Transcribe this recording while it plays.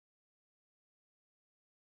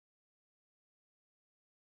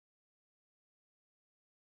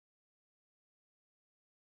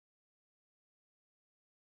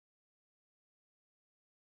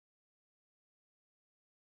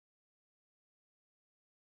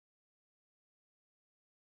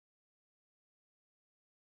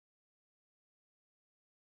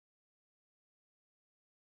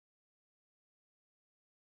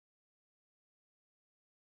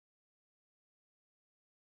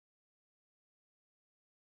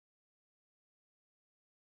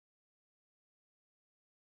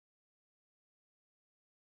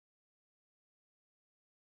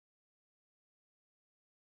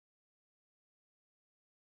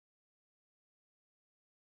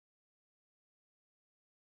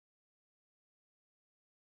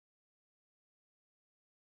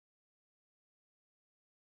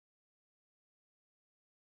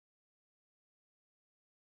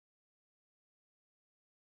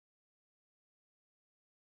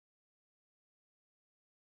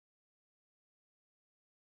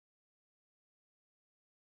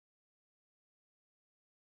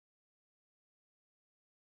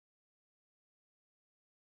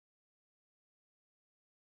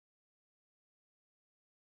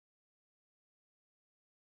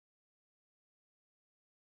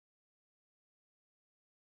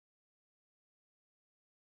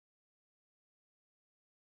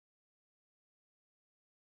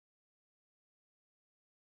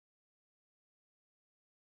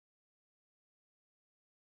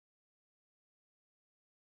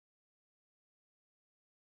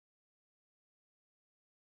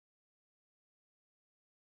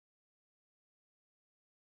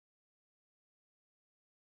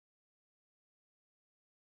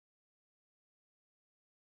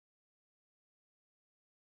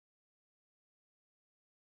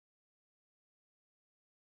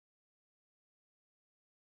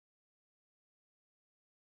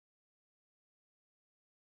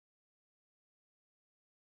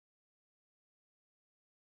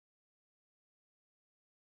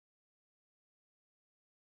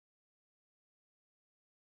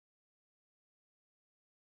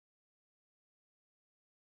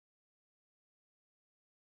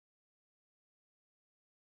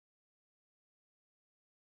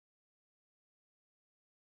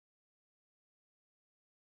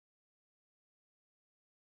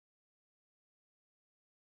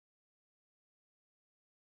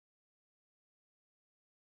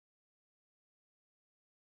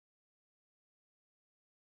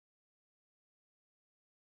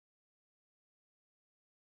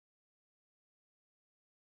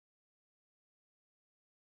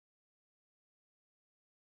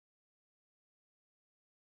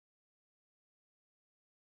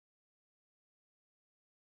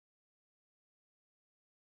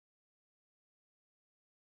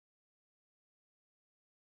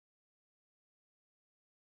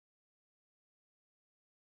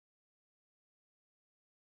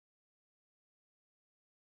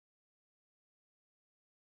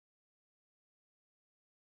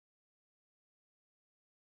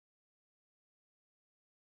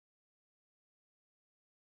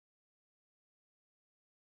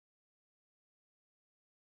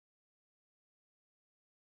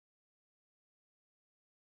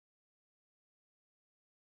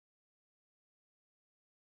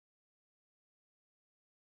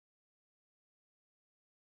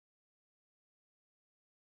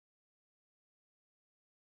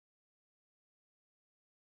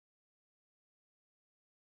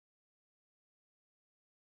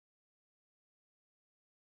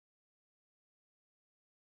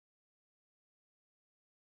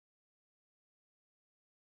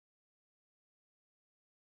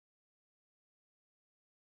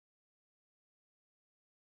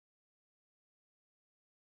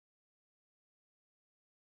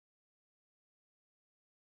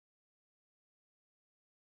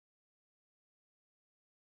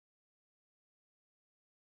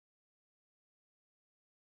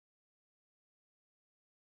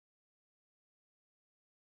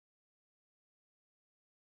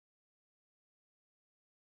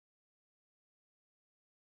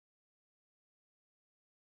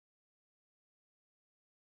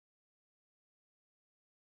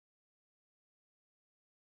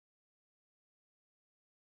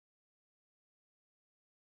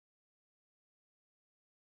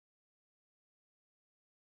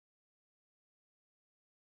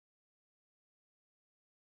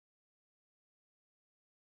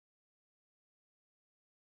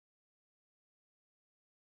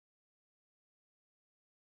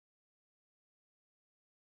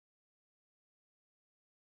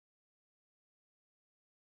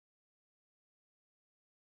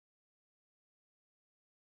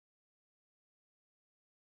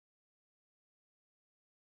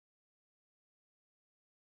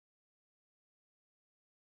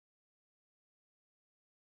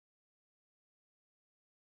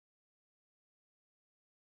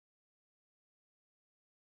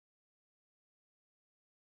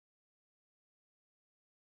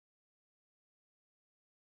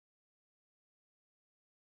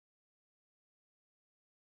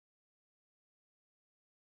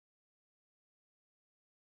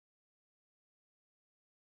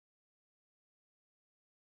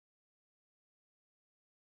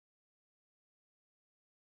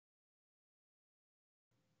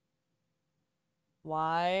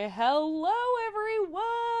Why, hello everyone!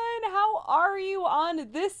 How are you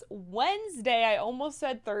on this Wednesday? I almost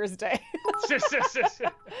said Thursday.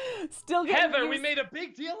 Still getting Heather, we used. made a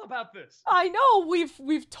big deal about this. I know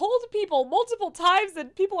we've told people multiple times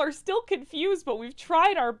and people are still confused, but we've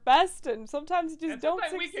tried our best and sometimes you just And don't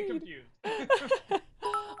sometimes we get succeed. confused.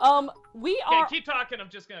 We Okay, are. keep talking. I'm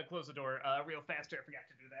just gonna close the door real fast here. I forgot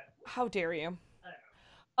to do that. How dare you? I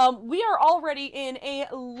don't We are already in a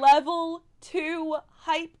level 2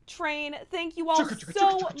 hype train. Thank you all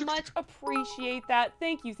so much. Appreciate that.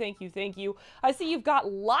 Thank you, thank you, thank you. I see you've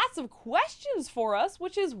got lots of questions for us,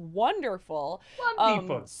 which is wonderful. know.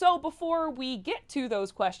 Wonderful. So before we get to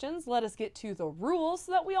those questions, let us get to the rules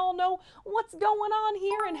so that we all know what's going on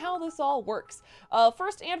here and how this all works.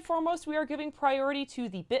 First and foremost, we are giving priority to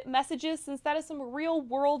the bit messages since that is some real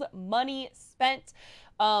world money spent.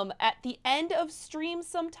 At the end of streams,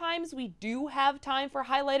 sometimes we do have time for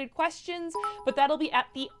highlighted questions, but that'll be at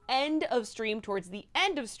the end of stream, towards the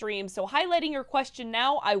end of stream. So highlighting your question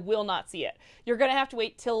now, I will not see it. You're gonna have to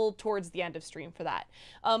wait till towards the end of stream for that.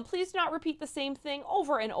 Please do not repeat the same thing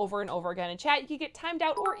over and over and over again in chat. You could get timed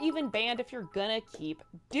out or even banned if you're gonna keep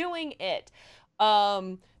doing it.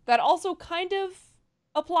 That also kind of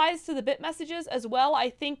applies to the bit messages as well. I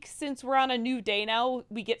think since we're on a new day now,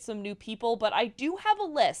 we get some new people, but I do have a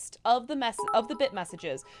list of the bit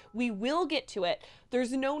messages. We will get to it.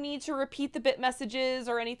 There's no need to repeat the bit messages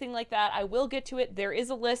or anything like that. I will get to it. There is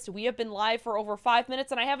a list. We have been live for over 5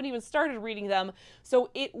 minutes and I haven't even started reading them.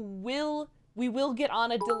 So we will get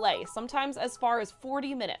on a delay, sometimes as far as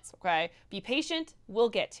 40 minutes, okay? Be patient, we'll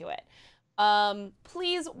get to it.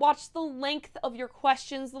 Please watch the length of your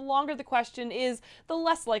questions. The longer the question is, the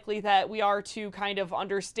less likely that we are to kind of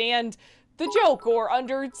understand the joke or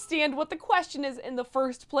understand what the question is in the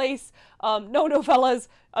first place. No novellas,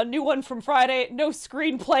 a new one from Friday, no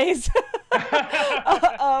screenplays.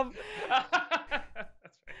 um,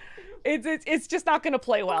 it's just not going to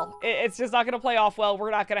play well. It's just not going to play off well. We're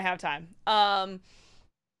not going to have time.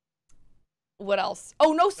 What else?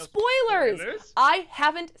 Oh, no spoilers! I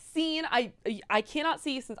haven't seen, I cannot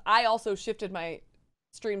see since I also shifted my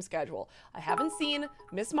stream schedule. I haven't seen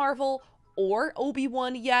Miss Marvel or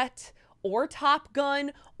Obi-Wan yet, or Top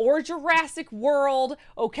Gun, or Jurassic World.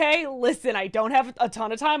 Okay, listen, I don't have a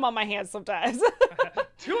ton of time on my hands sometimes.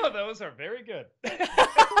 Two of those are very good.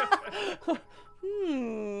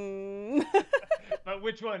 But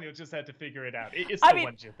which one? You'll just have to figure it out. It's the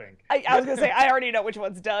ones you think. I was gonna say, I already know which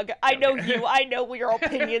one's Doug. I know you. I know your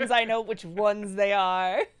opinions. I know which ones they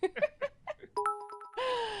are.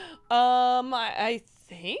 I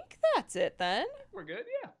think that's it then. We're good,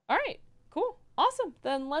 yeah. All right, cool. Awesome.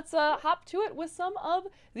 Then let's hop to it with some of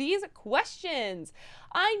these questions.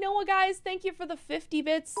 I know, guys, thank you for the 50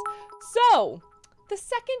 bits. So, the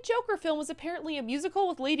second Joker film was apparently a musical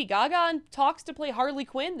with Lady Gaga and talks to play Harley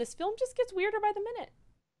Quinn. This film just gets weirder by the minute.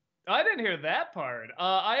 I didn't hear that part.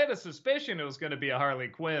 I had a suspicion it was going to be a Harley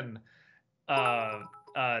Quinn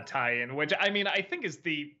tie-in, which, I mean, I think is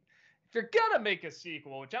the... If you're gonna make a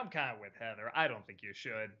sequel, which I'm kind of with Heather, I don't think you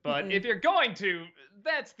should. But if you're going to,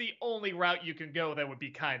 that's the only route you can go that would be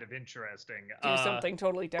kind of interesting. Do something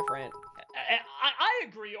totally different. I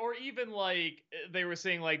agree. Or even like they were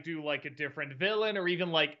saying, like do like a different villain, or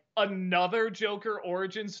even like another Joker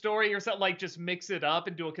origin story or something. Like just mix it up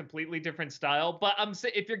and do a completely different style. But I'm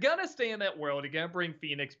saying if you're gonna stay in that world, you're gonna bring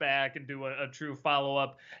Phoenix back and do a true follow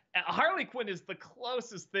up. Harley Quinn is the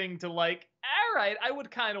closest thing to like, all right, I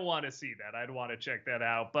would kind of want to see that. I'd want to check that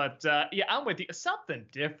out. But yeah, I'm with you. Something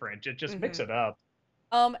different. Just mix it up.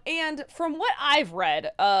 And from what I've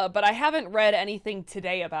read, but I haven't read anything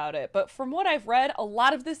today about it, but from what I've read, a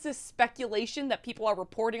lot of this is speculation that people are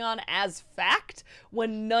reporting on as fact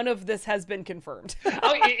when none of this has been confirmed.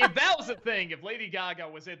 Oh, if that was a thing, if Lady Gaga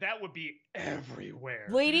was it, that would be everywhere.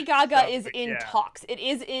 Lady Gaga is in talks. It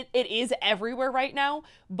is everywhere right now,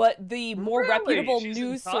 but the more reputable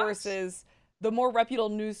news sources... The more reputable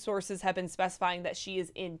news sources have been specifying that she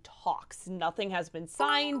is in talks. Nothing has been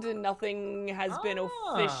signed and nothing has been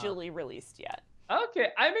officially released yet. Okay,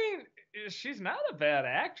 I mean, she's not a bad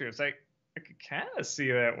actress. I could kind of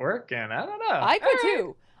see that working. I don't know. I could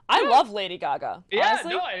too. I love Lady Gaga. Yeah,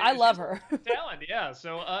 honestly, I love her. Talent, yeah.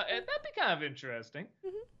 So that'd be kind of interesting.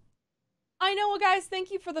 I know, guys.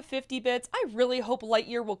 Thank you for the 50 bits. I really hope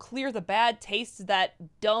Lightyear will clear the bad taste that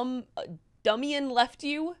Dummian left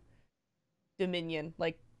you. Dominion,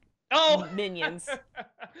 like minions.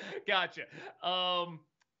 Gotcha. Well,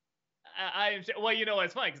 you know,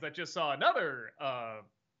 it's funny because I just saw another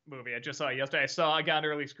movie. I just saw it yesterday. I got an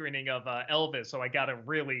early screening of Elvis, so I got to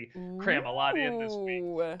really cram a lot in this week.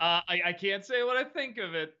 I can't say what I think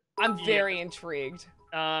of it. I'm very intrigued.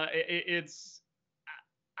 It's.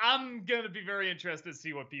 I'm gonna be very interested to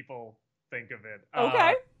see what people think of it.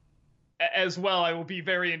 Okay. As well, I will be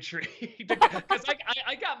very intrigued because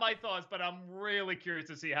I got my thoughts, but I'm really curious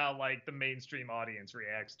to see how like the mainstream audience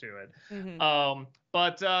reacts to it.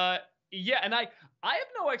 But yeah, and I have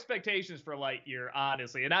no expectations for Lightyear,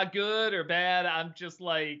 honestly, and not good or bad. I'm just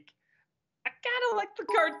like I kind of like the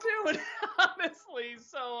cartoon, honestly.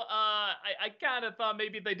 So I kind of thought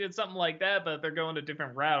maybe they did something like that, but they're going a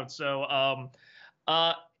different route. So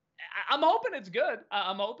I'm hoping it's good.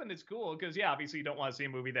 I'm hoping it's cool because, yeah, obviously you don't want to see a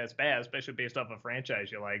movie that's bad, especially based off a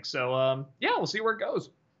franchise you like. So, yeah, we'll see where it goes.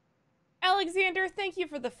 Alexander, thank you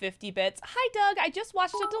for the 50 bits. Hi, Doug. I just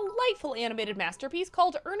watched a delightful animated masterpiece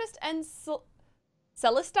called Ernest and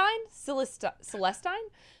Celestine?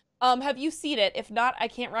 Have you seen it? If not, I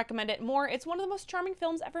can't recommend it more. It's one of the most charming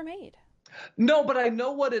films ever made. No, but I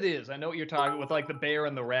know what it is. I know what you're talking with, like the bear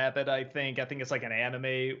and the rabbit. I think it's like an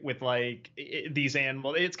anime with like these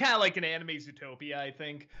animals. It's kind of like an anime Zootopia, I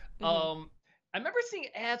think. I remember seeing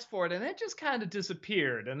ads for it, and it just kind of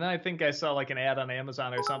disappeared. And then I think I saw like an ad on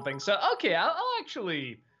Amazon or something. So okay, I'll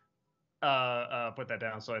actually put that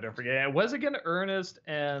down so I don't forget. Was again Ernest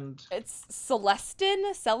and it's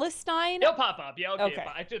Celestine. It'll pop up. Yeah, okay.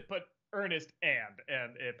 I just put Ernest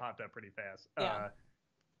and it popped up pretty fast.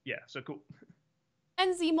 Yeah, so cool.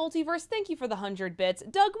 NZ Multiverse, thank you for the 100 bits.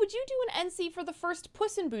 Doug, would you do an NC for the first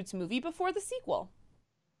Puss in Boots movie before the sequel?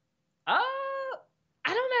 I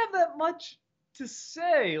don't have that much to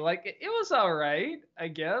say. Like, it was all right, I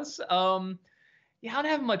guess. Yeah, I don't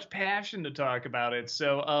have much passion to talk about it,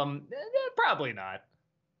 so probably not.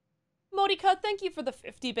 Modika, thank you for the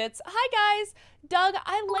 50 bits. Hi, guys. Doug,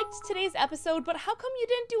 I liked today's episode, but how come you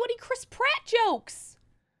didn't do any Chris Pratt jokes?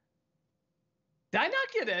 Did I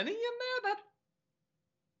not get any in there?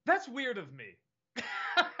 That's weird of me.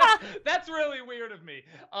 That's really weird of me.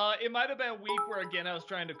 It might have been a week where, again, I was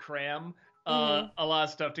trying to cram a lot of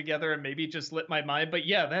stuff together and maybe it just slipped my mind. But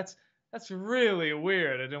yeah, that's really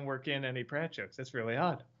weird. I didn't work in any Pratt jokes. That's really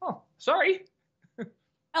odd. Oh, sorry.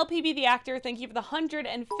 LPB the actor, thank you for the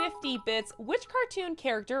 150 bits. Which cartoon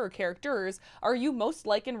character or characters are you most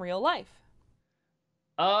like in real life?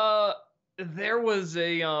 There was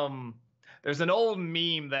there's an old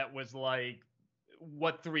meme that was like,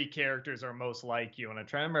 what 3 characters are most like you? And I'm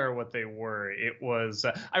trying to remember what they were. It was,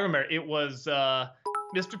 I remember, it was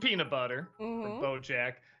Mr. Peanut Butter from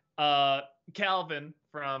BoJack, Calvin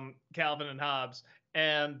from Calvin and Hobbes,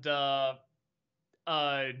 and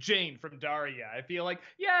Jane from Daria. I feel like,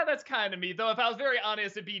 yeah, that's kind of me. Though if I was very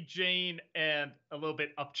honest, it'd be Jane and a little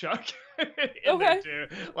bit Upchuck in there too.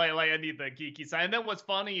 Like I need the geeky side. And then what's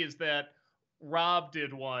funny is that Rob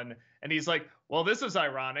did one and he's like, well, this is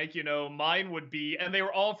ironic, you know, mine would be, and they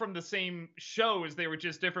were all from the same shows, they were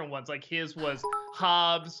just different ones. Like his was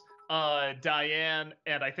Hobbs, Diane,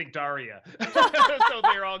 and I think Daria. So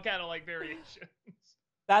they're all kind of like variations.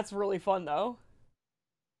 That's really fun though.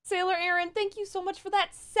 Sailor Aaron, thank you so much for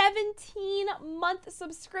that 17-month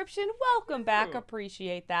subscription. Welcome back.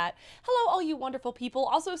 Appreciate that. Hello, all you wonderful people.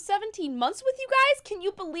 Also, 17 months with you guys. Can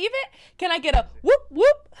you believe it? Can I get a whoop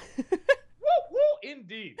whoop? Woo, woo,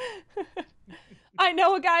 indeed. I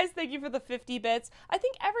know, guys. Thank you for the 50 bits. I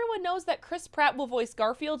think everyone knows that Chris Pratt will voice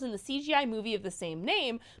Garfield in the CGI movie of the same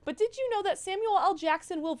name, but did you know that Samuel L.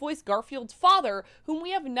 Jackson will voice Garfield's father, whom we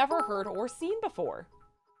have never heard or seen before?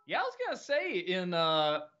 Yeah, I was gonna say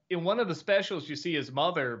in one of the specials you see his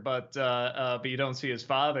mother, but you don't see his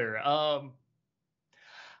father.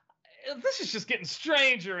 This is just getting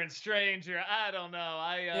stranger and stranger. I don't know.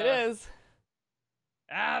 It is.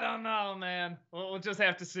 I don't know, man. We'll just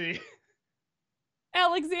have to see.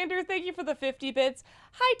 Alexander, thank you for the 50 bits.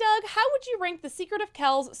 Hi, Doug. How would you rank The Secret of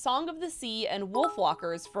Kells, Song of the Sea, and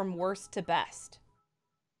Wolfwalkers from worst to best?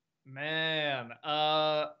 Man,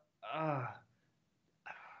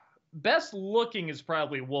 best looking is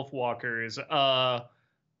probably Wolfwalkers.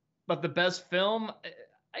 But the best film,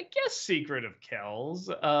 I guess Secret of Kells.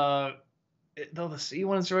 Though the sea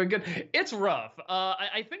one's really good. It's rough.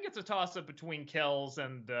 I think it's a toss-up between Kells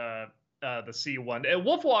and the sea one.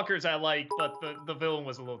 Wolfwalkers I like, but the villain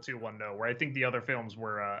was a little too one-note, where I think the other films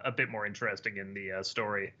were a bit more interesting in the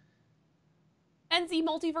story. NZ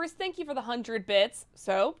Multiverse, thank you for the 100 bits.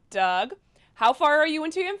 So, Doug, how far are you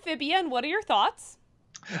into Amphibia, and what are your thoughts?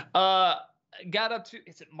 Got up to,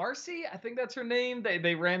 is it Marcy? I think that's her name.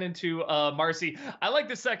 They ran into Marcy. I like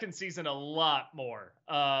the second season a lot more.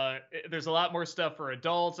 There's a lot more stuff for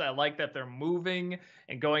adults. I like that they're moving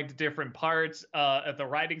and going to different parts. The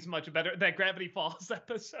writing's much better. That Gravity Falls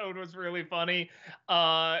episode was really funny.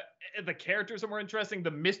 The characters are more interesting.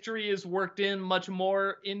 The mystery is worked in much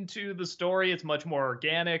more into the story. It's much more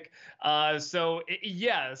organic.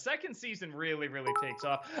 Yeah, the second season really, really takes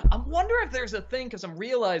off. I wonder if there's a thing, because I'm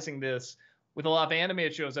realizing this with a lot of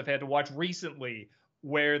animated shows I've had to watch recently,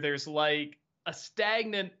 where there's like a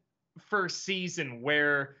stagnant first season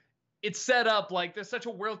where it's set up like there's such a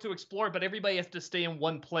world to explore, but everybody has to stay in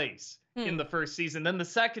one place in the first season. Then the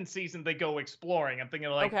second season, they go exploring. I'm thinking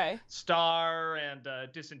of like Star and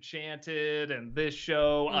Disenchanted and this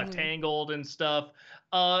show, Tangled and stuff.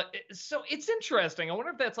 So it's interesting. I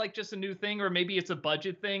wonder if that's like just a new thing, or maybe it's a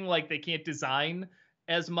budget thing. Like they can't design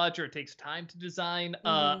as much, or it takes time to design.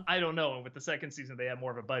 I don't know. And with the second season, they have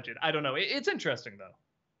more of a budget. I don't know. It's interesting though.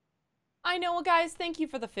 I know, well, guys, thank you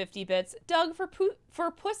for the 50 bits. Doug, for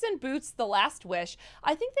Puss in Boots: The Last Wish,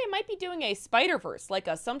 I think they might be doing a Spider-Verse, like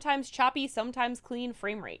a sometimes choppy, sometimes clean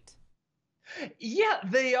frame rate. Yeah,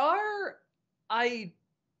 they are. I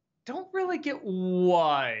don't really get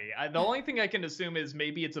why. The only thing I can assume is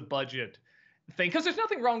maybe it's a budget thing, because there's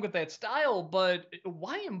nothing wrong with that style, but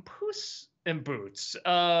why in Puss in Boots?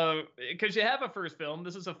 Because you have a first film,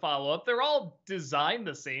 this is a follow-up. They're all designed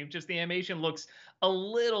the same, just the animation looks a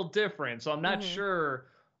little different, so I'm not sure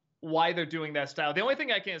why they're doing that style. The only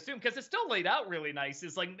thing I can assume, because it's still laid out really nice,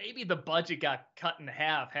 is like maybe the budget got cut in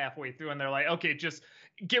half halfway through, and they're like, okay, just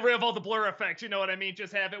get rid of all the blur effects, you know what I mean?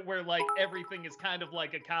 Just have it where like everything is kind of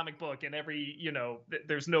like a comic book, and every, you know,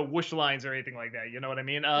 there's no whoosh lines or anything like that, you know what I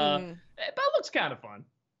mean? But it looks kind of fun.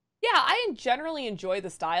 Yeah, I generally enjoy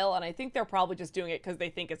the style, and I think they're probably just doing it because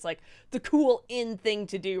they think it's like the cool in thing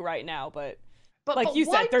to do right now, but like you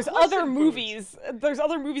said, there's other movies in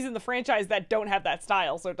the franchise that don't have that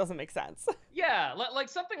style, so it doesn't make sense. Yeah, like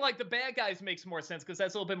something like The Bad Guys makes more sense, because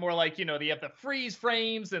that's a little bit more like, you know, you have the freeze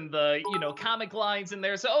frames and the, you know, comic lines in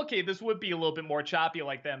there. So, okay, this would be a little bit more choppy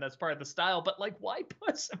like that, and that's part of the style. But, like, why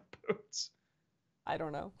Puss in Boots? I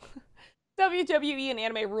don't know. WWE and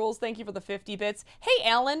Anime Rules, thank you for the 50 bits. Hey,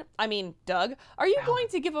 Doug, are you going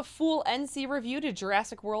to give a full NC review to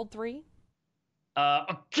Jurassic World 3? Oh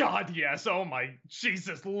God, yes. Oh my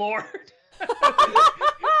Jesus Lord.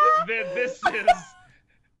 This is,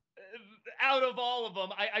 out of all of them,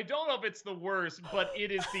 I don't know if it's the worst, but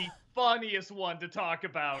it is the funniest one to talk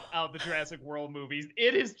about out of the Jurassic World movies.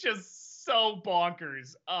 It is just so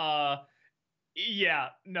bonkers. Yeah,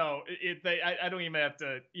 no, I don't even have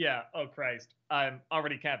to, yeah, oh Christ. I'm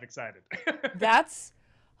already kind of excited. That's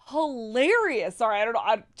hilarious. Sorry, I don't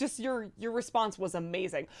know. Just your response was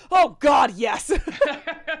amazing. Oh God, yes.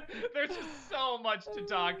 There's just so much to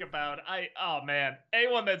talk about. Oh man,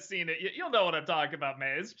 anyone that's seen it, you'll know what I'm talking about,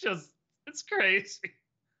 man. It's crazy.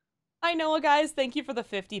 I know, guys. Thank you for the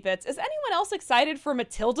 50 bits. Is anyone else excited for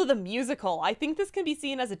Matilda the musical? I think this can be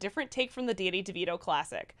seen as a different take from the Danny DeVito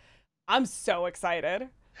classic. I'm so excited.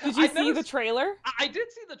 Did you see the trailer? I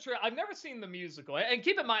did see the trailer. I've never seen the musical. And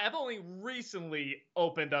keep in mind, I've only recently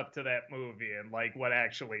opened up to that movie and like what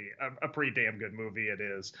actually a pretty damn good movie it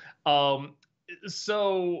is.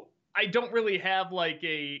 So I don't really have like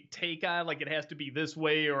a take on like it has to be this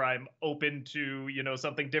way, or I'm open to, you know,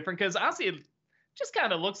 something different. Because honestly, it just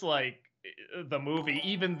kind of looks like the movie.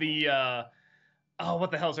 Even the,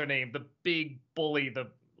 what the hell's her name? The big bully, the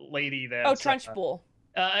lady that... Oh, Trunchbull.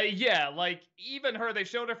 Yeah, like even her, they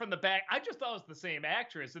showed her from the back. I just thought it was the same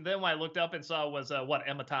actress, and then when I looked up and saw it was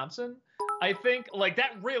Emma Thompson, I think. Like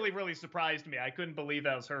that really, really surprised me. I couldn't believe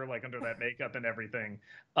that was her, like under that makeup and everything.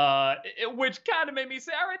 Which kind of made me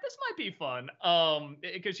say, all right, this might be fun.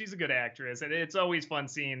 Because she's a good actress, and it's always fun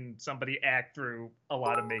seeing somebody act through a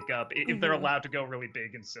lot of makeup if they're allowed to go really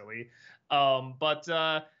big and silly.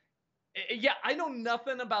 Yeah, I know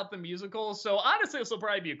nothing about the musical, so honestly, this will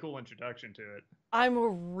probably be a cool introduction to it.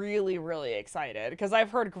 I'm really, really excited because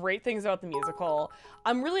I've heard great things about the musical.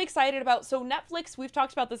 I'm really excited about, so Netflix, we've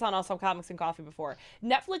talked about this on Awesome Comics and Coffee before.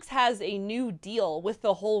 Netflix has a new deal with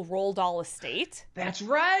the whole Roald Dahl estate. That's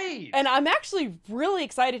right! And I'm actually really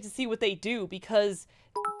excited to see what they do because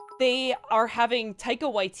they are having Taika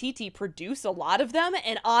Waititi produce a lot of them,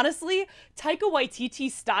 and honestly, Taika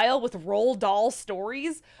Waititi's style with Roald Dahl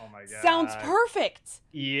stories sounds perfect.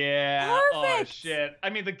 Yeah. Perfect. Oh shit.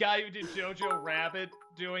 I mean, the guy who did Jojo Rabbit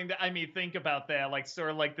doing that. I mean, think about that. Like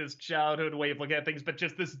sort of like this childhood way of looking at things, but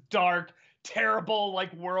just this dark, terrible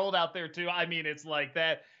like world out there too. I mean, it's like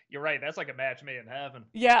that. You're right. That's like a match made in heaven.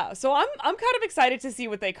 Yeah. So I'm kind of excited to see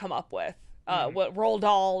what they come up with. What Roald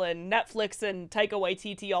Dahl and Netflix and Taika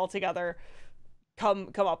Waititi all together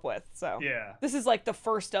come up with. So Yeah. this is like the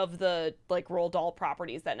first of the like Roald Dahl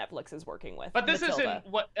properties that Netflix is working with. But this Matilda.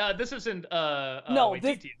 isn't what this isn't No, wait,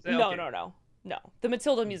 this TT. no, Okay. no, no, no. The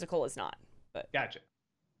Matilda musical is not, but Gotcha.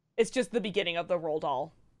 it's just the beginning of the Roald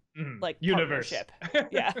Dahl like Universe.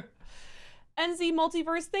 partnership. Yeah. NZ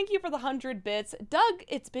Multiverse, thank you for the 100 bits. Doug,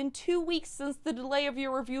 it's been 2 weeks since the delay of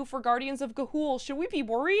your review for Guardians of Ga'Hoole. Should we be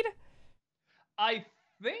worried? I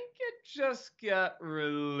think it just got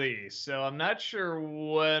released, so I'm not sure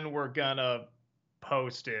when we're gonna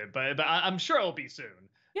post it, but I'm sure it'll be soon.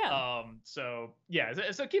 Yeah. So yeah,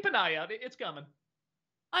 so keep an eye out. It's coming.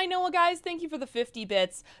 I know, guys. Thank you for the 50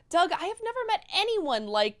 bits. Doug, I have never met anyone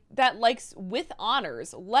that likes With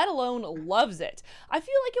Honors, let alone loves it. I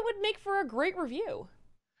feel like it would make for a great review.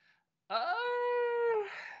 I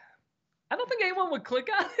don't think anyone would click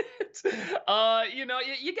on it. You know,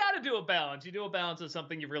 you got to do a balance. You do a balance of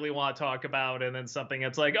something you really want to talk about, and then something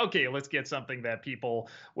that's like, okay, let's get something that people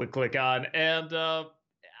would click on. And I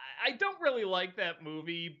don't really like that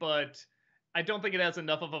movie, but I don't think it has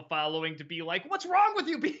enough of a following to be like, what's wrong with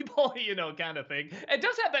you people? You know, kind of thing. It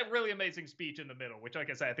does have that really amazing speech in the middle, which, like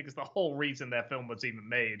I said, I think is the whole reason that film was even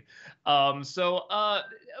made. So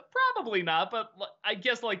probably not, but I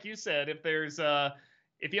guess, like you said, if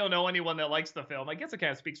you don't know anyone that likes the film, I guess it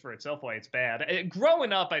kind of speaks for itself why it's bad.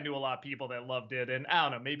 Growing up, I knew a lot of people that loved it, and I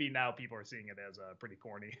don't know, maybe now people are seeing it as pretty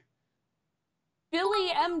corny. Billy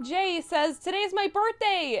MJ says, today's my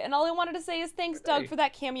birthday, and all I wanted to say is thanks, Doug, for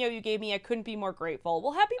that cameo you gave me. I couldn't be more grateful.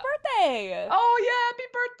 Well, happy birthday! Oh, yeah, happy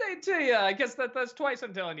birthday to you. I guess that's twice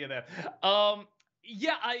I'm telling you that.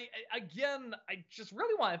 Yeah, I just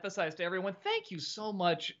really want to emphasize to everyone, thank you so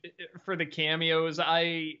much for the cameos.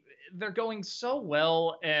 They're going so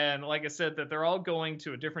well, and like I said, that they're all going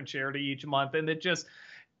to a different charity each month, and it fills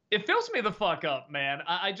me the fuck up, man.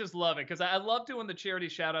 I just love it, because I love doing the charity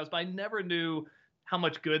shout-outs, but I never knew how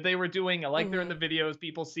much good they were doing. I like they're in the videos,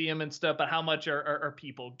 people see them and stuff, but how much are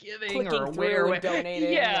people giving Clicking or where and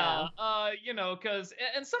donating? Yeah, you know, because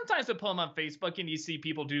and sometimes I put them on Facebook and you see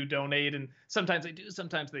people do donate, and sometimes they do,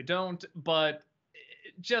 sometimes they don't, but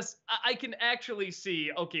just I can actually see,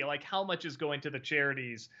 okay, like how much is going to the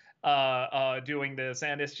charities doing this,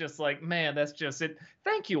 and it's just like, man, that's just it.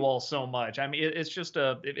 Thank you all so much. I mean,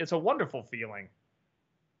 it's a wonderful feeling.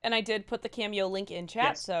 And I did put the cameo link in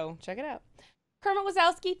chat, Yes. so check it out. Kermit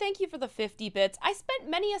Wazowski, thank you for the 50 bits. I spent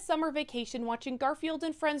many a summer vacation watching Garfield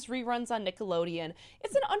and Friends reruns on Nickelodeon.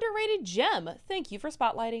 It's an underrated gem. Thank you for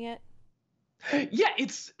spotlighting it. Yeah,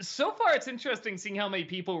 it's interesting seeing how many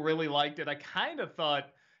people really liked it. I kind of thought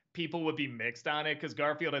people would be mixed on it, because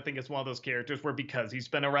Garfield, I think, is one of those characters where, because he's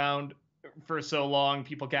been around for so long,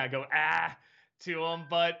 people kind of go to him.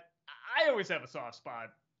 But I always have a soft spot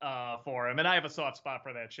for him, and I have a soft spot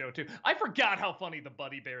for that show too. I forgot how funny the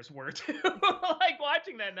Buddy Bears were too. Like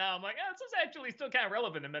watching that now, I'm like, this is actually still kind of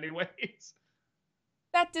relevant in many ways.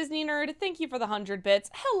 That Disney nerd, thank you for the 100 bits.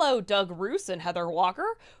 Hello, Doug Roos and Heather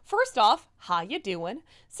Walker. First off, how you doing?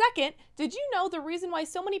 Second, did you know the reason why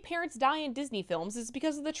so many parents die in Disney films is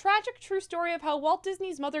because of the tragic true story of how Walt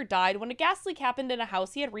Disney's mother died when a gas leak happened in a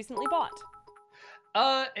house he had recently bought?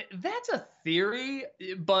 That's a theory,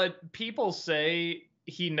 but people say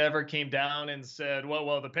he never came down and said,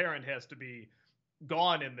 well, the parent has to be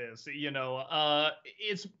gone in this. You know, I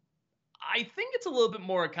think it's a little bit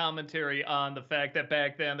more a commentary on the fact that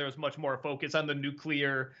back then there was much more focus on the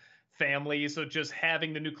nuclear family. So just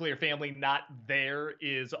having the nuclear family not there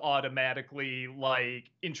is automatically like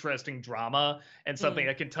interesting drama and something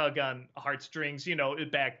that can tug on heartstrings, you know,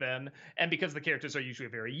 back then. And because the characters are usually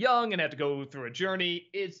very young and have to go through a journey,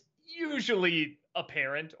 it's usually a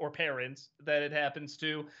parent or parents that it happens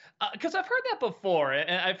to. Because I've heard that before,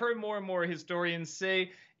 and I've heard more and more historians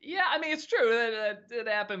say, yeah, I mean, it's true that it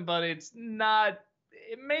happened, but it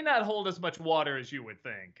may not hold as much water as you would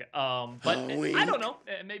think. But I don't know.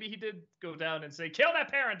 Maybe he did go down and say, kill that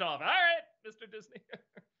parent off. All right, Mr. Disney.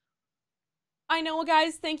 I know,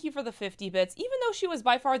 guys, thank you for the 50 bits. Even though she was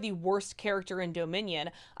by far the worst character in Dominion,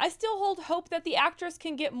 I still hold hope that the actress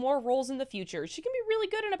can get more roles in the future. She can be really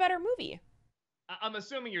good in a better movie. I'm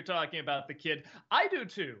assuming you're talking about the kid. I do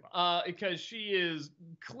too, because she is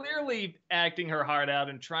clearly acting her heart out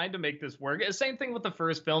and trying to make this work. Same thing with the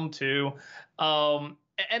first film too.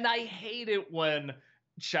 And I hate it when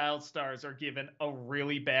child stars are given a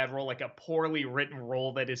really bad role, like a poorly written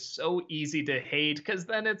role that is so easy to hate, because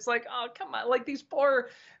then it's like, oh, come on, like these poor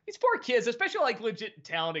these poor kids, especially like legit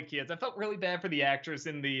talented kids. I felt really bad for the actress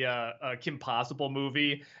in the Kim Possible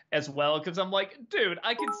movie as well, because I'm like, dude,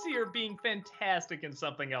 I can see her being fantastic in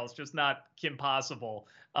something else, just not Kim Possible.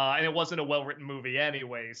 And it wasn't a well-written movie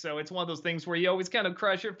anyway. So it's one of those things where you always kind of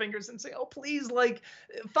cross your fingers and say, oh, please, like,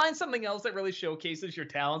 find something else that really showcases your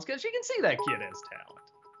talents, because you can see that kid has talent.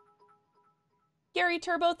 Gary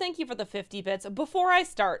Turbo, thank you for the 50 bits. Before I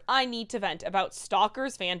start, I need to vent about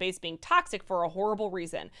Stalker's fanbase being toxic for a horrible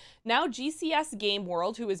reason. Now GCS Game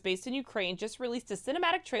World, who is based in Ukraine, just released a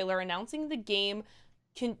cinematic trailer announcing the game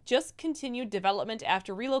just continued development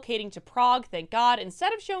after relocating to Prague, thank God.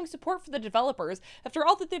 Instead of showing support for the developers, after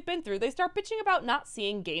all that they've been through, they start bitching about not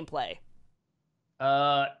seeing gameplay.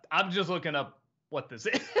 I'm just looking up what this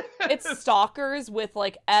is. It's Stalkers with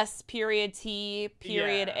like S.T. A.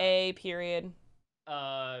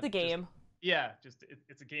 The game.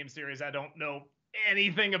 It's a game series I don't know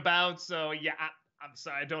anything about, so yeah, I'm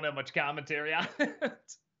sorry, I don't have much commentary on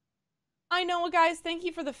it. I know, guys, thank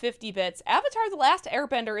you for the 50 bits. Avatar: The Last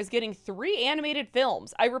Airbender is getting 3 animated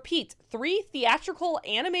films. I repeat, 3 theatrical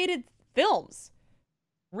animated films.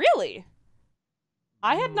 Really?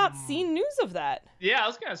 I had not seen news of that. Yeah, I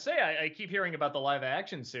was gonna say, I keep hearing about the live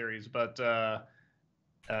action series, but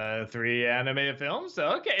 3 animated films?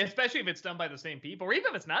 Okay, especially if it's done by the same people, or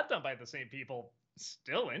even if it's not done by the same people,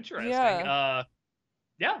 still interesting. Yeah,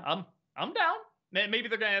 I'm down. Maybe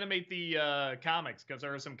they're gonna animate the comics, because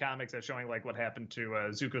there are some comics that's showing like what happened to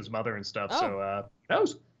Zuko's mother and stuff. So who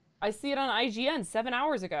knows? I see it on IGN 7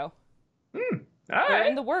 hours ago. All They're right.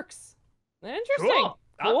 in the works. Interesting.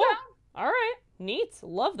 Cool. All right. Neat.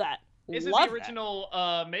 Love that. Is it Love the original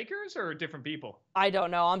makers or different people? I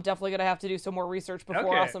don't know. I'm definitely gonna have to do some more research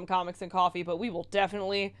before Awesome Comics and Coffee, but we will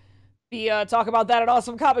definitely be talk about that at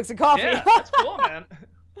Awesome Comics and Coffee. Yeah, that's cool, man.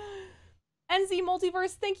 NZ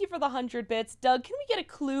Multiverse, thank you for the 100 bits. Doug, can we get a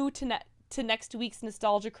clue to next week's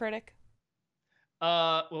Nostalgia Critic?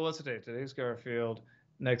 Well, what's the date? Today's Garfield.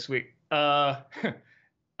 Next week. A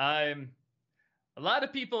lot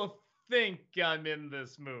of people think I'm in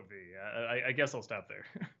this movie. I guess I'll stop there.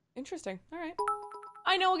 Interesting. All right.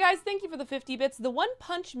 I know, guys. Thank you for the 50 bits. The One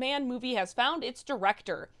Punch Man movie has found its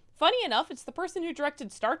director. Funny enough, it's the person who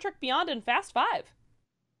directed Star Trek Beyond and Fast 5.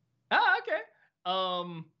 Ah, okay.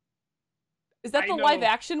 Is that the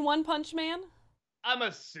live-action One Punch Man? I'm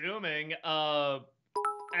assuming.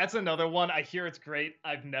 That's another one. I hear it's great.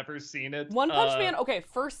 I've never seen it. One Punch Man, okay,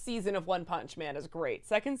 first season of One Punch Man is great.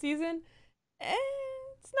 Second season,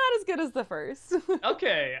 it's not as good as the first.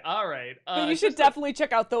 Okay, all right. But you should definitely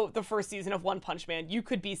check out the first season of One Punch Man. You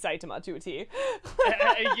could be Saitama to a T.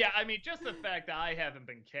 Yeah, I mean, just the fact that I haven't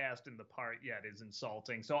been cast in the part yet is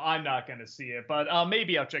insulting, so I'm not going to see it, but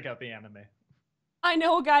maybe I'll check out the anime. I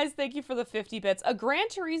know, guys. Thank you for the 50 bits. A Gran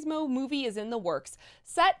Turismo movie is in the works.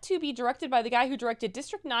 Set to be directed by the guy who directed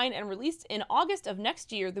District 9 and released in August of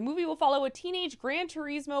next year, the movie will follow a teenage Gran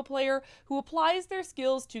Turismo player who applies their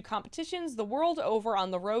skills to competitions the world over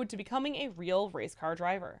on the road to becoming a real race car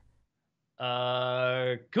driver.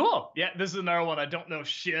 Cool. Yeah, this is another one I don't know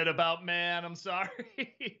shit about, man. I'm sorry.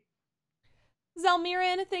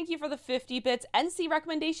 Zelmiran, thank you for the 50 bits. NC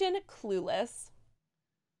recommendation, Clueless.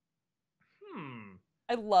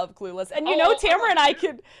 I love Clueless. And you know Tamara and I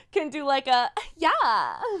can do like a,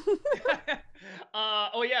 yeah.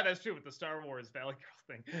 Oh yeah, that's true with the Star Wars Valley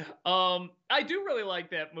Girl thing. I do really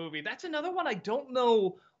like that movie. That's another one I don't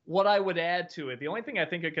know what I would add to it. The only thing I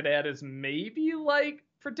think I could add is maybe like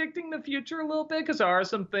predicting the future a little bit, because there are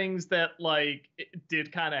some things that like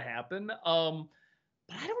did kind of happen.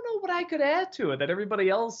 But I don't know what I could add to it that everybody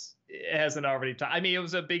else hasn't already talked. I mean, it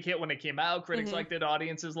was a big hit when it came out. Critics liked it.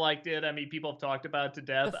 Audiences liked it. I mean, people have talked about it to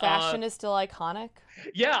death. The fashion is still iconic.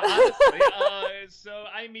 Yeah, honestly. So,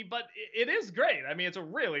 I mean, but it is great. I mean, it's a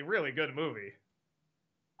really, really good movie.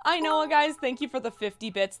 I know, guys. Thank you for the 50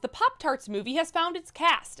 bits. The Pop-Tarts movie has found its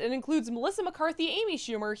cast. It includes Melissa McCarthy, Amy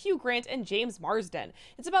Schumer, Hugh Grant, and James Marsden.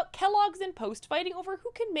 It's about Kellogg's and Post fighting over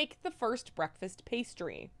who can make the first breakfast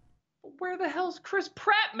pastry. Where the hell's Chris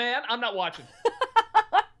Pratt, man? I'm not watching.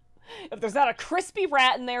 If there's not a crispy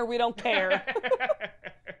rat in there, we don't care.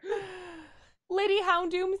 Lady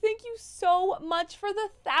Houndoom, thank you so much for the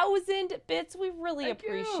 1,000 bits. We really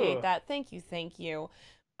appreciate that. Thank you, thank you.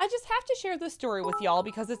 I just have to share this story with y'all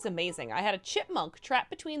because it's amazing. I had a chipmunk trapped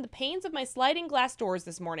between the panes of my sliding glass doors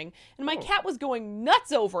this morning, and my cat was going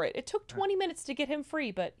nuts over it. It took 20 minutes to get him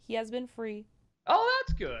free, but he has been free. Oh,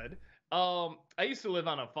 that's good. I used to live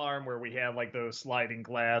on a farm where we had like those sliding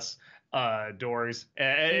glass doors,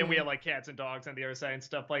 and we had like cats and dogs on the other side and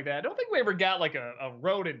stuff like that. I don't think we ever got like a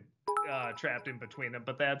rodent trapped in between them,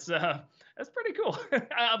 but that's pretty cool.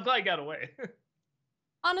 I'm glad I got away.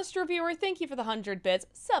 Honest reviewer, thank you for the 100 bits.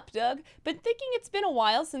 Sup, Doug? Been thinking it's been a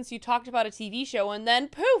while since you talked about a TV show and then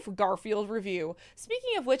poof, Garfield review.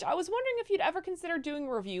 Speaking of which, I was wondering if you'd ever consider doing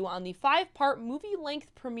a review on the 5-part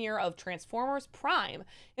movie-length premiere of Transformers Prime.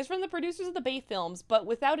 It's from the producers of the Bay films, but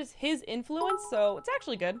without his influence, so it's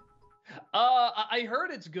actually good. I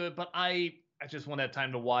heard it's good, but I just won't have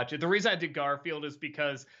time to watch it. The reason I did Garfield is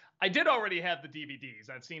because I did already have the DVDs.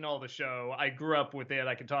 I've seen all the show. I grew up with it.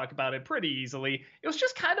 I can talk about it pretty easily. It was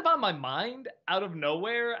just kind of on my mind out of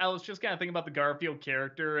nowhere. I was just kind of thinking about the Garfield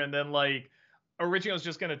character, and then like originally I was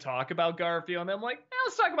just going to talk about Garfield, and then I'm like,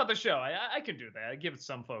 let's talk about the show. I can do that. I give it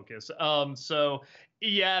some focus. So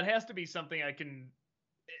yeah, it has to be something I can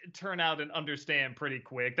turn out and understand pretty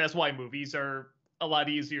quick. That's why movies are a lot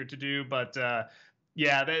easier to do, but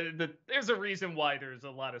yeah, there's a reason why there's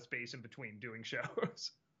a lot of space in between doing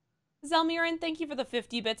shows. Zelmiran, thank you for the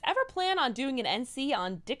 50 bits. Ever plan on doing an NC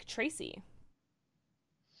on Dick Tracy?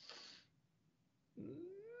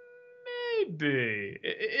 Maybe.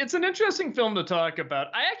 It's an interesting film to talk about.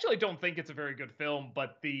 I actually don't think it's a very good film,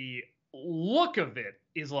 but the look of it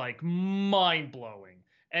is like mind-blowing.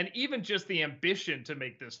 And even just the ambition to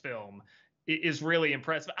make this film is really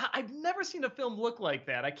impressive. I've never seen a film look like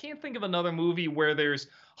that. I can't think of another movie where there's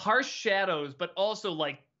harsh shadows, but also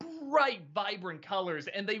like bright, vibrant colors,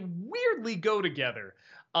 and they weirdly go together.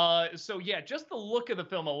 So yeah, just the look of the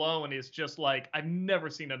film alone is just like, I've never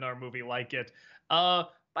seen another movie like it. But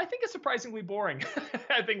I think it's surprisingly boring.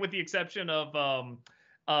 I think with the exception of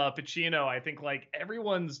Pacino, I think like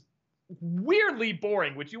everyone's weirdly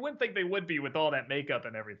boring, which you wouldn't think they would be with all that makeup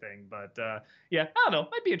and everything. But yeah, I don't know.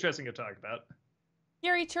 Might be interesting to talk about.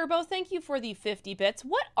 Gary Turbo, thank you for the 50 bits.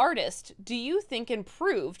 What artist do you think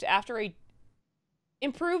improved after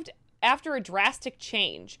a drastic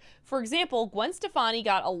change? For example, Gwen Stefani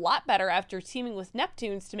got a lot better after teaming with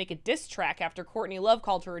Neptunes to make a diss track after Courtney Love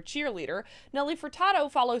called her a cheerleader. Nelly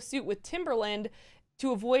Furtado follows suit with Timbaland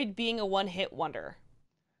to avoid being a one-hit wonder.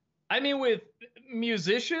 I mean, with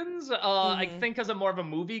musicians, I think as I'm more of a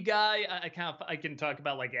movie guy, I can talk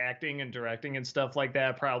about like acting and directing and stuff like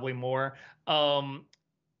that probably more.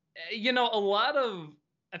 You know,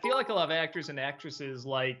 I feel like a lot of actors and actresses,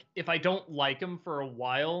 like if I don't like them for a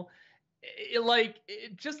while,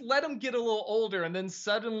 just let them get a little older, and then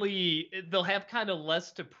suddenly they'll have kind of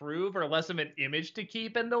less to prove or less of an image to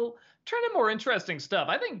keep, and they'll turn in more interesting stuff.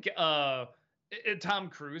 I think Tom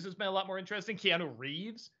Cruise has been a lot more interesting. Keanu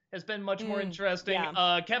Reeves has been much more interesting.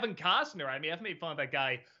 Yeah. Kevin Costner, I mean, I've made fun of that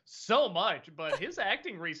guy so much, but his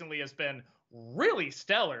acting recently has been really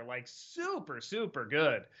stellar, like super, super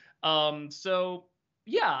good. So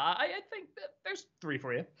yeah, I think that there's 3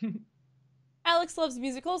 for you. Alex loves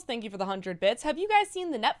musicals. Thank you for the 100 bits. Have you guys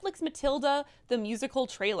seen the Netflix Matilda, the musical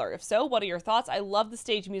trailer? If so, what are your thoughts? I love the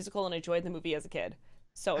stage musical and enjoyed the movie as a kid.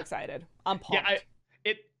 So excited. I'm pumped. Yeah,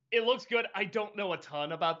 it looks good. I don't know a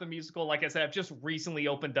ton about the musical. Like I said, I've just recently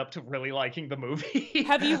opened up to really liking the movie.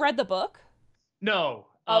 Have you read the book? No.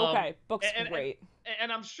 Okay, book's great.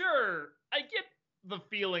 And I'm sure I get the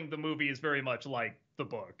feeling the movie is very much like the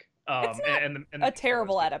book. It's not and a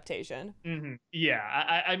terrible adaptation. Mm-hmm.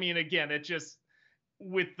 Yeah, I mean, again, it just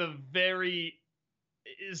with the very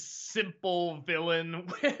simple villain,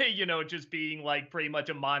 you know, just being like pretty much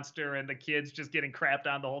a monster, and the kids just getting crapped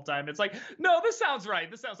on the whole time. It's like, no, this sounds right.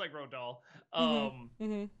 This sounds like Roald Dahl.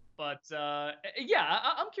 But yeah,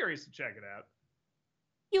 I'm curious to check it out.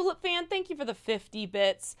 Hewlett fan, thank you for the 50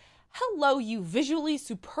 bits. Hello, you visually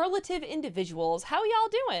superlative individuals. How y'all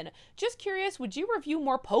doing? Just curious, would you review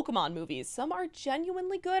more Pokemon movies? Some are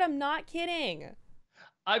genuinely good. I'm not kidding.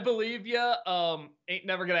 I believe you. Ain't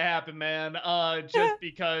never gonna happen, man. Just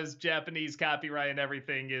because Japanese copyright and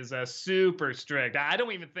everything is super strict. I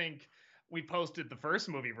don't even think we posted the first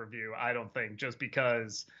movie review. I don't think, just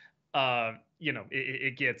because you know,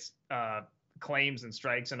 it gets claims and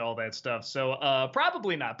strikes and all that stuff. So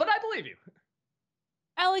probably not. But I believe you.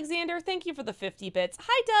 Alexander, thank you for the 50 bits.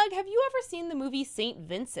 Hi, Doug. Have you ever seen the movie St.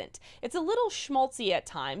 Vincent? It's a little schmaltzy at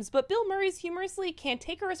times, but Bill Murray's humorously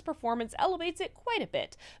cantankerous performance elevates it quite a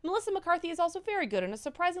bit. Melissa McCarthy is also very good in a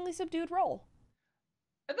surprisingly subdued role.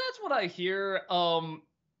 And that's what I hear,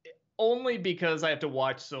 only because I have to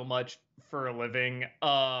watch so much for a living.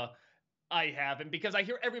 I haven't, because I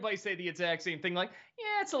hear everybody say the exact same thing, like,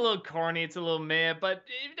 yeah, it's a little corny, it's a little meh, but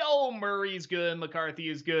oh, Murray's good, McCarthy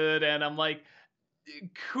is good, and I'm like,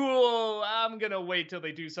 cool, I'm gonna wait till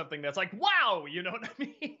they do something that's like, wow, you know what I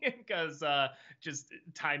mean? Because just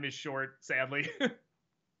time is short, sadly.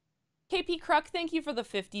 KP Kruk, thank you for the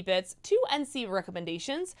 50 bits. 2 NC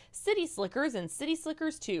recommendations, City Slickers and City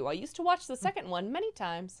Slickers 2. I used to watch the second one many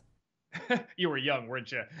times. You were young,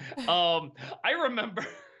 weren't you? I remember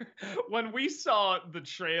when we saw the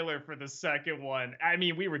trailer for the second one. I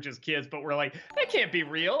mean, we were just kids, but we're like, that can't be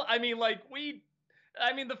real. I mean,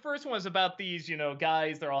 the first one was about these,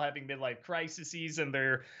 guys. They're all having midlife crises, and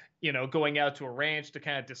they're, going out to a ranch to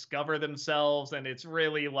kind of discover themselves. And it's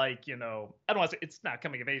really like, I don't want to say it's not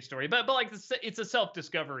coming of age story, but like it's a self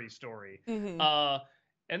discovery story. Hmm.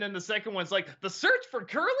 And then the second one's like the search for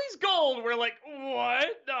Curly's gold. We're like,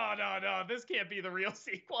 what? No, no, no. This can't be the real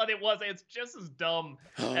sequel. And it was. It's just as dumb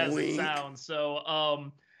as it sounds. So,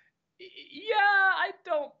 yeah, I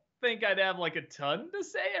don't think I'd have like a ton to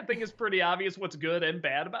say. I think it's pretty obvious what's good and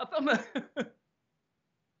bad about them.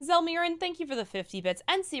 Zelmiran, thank you for the 50 bits.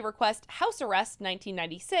 NC request, House Arrest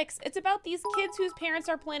 1996. It's about these kids whose parents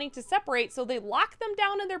are planning to separate, so they lock them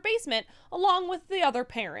down in their basement along with the other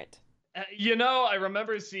parent. I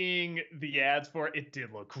remember seeing the ads for it. It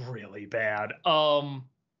did look really bad. I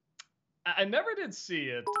never did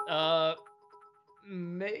see it.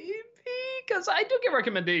 Maybe because I do get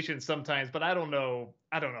recommendations sometimes, but I don't know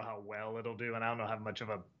how well it'll do, and I don't know how much of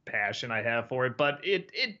a passion I have for it. But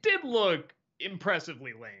it did look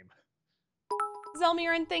impressively lame.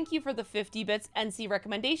 Zelmiran, thank you for the 50 bits. NC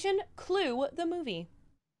recommendation, Clue the movie.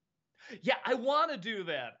 Yeah, I want to do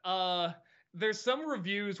that. There's some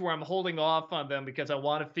reviews where I'm holding off on them because I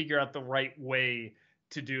want to figure out the right way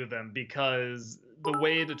to do them, because the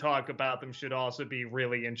way to talk about them should also be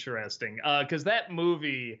really interesting. Because that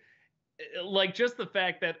movie, like just the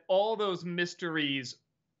fact that all those mysteries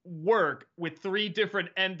work with 3 different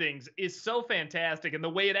endings is so fantastic. And the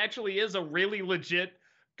way it actually is a really legit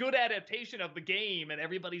good adaptation of the game, and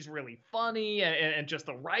everybody's really funny, and just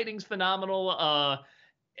the writing's phenomenal.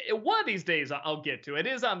 One of these days I'll get to it.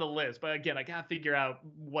 It is on the list, but again, I gotta figure out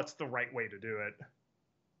what's the right way to do it.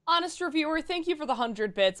 Honest reviewer, thank you for the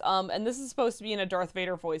 100 bits. And this is supposed to be in a Darth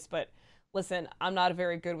Vader voice, but listen, I'm not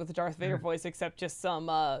very good with the Darth Vader voice except just some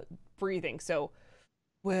breathing. So,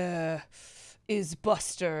 where is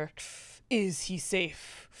Buster? Is he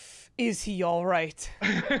safe? Is he all right?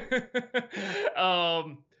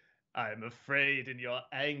 I'm afraid in your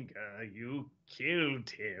anger you killed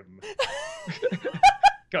him.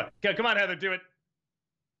 Come on, Heather, do it.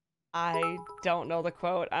 I don't know the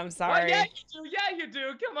quote. I'm sorry. Oh, yeah, you do. Yeah, you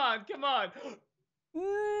do. Come on. No!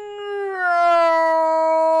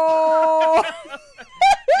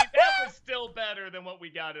 See, that was still better than what we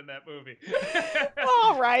got in that movie.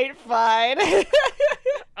 All right, fine.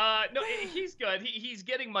 No, he's good. He's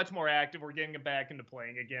getting much more active. We're getting him back into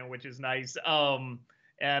playing again, which is nice.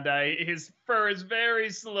 And his fur is very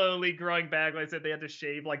slowly growing back. Like I said, they had to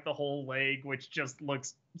shave like the whole leg, which just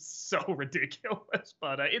looks so ridiculous.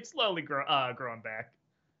 But it's slowly growing back.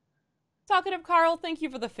 Talkative Carl, thank you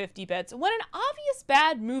for the 50 bits. When an obvious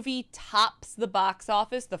bad movie tops the box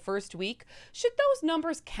office the first week, should those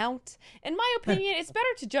numbers count? In my opinion, it's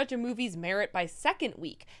better to judge a movie's merit by second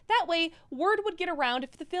week. That way, word would get around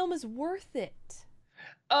if the film is worth it.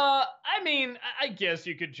 I mean, I guess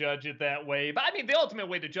you could judge it that way, but I mean, the ultimate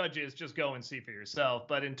way to judge it is just go and see for yourself.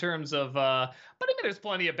 But in terms of, but I mean, there's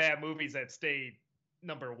plenty of bad movies that stayed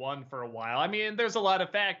number one for a while. I mean, there's a lot of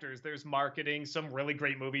factors. There's marketing. Some really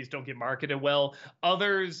great movies don't get marketed well.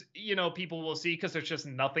 Others, people will see because there's just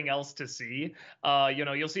nothing else to see.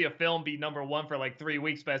 You'll see a film be number one for like 3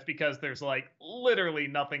 weeks, but it's because there's like literally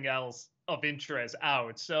nothing else of interest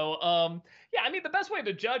out. So, yeah, I mean, the best way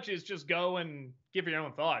to judge is just go and give your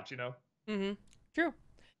own thoughts, Mm-hmm. True.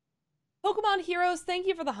 Pokemon Heroes, thank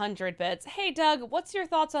you for the 100 bits. Hey, Doug, what's your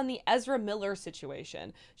thoughts on the Ezra Miller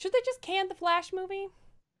situation? Should they just can the Flash movie?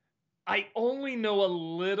 I only know a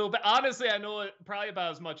little bit. Honestly, I know probably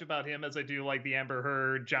about as much about him as I do like the Amber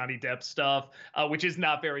Heard, Johnny Depp stuff, which is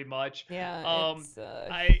not very much. Yeah, I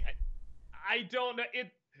don't know.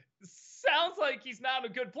 It sounds like he's not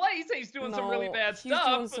in a good place. He's doing some really bad stuff. He's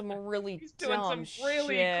doing some really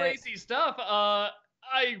crazy stuff.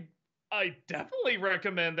 I definitely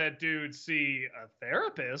recommend that dude see a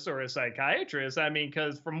therapist or a psychiatrist. I mean,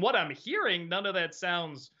 because from what I'm hearing, none of that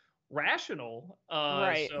sounds rational.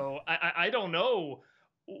 Right. So I don't know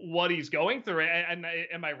what he's going through. And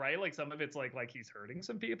am I right? Like some of it's like he's hurting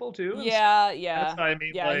some people too. Yeah. That's what I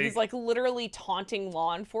mean. Yeah, he's like literally taunting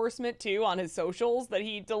law enforcement too on his socials that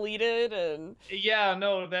he deleted. And yeah,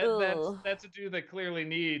 no, that's a dude that clearly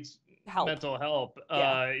needs mental help.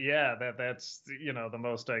 That's the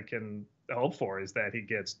most I can hope for is that he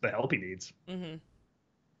gets the help he needs. Mm-hmm.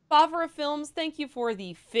 Favre Films, thank you for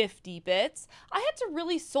the 50 bits. I had to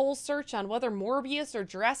really soul search on whether Morbius or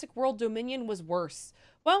Jurassic World Dominion was worse.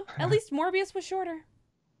 Well, at least Morbius was shorter.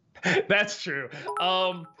 That's true.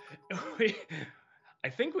 I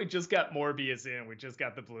think we just got Morbius in. We just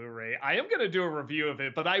got the Blu-ray. I am going to do a review of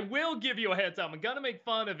it, but I will give you a heads up. I'm going to make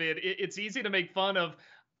fun of it. It's easy to make fun of.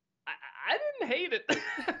 I didn't hate it.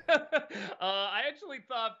 I actually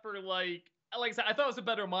thought like I said, I thought it was a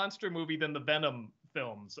better monster movie than the Venom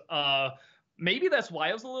films. Maybe that's why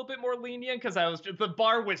I was a little bit more lenient, because the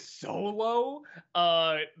bar was so low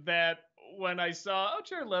that when I saw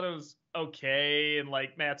Jared Leto's okay, and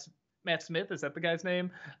like Matt Smith, is that the guy's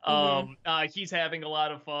name? He's having a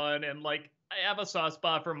lot of fun, and like I have a soft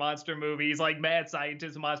spot for monster movies, like mad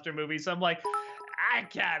scientist monster movies. So I'm like, I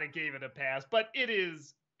kind of gave it a pass, but it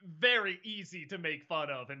is very easy to make fun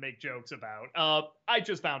of and make jokes about. I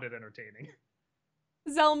just found it entertaining.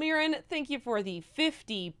 Zelmiran, thank you for the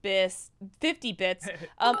 50 bits.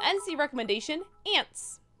 NC recommendation,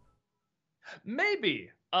 Ants. Maybe.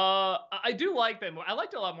 I do like them. I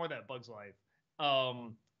liked it a lot more than Bug's Life.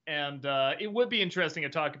 And it would be interesting to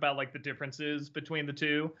talk about like the differences between the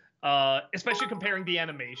two, especially comparing the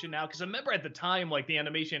animation now. Because I remember at the time, like the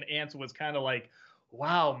animation Ants was kind of like,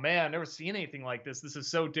 wow, man, never seen anything like this. This is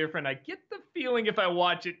so different. I get the feeling if I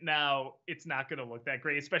watch it now, it's not going to look that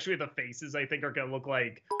great, especially the faces I think are going to look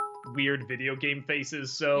like weird video game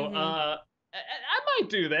faces. So I might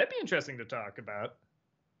do that. It'd be interesting to talk about.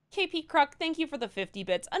 KP Kruk, thank you for the 50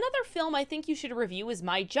 bits. Another film I think you should review is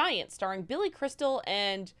My Giant, starring Billy Crystal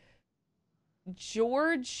and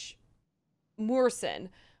George Moorson.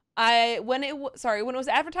 When it was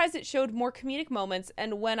advertised, it showed more comedic moments,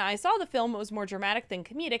 and when I saw the film, it was more dramatic than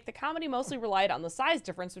comedic. The comedy mostly relied on the size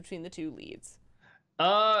difference between the two leads.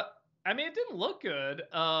 I mean, it didn't look good,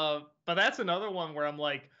 but that's another one where I'm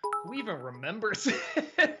like, who even remembers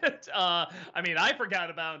it? I mean, I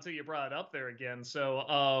forgot about it until you brought it up there again. So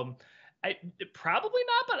I probably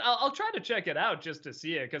not, but I'll try to check it out just to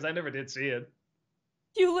see it, because I never did see it.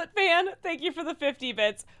 Hewlett fan, thank you for the 50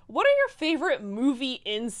 bits. What are your favorite movie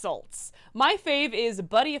insults? My fave is,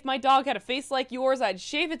 buddy, if my dog had a face like yours, I'd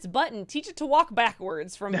shave its butt and teach it to walk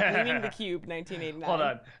backwards, from Gleaming the Cube, 1989. Hold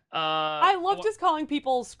on. I love just calling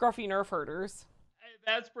people scruffy nerf herders.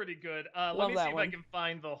 That's pretty good. Let me see if I can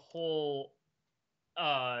find the whole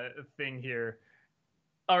thing here.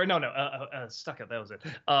 Or no, Stuck Up, that was it.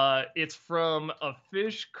 It's from A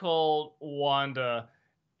Fish Called Wanda.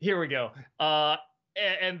 Here we go.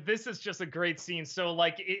 And this is just a great scene. So,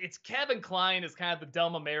 like, it's Kevin Kline as kind of the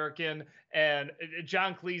dumb American, and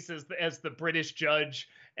John Cleese as the British judge.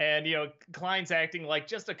 And, you know, Kline's acting like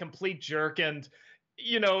just a complete jerk. And,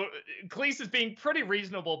 you know, Cleese is being pretty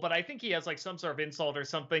reasonable, but I think he has, like, some sort of insult or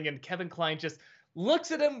something. And Kevin Kline just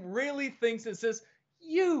looks at him, really thinks, and says,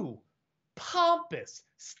 "You pompous,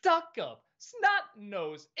 stuck-up,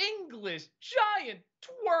 snot-nosed, English, giant,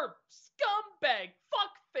 twerp, scumbag,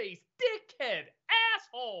 fuckface, dickhead,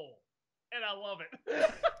 asshole." And I love it.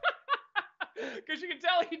 Because you can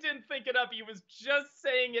tell he didn't think it up. He was just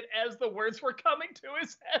saying it as the words were coming to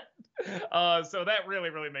his head. So that really,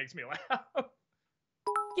 really makes me laugh.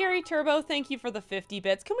 Gary Turbo, thank you for the 50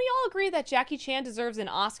 bits. Can we all agree that Jackie Chan deserves an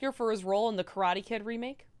Oscar for his role in the Karate Kid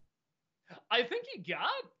remake? I think he got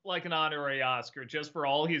like an honorary Oscar just for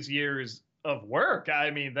all his years of work. I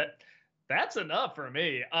mean, that's enough for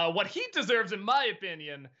me. What he deserves, in my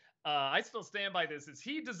opinion, I still stand by this, is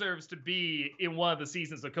he deserves to be in one of the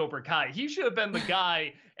seasons of Cobra Kai. He should have been the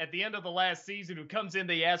guy at the end of the last season who comes in,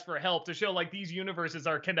 they ask for help to show like these universes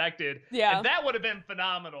are connected. Yeah. And that would have been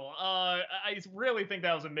phenomenal. I really think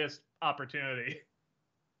that was a missed opportunity.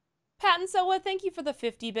 Patton Soa, thank you for the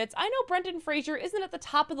 50 bits. I know Brendan Fraser isn't at the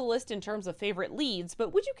top of the list in terms of favorite leads,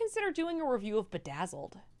 but would you consider doing a review of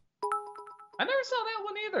Bedazzled? I never saw that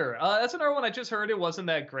one either. That's another one I just heard. It wasn't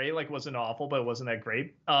that great. Like, it wasn't awful, but it wasn't that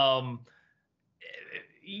great.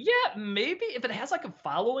 Yeah, maybe if it has like a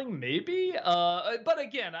following, maybe. But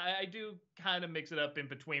again, I do kind of mix it up in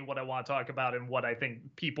between what I want to talk about and what I think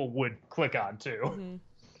people would click on too. Mm-hmm.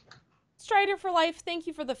 Strider for Life, thank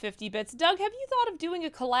you for the 50 bits. Doug, have you thought of doing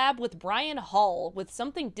a collab with Brian Hull with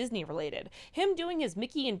something Disney related? Him doing his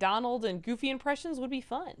Mickey and Donald and Goofy impressions would be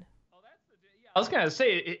fun. I was gonna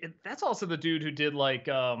say that's also the dude who did like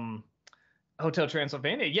Hotel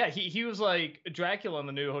Transylvania. Yeah, he was like Dracula in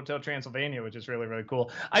the new Hotel Transylvania, which is really, really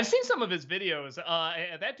cool. I've seen some of his videos.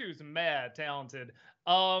 That dude's mad talented.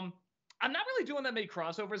 I'm not really doing that many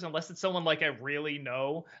crossovers unless it's someone like I really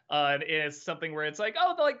know. And it's something where it's like,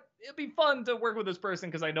 oh, like it'd be fun to work with this person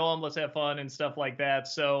because I know him. Let's have fun and stuff like that.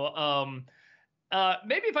 So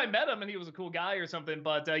maybe if I met him and he was a cool guy or something.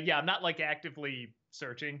 But yeah, I'm not like actively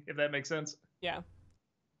searching, if that makes sense. Yeah.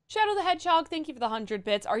 Shadow the Hedgehog, thank you for the 100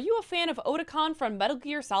 bits. Are you a fan of Otakon from Metal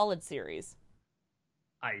Gear Solid series?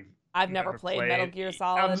 I've never played Metal Gear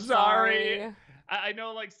Solid. I'm sorry. I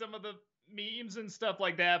know like some of the memes and stuff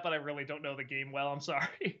like that, but I really don't know the game well. I'm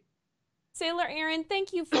sorry. Sailor Aaron,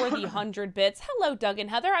 thank you for the 100 bits. Hello, Doug and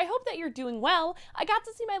Heather. I hope that you're doing well. I got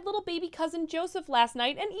to see my little baby cousin Joseph last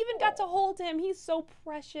night and even got to hold him. He's so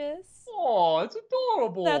precious. Oh, it's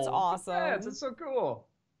adorable. That's awesome. It's so cool.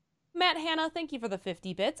 Matt Hanna, thank you for the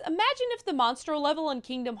 50 bits. Imagine if the Monstro level in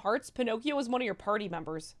Kingdom Hearts, Pinocchio was one of your party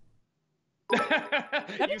members.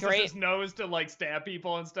 That'd be uses great. his nose to like stab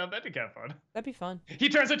people and stuff. That'd be kind of fun. That'd be fun. He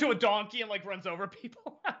turns into a donkey and like runs over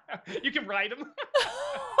people. You can ride him.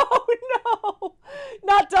 Oh no!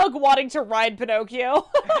 Not Doug wanting to ride Pinocchio.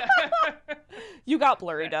 You got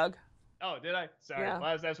blurry, Doug. Oh, did I? Sorry. Yeah.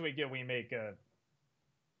 Last week we make a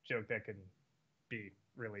joke that can be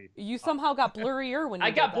really. You somehow got blurrier when you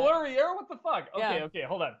I got did that. blurrier. What the fuck? Okay, Yeah. okay,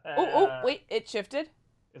 hold on. Oh, wait, it shifted.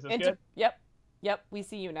 Is this good? Yep, we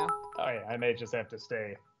see you now. Oh yeah, I may just have to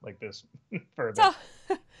stay like this further.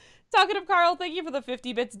 Talkative Carl, thank you for the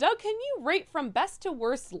 50 bits. Doug, can you rate from best to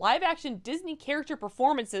worst live-action Disney character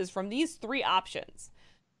performances from these 3 options?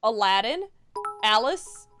 Aladdin,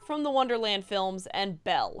 Alice from the Wonderland films, and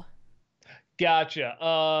Belle.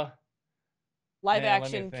 Gotcha.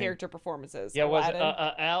 Live-action character performances. Yeah, Aladdin,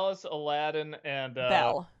 was Alice, Aladdin, and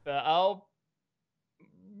Belle. I'll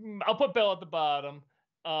put Belle at the bottom.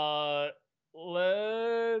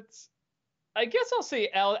 I guess I'll say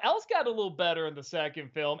Alice got a little better in the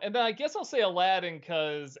second film, and then I guess I'll say Aladdin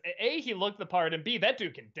because A, he looked the part, and B, that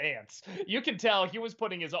dude can dance. You can tell he was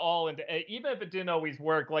putting his all into even if it didn't always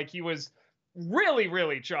work, like he was really,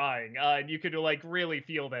 really trying, and you could like really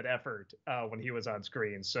feel that effort when he was on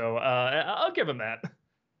screen. So I'll give him that.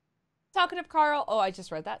 Talkative Carl, oh, I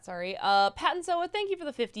just read that, sorry. Patton Soa, thank you for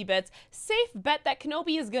the 50 bits. Safe bet that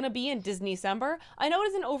Kenobi is gonna be in Disney-cember. I know it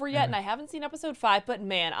isn't over yet, and I haven't seen episode 5, but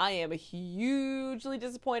man, I am hugely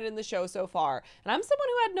disappointed in the show so far. And I'm someone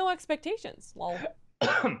who had no expectations. Lol.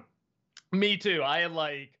 Me too. I had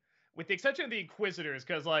like, with the exception of the Inquisitors,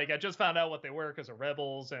 because like I just found out what they were because of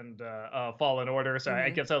Rebels and Fallen Order, so I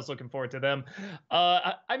guess I was looking forward to them.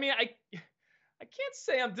 I mean, I can't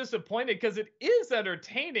say I'm disappointed because it is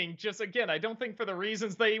entertaining. Just again, I don't think for the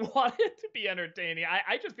reasons they want it to be entertaining.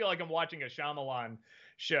 I just feel like I'm watching a Shyamalan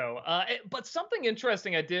show. But something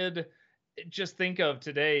interesting I did just think of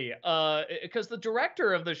today, because the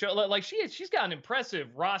director of the show, like she's got an impressive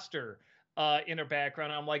roster in her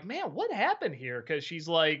background. I'm like, man, what happened here? Because she's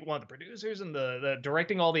like one of the producers and the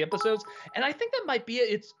directing all the episodes. And I think that might be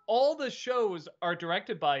it. It's all the shows are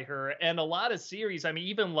directed by her, and a lot of series. I mean,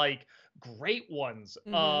 even like great ones.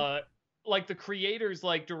 Like the creators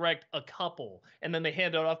like direct a couple and then they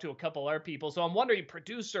hand it off to a couple other people. So I'm wondering,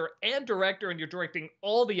 producer and director, and you're directing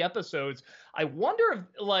all the episodes. I wonder if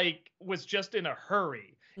like was just in a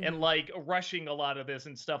hurry and like rushing a lot of this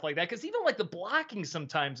and stuff like that. Cause even like the blocking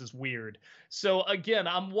sometimes is weird. So again,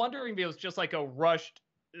 I'm wondering if it was just like a rushed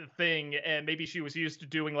thing and maybe she was used to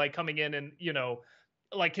doing like coming in and, you know,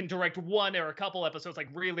 like can direct one or a couple episodes like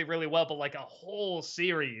really, really well, but like a whole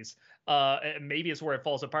series, maybe it's where it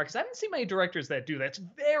falls apart. Because I haven't seen many directors that do that. It's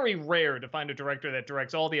very rare to find a director that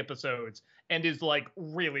directs all the episodes and is like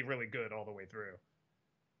really, really good all the way through.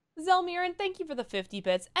 Zelmiran, thank you for the 50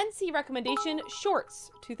 bits. NC recommendation,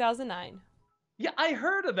 Shorts, 2009. Yeah, I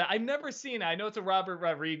heard of that. I've never seen it. I know it's a Robert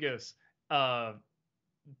Rodriguez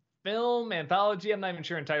film anthology. I'm not even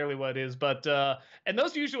sure entirely what it is, but and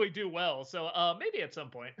those usually do well, so maybe at some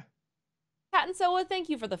point. Patton Soa, thank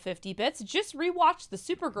you for the 50 bits. Just rewatched the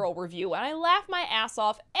Supergirl review, and I laugh my ass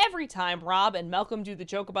off every time Rob and Malcolm do the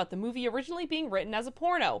joke about the movie originally being written as a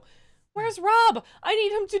porno. Where's Rob? I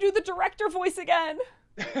need him to do the director voice again.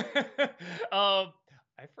 I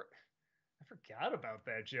forgot about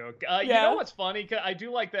that joke. You know what's funny? I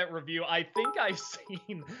do like that review. I think I've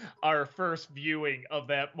seen our first viewing of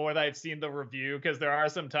that more than I've seen the review, because there are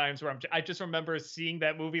some times where I just remember seeing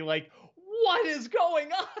that movie like, what is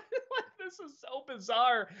going on? Like, this is so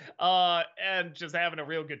bizarre. And just having a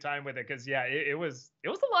real good time with it, because yeah, it was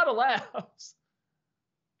a lot of laughs.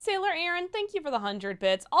 Sailor Aaron, thank you for the 100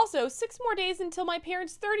 bits. Also, 6 more days until my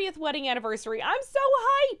parents' 30th wedding anniversary. I'm so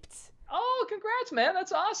hyped! Oh, congrats, man.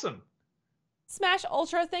 That's awesome. Smash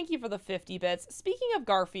Ultra, thank you for the 50 bits. Speaking of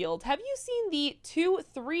Garfield, have you seen the 2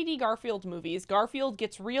 3D Garfield movies, Garfield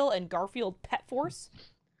Gets Real and Garfield Pet Force?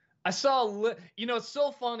 I saw, it's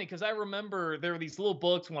so funny because I remember there were these little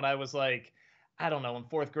books when I was like, I don't know, in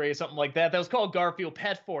 4th grade or something like that. That was called Garfield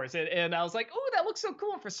Pet Force. And I was like, oh, that looks so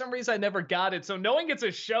cool. And for some reason, I never got it. So knowing it's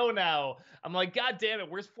a show now, I'm like, God damn it,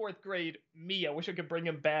 where's 4th grade me? I wish I could bring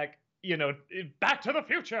him back Back to the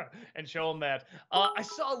Future, and show him that. I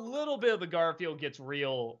saw a little bit of the Garfield Gets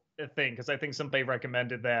Real thing because I think somebody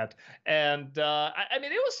recommended that, and I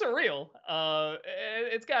mean, it was surreal.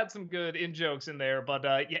 It's got some good in jokes in there, but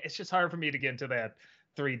yeah, it's just hard for me to get into that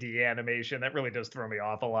 3D animation. That really does throw me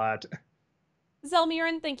off a lot.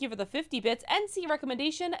 Zelmiran, thank you for the 50 bits. NC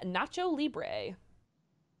recommendation, Nacho Libre.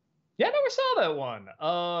 Yeah, I never saw that one.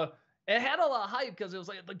 It had a lot of hype because it was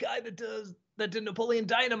like the guy that did Napoleon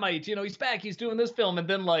Dynamite. He's back. He's doing this film, and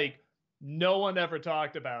then like no one ever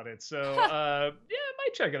talked about it. So yeah, I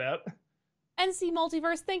might check it out. NC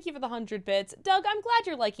Multiverse, thank you for the 100 bits. Doug, I'm glad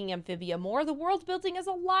you're liking Amphibia more. The world building is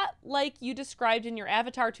a lot like you described in your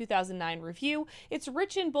Avatar 2009 review. It's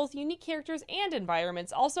rich in both unique characters and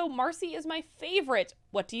environments. Also, Marcy is my favorite.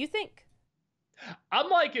 What do you think? I'm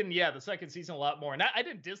liking, the second season a lot more. And I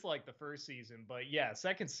didn't dislike the first season, but yeah,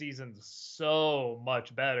 second season's so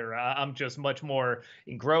much better. I'm just much more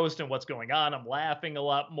engrossed in what's going on. I'm laughing a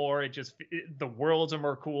lot more. The worlds are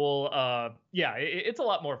more cool. It's a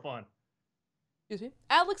lot more fun. Excuse me.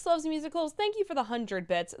 Alex loves musicals. Thank you for the 100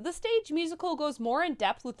 bits. The stage musical goes more in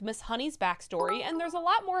depth with Miss Honey's backstory, and there's a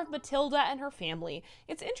lot more of Matilda and her family.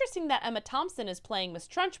 It's interesting that Emma Thompson is playing Miss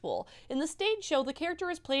Trunchbull. In the stage show, the character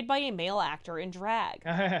is played by a male actor in drag.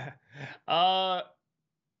 That's fun.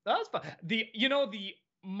 The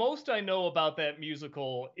most I know about that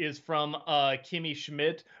musical is from Kimmy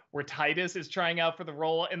Schmidt, where Titus is trying out for the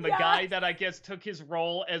role, and the guy that I guess took his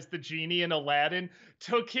role as the genie in Aladdin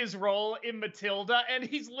took his role in Matilda, and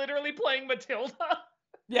he's literally playing Matilda.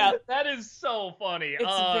 Yeah. That is so funny.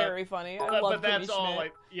 It's very funny. I love that's Kimmy all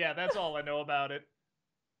Schmidt. that's all I know about it.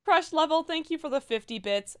 Crush Level, thank you for the 50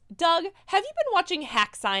 bits. Doug, have you been watching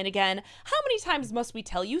Hack Sign again? How many times must we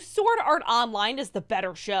tell you Sword Art Online is the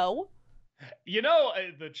better show?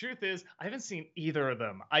 The truth is, I haven't seen either of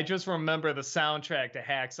them. I just remember the soundtrack to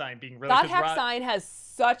Hack Sign being really good. That Hack Sign has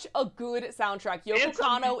such a good soundtrack. Yoko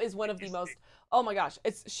Kanno is one of the most, oh my gosh,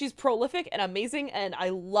 she's prolific and amazing, and I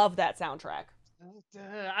love that soundtrack.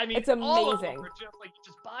 I mean, it's amazing. All of them are just like, you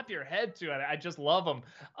just bop your head to it. I just love them.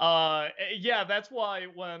 Yeah, that's why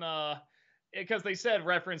when, because they said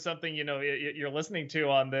reference something, you're listening to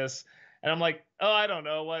on this. And I'm like, oh, I don't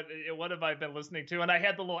know, what have I been listening to? And I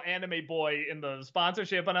had the little anime boy in the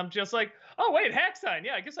sponsorship, and I'm just like, oh, wait, Hack Sign.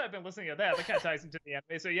 Yeah, I guess I've been listening to that. That kind of ties into the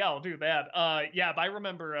anime. So yeah, I'll do that. But I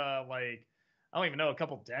remember, I don't even know, a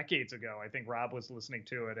couple decades ago, I think Rob was listening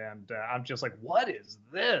to it, and I'm just like, what is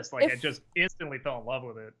this? I just instantly fell in love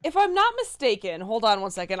with it. If I'm not mistaken, hold on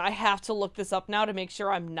one second. I have to look this up now to make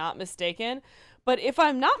sure I'm not mistaken. But if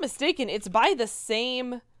I'm not mistaken, it's by the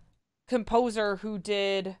same composer who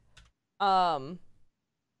did Cowboy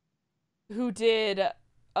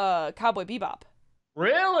Bebop.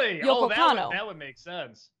 Really? Yoko Kanno. That would make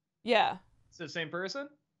sense. Yeah. It's the same person?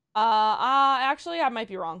 Actually, I might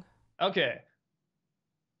be wrong. Okay.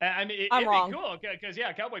 I mean, I'm it'd wrong. Be cool, because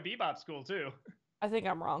Cowboy Bebop's cool too. I think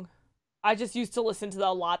I'm wrong. I just used to listen to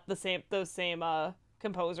those same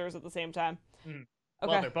composers at the same time. Mm. Okay.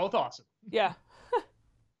 Well, they're both awesome. Yeah.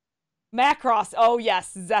 Macross. Oh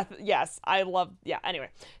yes, yes. I love. Yeah. Anyway.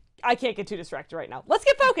 I can't get too distracted right now. Let's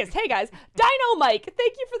get focused. Hey guys, Dino Mike,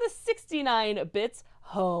 thank you for the 69 bits.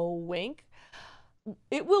 Ho wink.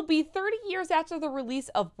 It will be 30 years after the release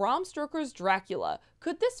of Bram Stoker's Dracula.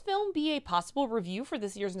 Could this film be a possible review for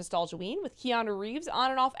this year's Nostalgiaween with Keanu Reeves'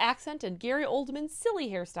 on and off accent and Gary Oldman's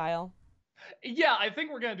silly hairstyle? Yeah, I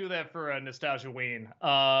think we're gonna do that for a Nostalgiaween.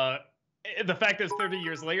 The fact that it's 30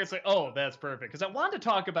 years later, it's like, oh, that's perfect. Because I wanted to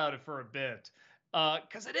talk about it for a bit.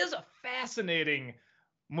 Because it is a fascinating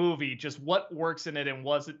movie, just what works in it and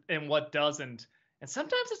what doesn't. And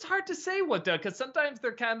sometimes it's hard to say what does, because sometimes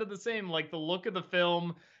they're kind of the same. Like the look of the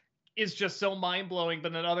film is just so mind-blowing,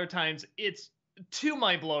 but then other times it's too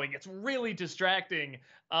mind-blowing. It's really distracting.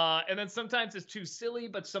 And then sometimes it's too silly,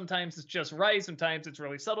 but sometimes it's just right. Sometimes it's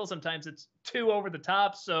really subtle. Sometimes it's too over the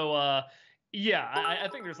top. So I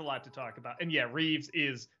think there's a lot to talk about. And yeah, Reeves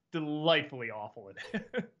is delightfully awful in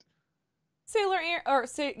it. Sailor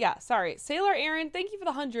Aaron, thank you for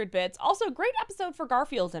the 100 bits. Also, great episode for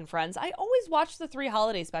Garfield and Friends. I always watch the 3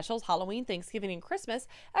 holiday specials, Halloween, Thanksgiving, and Christmas,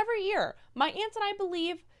 every year. My aunt and I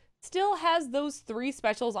believe still has those 3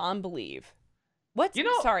 specials on Believe. What?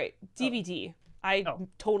 Sorry, DVD. I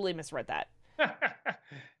totally misread that.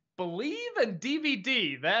 Believe and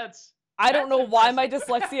DVD. I don't know why my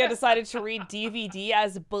dyslexia decided to read DVD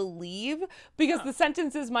as Believe, because the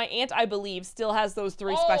sentence is my aunt, I believe, still has those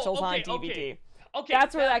 3 specials on DVD. Okay.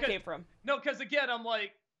 That's where that came from. No, because again, I'm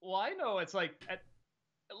like, well, I know it's like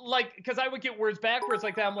like, because I would get words backwards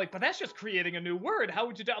like that. I'm like, but that's just creating a new word. How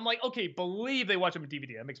would you do? I'm like, okay, believe they watch them on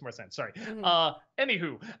DVD. That makes more sense. Sorry. Mhm.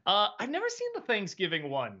 Anywho, I've never seen the Thanksgiving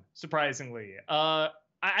one, surprisingly.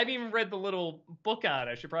 I've even read the little book on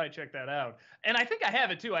it. I should probably check that out. And I think I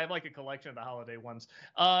have it too. I have like a collection of the holiday ones.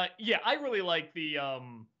 Yeah, I really like the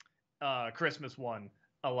Christmas one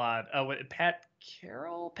a lot. With Pam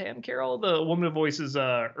Carroll, the woman who voices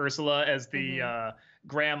Ursula as the Mhm.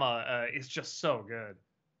 grandma, is just so good.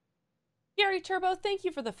 Gary Turbo, thank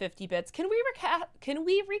you for the 50 bits. Can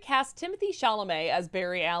we recast Timothy Chalamet as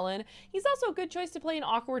Barry Allen? He's also a good choice to play an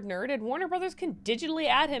awkward nerd, and Warner Brothers can digitally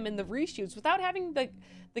add him in the reshoots without having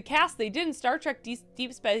the cast they did in Star Trek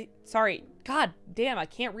Deep Space. Sorry, god damn, I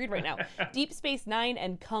can't read right now. Deep Space Nine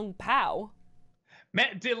and Kung Pao.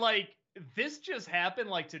 Man, did like this just happen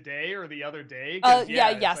like today or the other day? Yeah,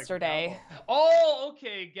 It's yesterday. like, oh,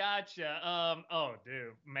 okay, gotcha. Oh,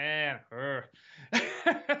 dude, man,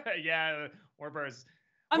 yeah, Warbur's.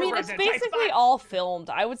 I mean, it's basically all filmed.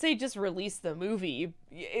 I would say just release the movie.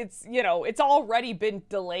 It's, it's already been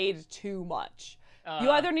delayed too much. You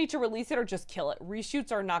either need to release it or just kill it.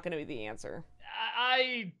 Reshoots are not going to be the answer.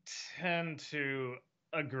 I tend to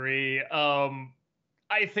agree.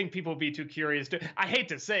 I think people would be too curious to. I hate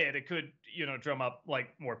to say it. It could, drum up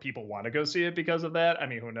like more people want to go see it because of that. I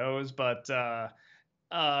mean, who knows? But yeah,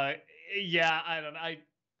 I don't know.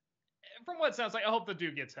 From what it sounds like, I hope the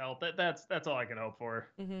dude gets help. That's all I can hope for.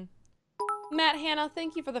 Mm-hmm. Matt Hanna,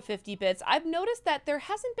 thank you for the 50 bits. I've noticed that there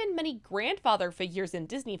hasn't been many grandfather figures in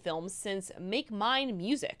Disney films since Make Mine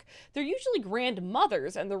Music. They're usually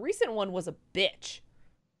grandmothers, and the recent one was a bitch.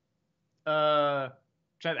 I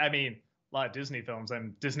mean, a lot of Disney films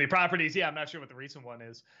and Disney properties. Yeah, I'm not sure what the recent one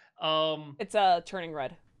is. It's Turning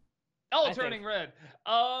Red. Oh, Turning Red.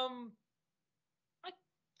 I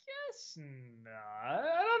guess not. I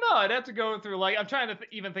don't know. I'd have to go through I'm trying to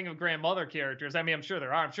even think of grandmother characters. I mean, I'm sure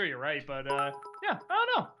there are. I'm sure you're right, but yeah, I don't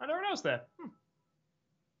know. I never noticed that.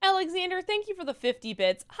 Alexander, thank you for the 50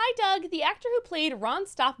 bits. Hi, Doug. The actor who played Ron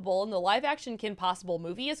Stoppable in the live-action Kim Possible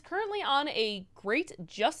movie is currently on a great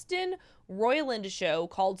Justin Roiland show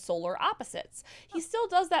called Solar Opposites. He still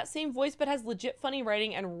does that same voice, but has legit funny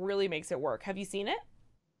writing and really makes it work. Have you seen it?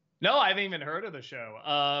 No, I haven't even heard of the show.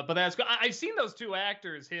 But that's cool. I've seen those two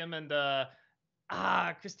actors, him and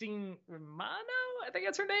Christine Romano, I think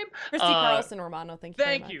that's her name. Christy Carlson Romano, thank you.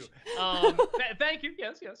 Thank you. Thank you.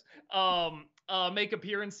 Yes. Make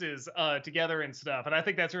appearances together and stuff, and I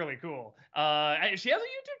think that's really cool. She has a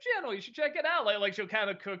YouTube channel. You should check it out. Like she'll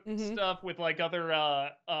kind of cook stuff with like other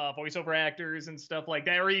voiceover actors and stuff like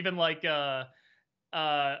that, or even because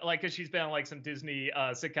she's been on like some Disney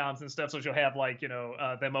sitcoms and stuff, so she'll have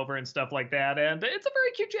them over and stuff like that, and it's a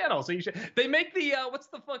very cute channel. So you should. They make the what's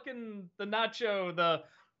the nacho, the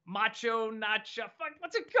macho nacho,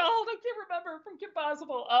 what's it called? I can't remember, from Kim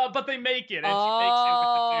Possible. But they make it, and she makes it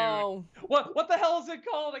with the dude. What the hell is it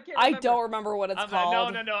called? I can't remember. I don't remember what it's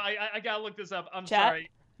called. No. I gotta look this up. I'm Chat? sorry.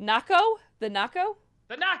 Naco? The Naco?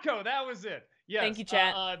 The Naco. That was it. Yes. Thank you,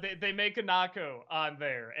 chat. They make a Naco on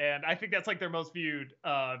there, and I think that's like their most viewed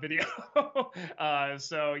video.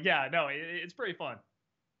 So yeah, no, it's pretty fun.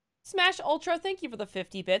 Smash Ultra, thank you for the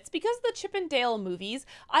 50 bits. Because of the Chip and Dale movies,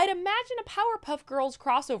 I'd imagine a Powerpuff Girls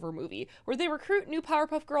crossover movie where they recruit new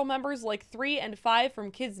Powerpuff Girl members like 3 and 5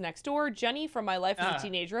 from Kids Next Door, Jenny from My Life as a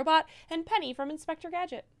Teenage Robot, and Penny from Inspector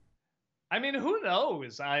Gadget. I mean, who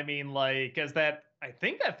knows? I mean, I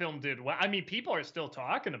think that film did well. I mean, people are still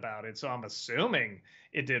talking about it, so I'm assuming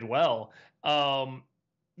it did well.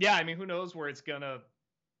 Yeah, I mean, who knows where it's gonna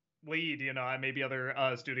lead? Maybe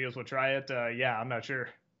other studios will try it. Yeah, I'm not sure.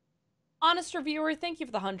 Honest Reviewer, thank you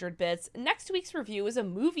for the 100 bits. Next week's review is a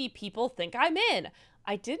movie people think I'm in.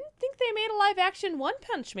 I didn't think they made a live-action One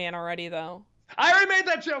Punch Man already, though. I already made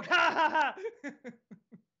that joke! Ha ha ha!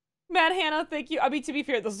 Matt Hanna, thank you. I mean, to be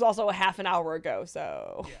fair, this was also a half an hour ago,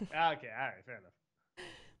 so... Yeah. Okay, all right, fair enough.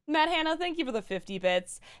 Matt Hanna, thank you for the 50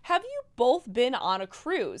 bits. Have you both been on a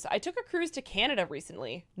cruise? I took a cruise to Canada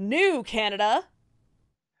recently. New Canada!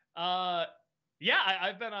 Yeah,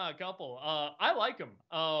 I've been on a couple. I like them.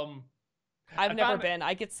 I've never been.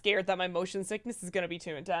 I get scared that my motion sickness is going to be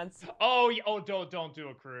too intense. Oh, don't do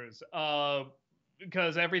a cruise.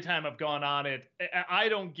 Because every time I've gone on it, I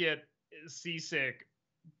don't get seasick,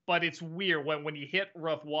 but it's weird when you hit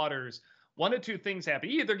rough waters. One of two things happen.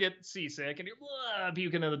 You either get seasick and you're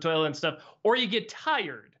puking in the toilet and stuff, or you get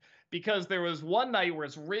tired. Because there was one night where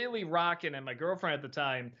it's really rocking, and my girlfriend at the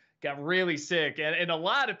time got really sick, and a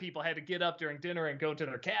lot of people had to get up during dinner and go to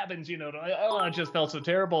their cabins, it just felt so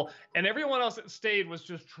terrible. And everyone else that stayed was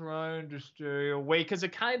just trying to stay awake, because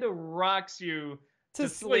it kind of rocks you To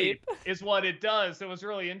sleep. is what it does. So it was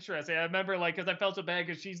really interesting. I remember like because I felt so bad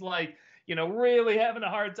because she's like, really having a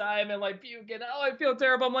hard time and like puking. Oh, I feel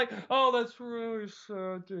terrible. I'm like, oh, that's really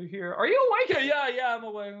sad to hear. Are you awake? Yeah, I'm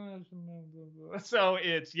awake. So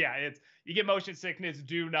it's you get motion sickness.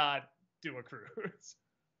 Do not do a cruise.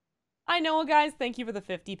 I know, guys. Thank you for the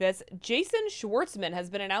 50 bits. Jason Schwartzman has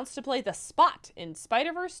been announced to play the Spot in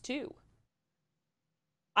Spider-Verse 2.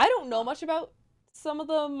 I don't know much about some of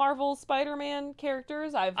the Marvel Spider-Man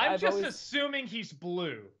characters. I'm just assuming he's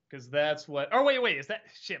blue because that's what. Oh wait, is that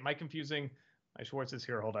shit? Am I confusing? My Schwartz is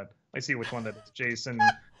here. Hold on. I see which one that is. Jason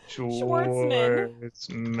Schwartzman.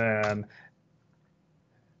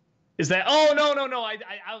 Is that? Oh no. I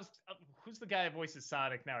was. Who's the guy that voices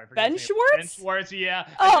Sonic now? I forget. Ben Schwartz? Ben Schwartz, yeah.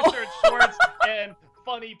 Oh. I just heard Schwartz and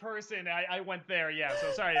funny person. I went there, yeah.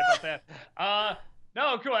 So sorry about that.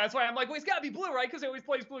 No, cool. That's why I'm like, well, he's got to be blue, right? Because he always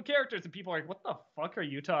plays blue characters. And people are like, what the fuck are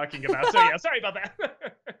you talking about? So yeah, sorry about that.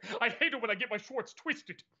 I hate it when I get my Schwartz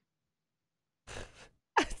twisted.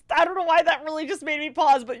 I don't know why that really just made me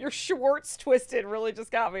pause, but your Schwartz twisted really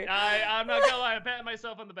just got me. I'm not gonna lie, I'm patting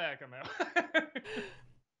myself on the back on that.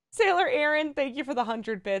 Sailor Aaron, thank you for the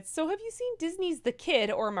 100 bits. So have you seen Disney's The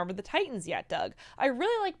Kid or Remember the Titans yet, Doug? I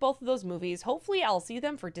really like both of those movies. Hopefully I'll see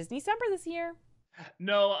them for Disney-cember this year.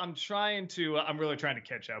 No, I'm really trying to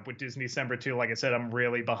catch up with Disney-cember too. Like I said, I'm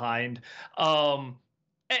really behind. And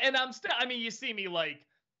I'm still, you see me like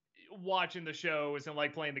watching the shows and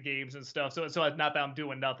like playing the games and stuff. So it's not that I'm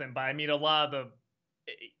doing nothing, but a lot of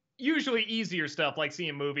the usually easier stuff like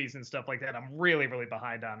seeing movies and stuff like that I'm really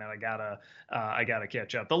behind on, and I gotta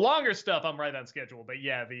catch up. The longer stuff I'm right on schedule, but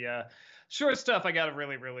yeah, the short stuff I gotta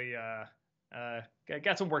really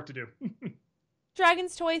got some work to do.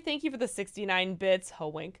 Dragon's Toy, thank you for the 69 bits. Ho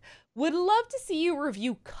wink. Would love to see you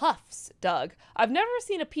review Cuffs, Doug. I've never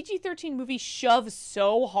seen a PG-13 movie shove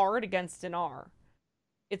so hard against an R.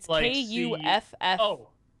 It's like K-U-F-F. Oh,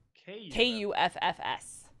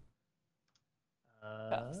 K-U-F-F-S.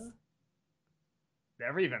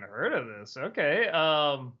 Never even heard of this. Okay.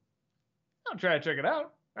 I'll try to check it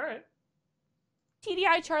out. All right.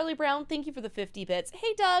 TDI Charlie Brown, thank you for the 50 bits.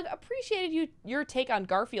 Hey Doug, appreciated your take on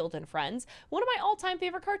Garfield and Friends. One of my all-time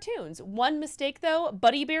favorite cartoons. One mistake though,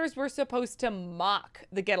 Buddy Bears were supposed to mock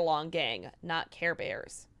the Get Along Gang, not Care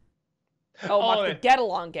Bears. Mock the Get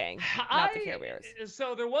Along Gang, not the Care Bears.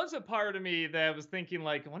 So there was a part of me that was thinking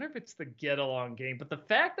like, I wonder if it's the Get Along Gang, but the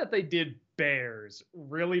fact that they did bears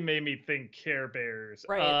really made me think Care Bears.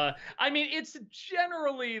 Right. It's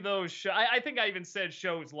generally those shows. I think I even said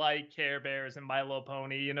shows like Care Bears and My Little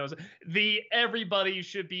Pony, the everybody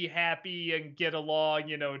should be happy and get along,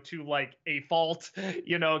 to like a fault,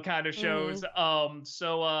 kind of shows.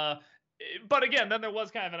 But again, then there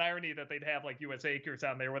was kind of an irony that they'd have like U.S. Acres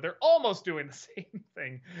on there where they're almost doing the same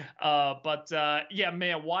thing. Yeah,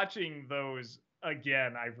 man, watching those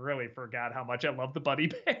again, I really forgot how much I love the Buddy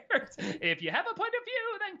Bears. If you have a point of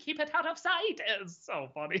view, then keep it out of sight. It's so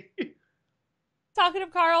funny.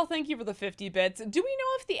 Talkative Carl, thank you for the 50 bits. Do we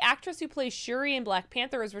know if the actress who plays Shuri in Black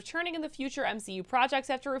Panther is returning in the future MCU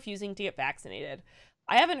projects after refusing to get vaccinated?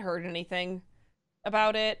 I haven't heard anything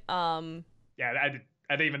about it. Yeah, I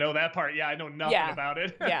didn't even know that part. Yeah, I know nothing about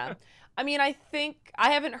it. Yeah. I think I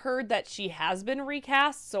haven't heard that she has been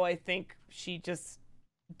recast, so I think she just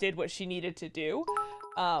did what she needed to do.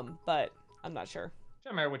 But I'm not sure. I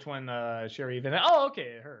don't remember which one Sherry even. Oh,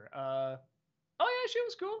 okay, her. Oh yeah, she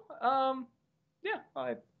was cool. Yeah,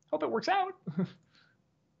 I hope it works out.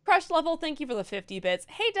 Crush Level, thank you for the 50 bits.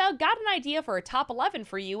 Hey Doug, got an idea for a top 11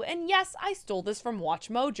 for you, and yes, I stole this from Watch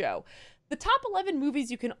Mojo. The top 11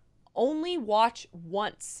 movies you can only watch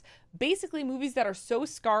once. Basically movies that are so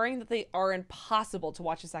scarring that they are impossible to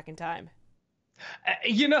watch a second time.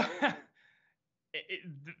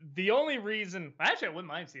 The only reason, actually I wouldn't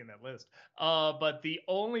mind seeing that list, but the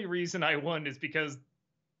only reason I wouldn't is because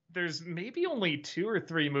there's maybe only 2 or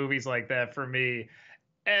 3 movies like that for me.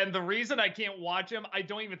 And the reason I can't watch them, I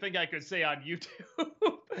don't even think I could say on YouTube,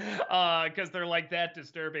 because they're like that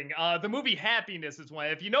disturbing. The movie Happiness is one.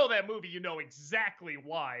 If you know that movie, you know exactly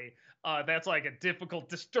why. That's like a difficult,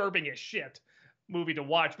 disturbing as shit movie to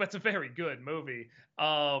watch, but it's a very good movie.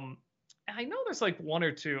 I know there's like 1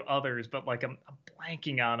 or 2 others, but like I'm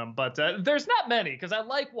blanking on them. But there's not many, because I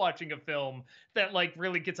like watching a film that like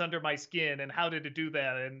really gets under my skin and how did it do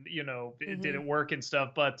that, and did it work and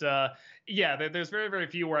stuff. But yeah, there's very, very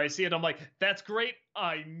few where I see it, I'm like, that's great,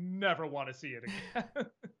 I never want to see it again.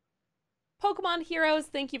 Pokemon Heroes,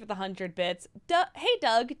 thank you for the 100 bits. Hey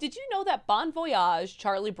Doug, did you know that Bon Voyage,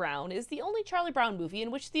 Charlie Brown is the only Charlie Brown movie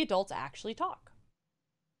in which the adults actually talk?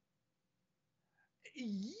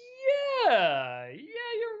 Yeah,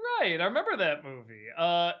 you're right. I remember that movie.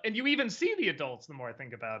 And you even see the adults the more I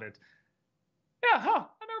think about it. Yeah, huh?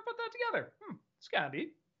 I never put that together. It's kind of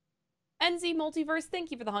neat. NZ Multiverse,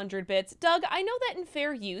 thank you for the 100 bits. Doug, I know that in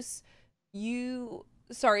fair use, you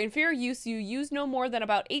use no more than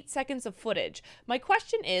about 8 seconds of footage. My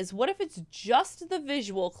question is, what if it's just the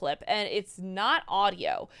visual clip and it's not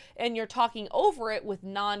audio, and you're talking over it with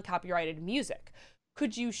non-copyrighted music?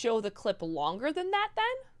 Could you show the clip longer than that then?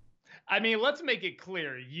 I mean, let's make it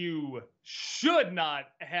clear. You should not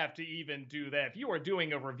have to even do that. If you are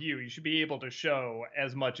doing a review, you should be able to show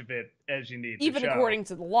as much of it as you need Even to show. according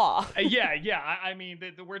to the law. Yeah. I mean,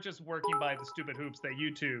 we're just working by the stupid hoops that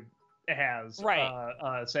YouTube has,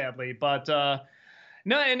 right? Sadly. But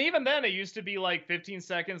no, and even then, it used to be like 15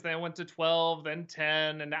 seconds. Then it went to 12, then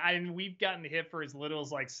 10, and we've gotten hit for as little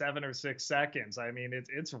as like 7 or 6 seconds. I mean,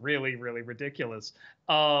 it's really really ridiculous.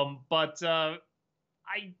 But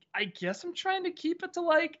I guess I'm trying to keep it to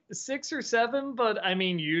like 6 or 7, but I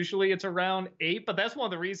mean, usually it's around 8. But that's one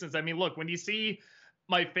of the reasons. I mean, look, when you see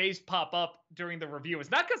my face pop up during the review,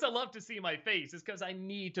 it's not because I love to see my face, it's because I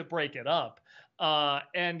need to break it up.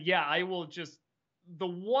 And yeah, I will just, the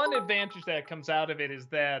one advantage that comes out of it is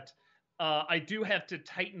that I do have to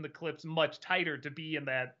tighten the clips much tighter to be in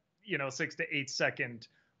that, 6 to 8 second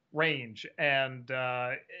range, and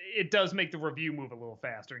it does make the review move a little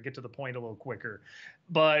faster and get to the point a little quicker.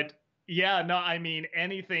 But yeah, no, I mean,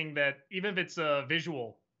 anything that, even if it's a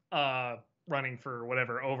visual running for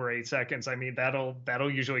whatever over 8 seconds, I mean,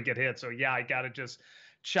 that'll usually get hit. So yeah, I gotta just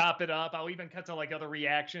chop it up. I'll even cut to like other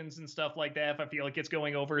reactions and stuff like that if I feel like it's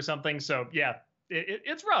going over or something. So yeah,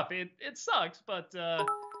 it's rough. It sucks, but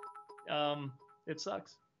it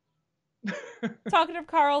sucks. Talkative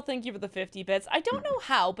Carl, thank you for the 50 bits. I don't know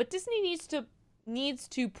how, but Disney needs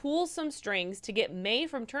to pull some strings to get May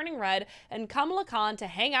from Turning Red and Kamala Khan to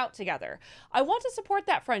hang out together. I want to support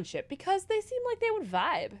that friendship because they seem like they would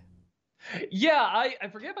vibe. Yeah, I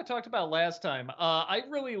forget if I talked about last time. I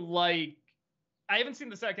really like, I haven't seen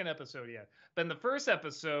the second episode yet, but in the first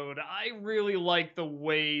episode, I really like the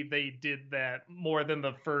way they did that more than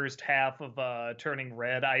the first half of Turning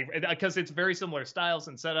Red. Because it's very similar styles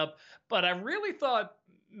and setup, but I really thought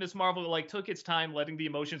Miss Marvel like took its time letting the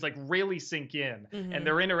emotions like really sink in, and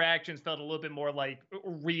their interactions felt a little bit more like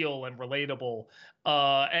real and relatable,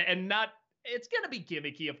 and not. It's gonna be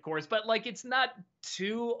gimmicky, of course, but like it's not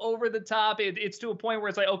too over the top. It's to a point where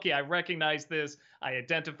it's like, okay, I recognize this, I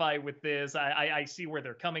identify with this, I see where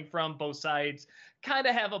they're coming from. Both sides kind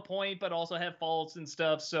of have a point, but also have faults and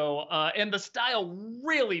stuff. So, and the style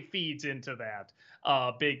really feeds into that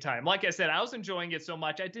big time. Like I said, I was enjoying it so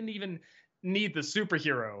much, I didn't even need the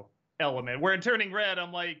superhero element. Where in Turning Red,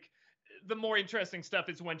 I'm like, the more interesting stuff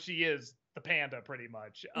is when she is the panda, pretty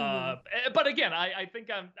much. But again, I think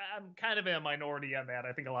I'm kind of in a minority on that.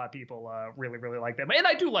 I think a lot of people really really like that, and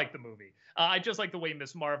I do like the movie. I just like the way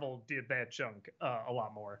Miss Marvel did that chunk a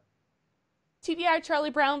lot more. TBI Charlie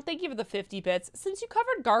Brown, thank you for the 50 bits. Since you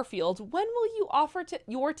covered Garfield, when will you offer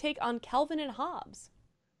your take on Calvin and Hobbes?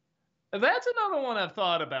 That's another one I've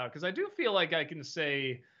thought about, because I do feel like I can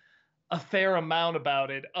say a fair amount about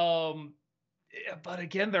it. But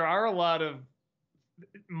again, there are a lot of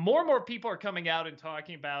more and more people are coming out and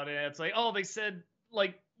talking about it. It's like, oh, they said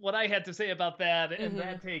like what I had to say about that and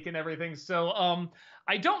that take and everything. So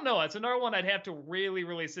I don't know. It's another one I'd have to really,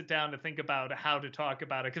 really sit down to think about how to talk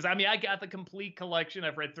about it. Because I mean, I got the complete collection.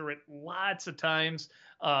 I've read through it lots of times.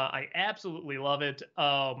 I absolutely love it.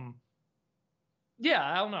 Yeah,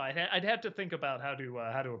 I don't know. I'd have to think about how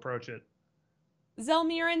to approach it.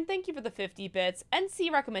 Zelmiran, thank you for the 50 bits.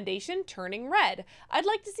 NC recommendation, Turning Red. I'd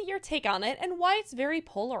like to see your take on it and why it's very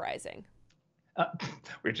polarizing. We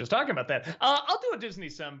were just talking about that. I'll do a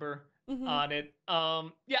Disney-cember on it.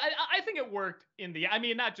 Yeah, I think it worked I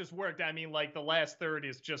mean, not just worked. I mean, like the last third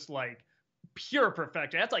is just like pure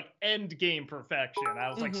perfection. That's like end game perfection. I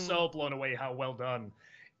was like so blown away how well done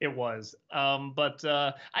it was. But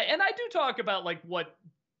I do talk about like what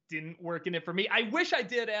didn't work in it for me. I wish I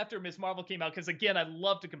did after Miss Marvel came out, because again, I'd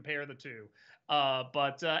love to compare the two.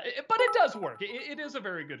 But it does work. It is a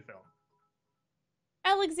very good film.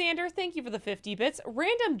 Alexander, thank you for the 50 bits.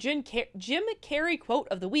 Random Jim Carrey quote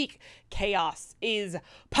of the week: chaos is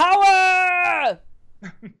power!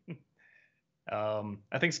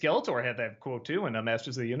 I think Skeletor had that quote too in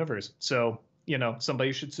Masters of the Universe. So,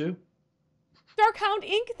 somebody should sue. Darkhound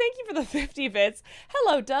Inc., thank you for the 50 bits.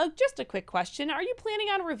 Hello, Doug. Just a quick question. Are you planning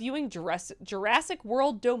on reviewing Jurassic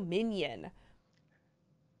World Dominion?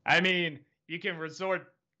 I mean, you can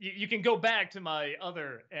you can go back to my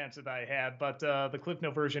other answer that I had, but the Cliff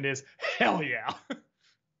Note version is hell yeah.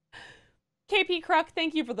 KP Kruk,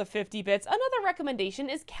 thank you for the 50 bits. Another recommendation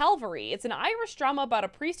is Calvary. It's an Irish drama about a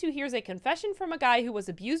priest who hears a confession from a guy who was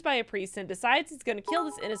abused by a priest and decides he's going to kill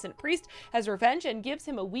this innocent priest as revenge and gives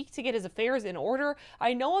him a week to get his affairs in order.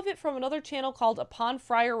 I know of it from another channel called Upon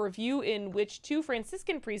Friar Review, in which 2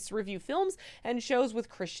 Franciscan priests review films and shows with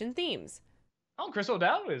Christian themes. Oh, Chris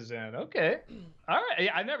O'Dowd is in. Okay. All right.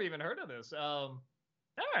 I never even heard of this. All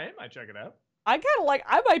right. Might check it out. I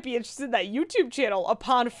might be interested in that YouTube channel,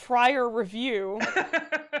 Upon Friar Review.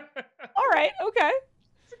 All right, okay.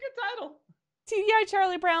 It's a good title. TDI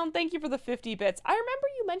Charlie Brown, thank you for the 50 bits. I remember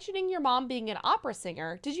you mentioning your mom being an opera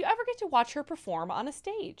singer. Did you ever get to watch her perform on a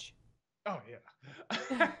stage? Oh, yeah.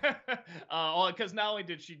 Because not only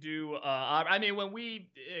did she do, I mean, when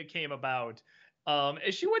we came about,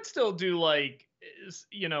 she would still do like,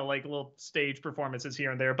 you know, like little stage performances here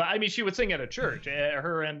and there. But I mean, she would sing at a church.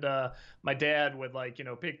 Her and my dad would, like, you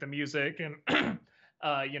know, pick the music and,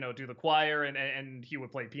 you know, do the choir, and he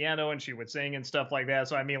would play piano and she would sing and stuff like that.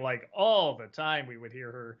 So, I mean, like all the time we would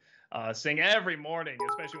hear her sing every morning,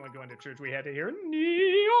 especially when going to church. We had to hear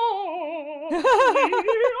Neo, Neo.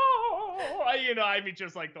 You know, I mean,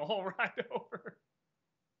 just like the whole ride over.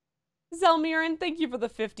 Zelmiran, thank you for the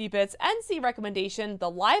 50 bits. NC recommendation,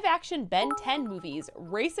 the live-action Ben 10 movies,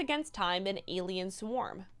 Race Against Time and Alien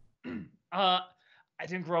Swarm. I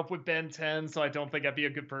didn't grow up with Ben 10, so I don't think I'd be a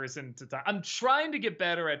good person to talk. I'm trying to get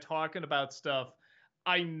better at talking about stuff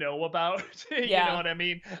I know about. You know what I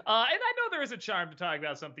mean? And I know there is a charm to talk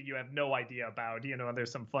about something you have no idea about, you know, and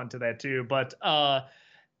there's some fun to that too. But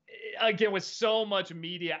again, with so much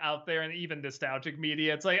media out there, and even nostalgic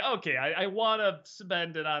media, it's like, okay, I want to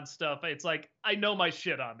spend it on stuff. It's like, I know my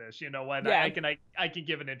shit on this, you know, and I can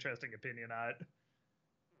give an interesting opinion on it.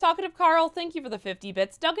 Talkative Carl, thank you for the 50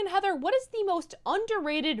 bits. Doug and Heather, what is the most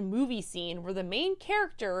underrated movie scene where the main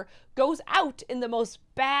character goes out in the most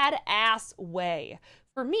badass way?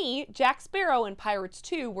 For me, Jack Sparrow in Pirates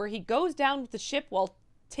 2, where he goes down with the ship while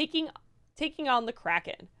taking on the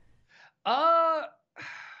Kraken.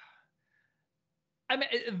 I mean,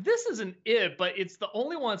 this isn't it, but it's the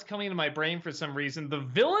only one that's coming into my brain for some reason. The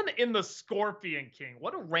villain in The Scorpion King.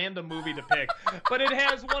 What a random movie to pick. But it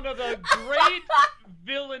has one of the great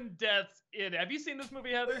villain deaths in it. Have you seen this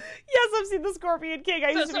movie, Heather? Yes, I've seen The Scorpion King.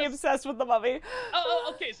 I used to be obsessed with the movie.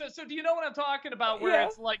 Oh, okay. So do you know what I'm talking about? Where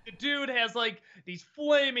it's like the dude has like these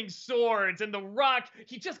flaming swords, and The Rock,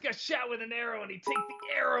 he just got shot with an arrow, and he takes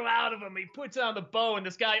the arrow out of him. He puts it on the bow, and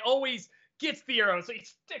this guy always gets the arrow, so he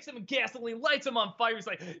sticks him in gasoline, lights him on fire. He's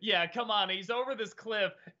like, yeah, come on. And he's over this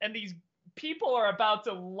cliff, and these people are about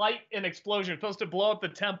to light an explosion. It's supposed to blow up the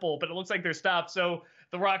temple, but it looks like they're stopped. So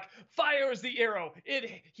The Rock fires the arrow.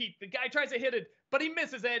 The guy tries to hit it, but he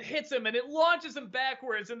misses, and it hits him, and it launches him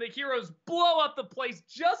backwards, and the heroes blow up the place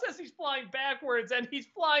just as he's flying backwards, and he's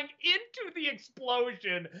flying into the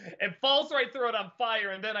explosion and falls right through it on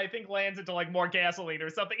fire, and then I think lands into like more gasoline or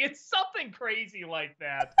something. It's something crazy like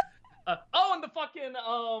that. And the fucking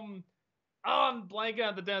I'm blanking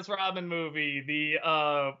on the Dennis Rodman movie.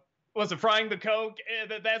 The was it Frying the Coke?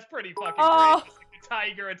 That's pretty fucking great. Like the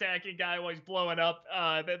tiger attacking guy while he's blowing up.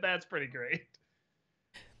 That's pretty great.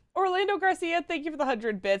 Orlando Garcia, thank you for the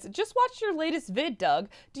 100 bits. Just watched your latest vid, Doug.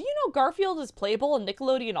 Do you know Garfield is playable in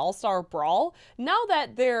Nickelodeon All-Star Brawl? Now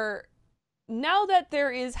that there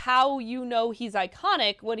is how you know he's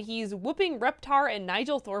iconic when he's whooping Reptar and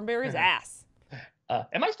Nigel Thornberry's ass.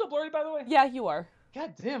 Am I still blurry, by the way? Yeah, you are.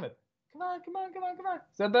 God damn it. Come on.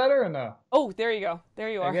 Is that better or no? Oh, there you go. There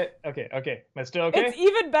you are. Okay. Am I still okay? It's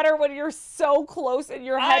even better when you're so close and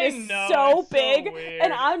your head is so big. So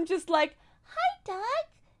and I'm just like, hi,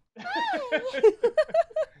 Doug.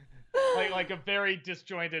 Hi. like a very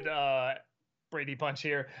disjointed Brady Bunch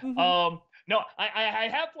here. Mm-hmm. No, I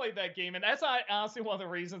have played that game, and that's honestly one of the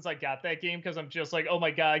reasons I got that game, because I'm just like, oh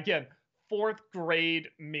my God, again, 4th grade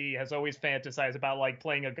me has always fantasized about like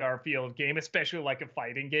playing a Garfield game, especially like a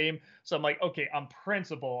fighting game. So I'm like, okay, on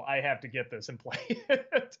principle, I have to get this and play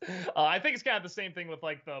it. I think it's kind of the same thing with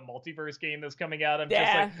like the multiverse game that's coming out. I'm just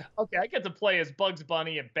like, okay, I get to play as Bugs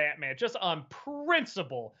Bunny and Batman. Just on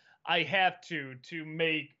principle, I have to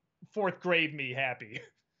make 4th grade me happy.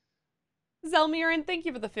 Zelmiran, thank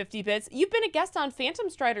you for the 50 bits. You've been a guest on Phantom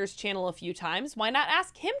Strider's channel a few times. Why not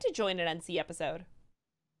ask him to join an NC episode?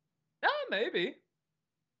 Maybe.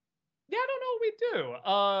 Yeah, I don't know what we do.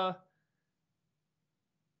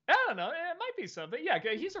 I don't know. It might be something. Yeah,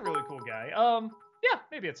 he's a really cool guy. Yeah,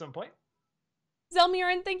 maybe at some point.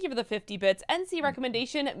 Zelmiran, thank you for the 50 bits. NC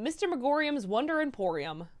recommendation, Mr. Megorium's Wonder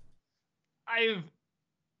Emporium.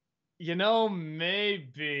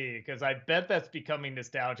 Maybe, because I bet that's becoming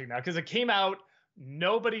nostalgic now, because it came out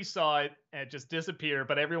Nobody saw it and it just disappeared,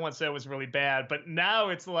 but everyone said it was really bad. But now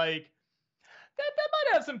it's like that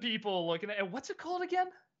might have some people looking at it. What's it called again?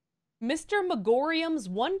 Mr. Megorium's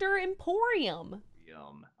Wonder Emporium.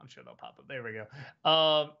 I'm sure they'll pop up. There we go.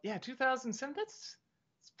 Yeah, 2007. That's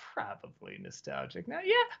it's probably nostalgic. Now,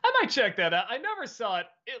 yeah, I might check that out. I never saw it.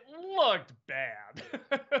 It looked bad,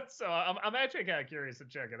 so I'm actually kind of curious to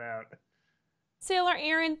check it out. Sailor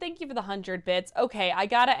Aaron, thank you for the 100 bits. Okay, I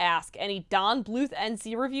gotta ask, any Don Bluth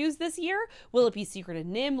NC reviews this year? Will it be Secret of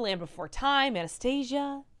NIMH, Land Before Time,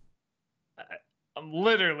 Anastasia? I'm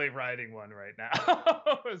literally writing one right now.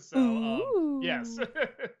 So, yes.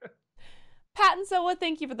 Pat and Soa,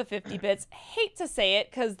 thank you for the 50 bits. Hate to say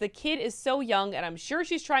it, because the kid is so young, and I'm sure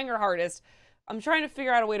she's trying her hardest. I'm trying to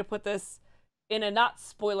figure out a way to put this in a not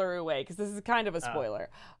spoilery way, because this is kind of a spoiler.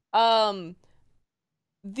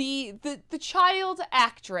 The child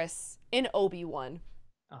actress in Obi-Wan.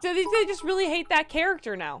 So they just really hate that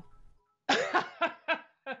character now. I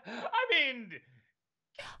mean,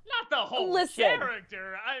 not the whole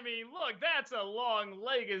character. I mean, look, that's a long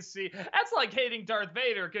legacy. That's like hating Darth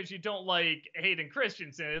Vader because you don't like Hayden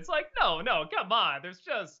Christensen. It's like, no, come on. There's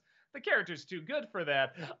just the character's too good for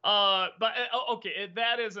that. But okay,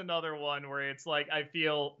 that is another one where it's like I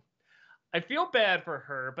feel bad for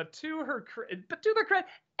her, but to their credit,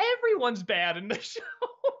 everyone's bad in the show.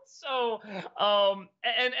 So,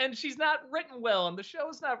 and she's not written well, and the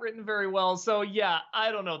show's not written very well. So, yeah,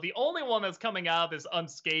 I don't know. The only one that's coming out of this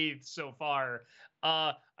unscathed so far,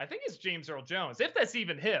 I think it's James Earl Jones, if that's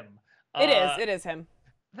even him. It is him.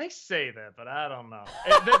 They say that, but I don't know.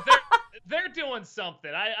 They're doing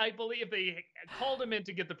something. I believe they called him in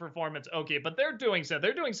to get the performance. Okay, but they're doing something.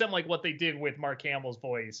 They're doing something like what they did with Mark Hamill's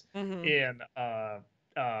voice in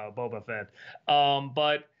Boba Fett.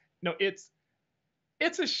 But no,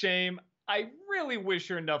 it's a shame. I really wish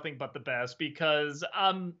her nothing but the best because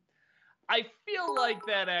I feel like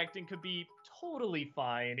that acting could be totally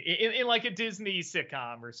fine in like a Disney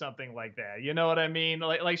sitcom or something like that. You know what I mean?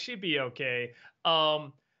 Like she'd be okay.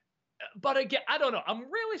 But again, I don't know.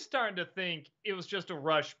 I'm really starting to think it was just a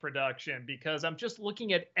rush production because I'm just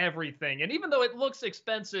looking at everything. And even though it looks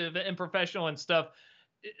expensive and professional and stuff,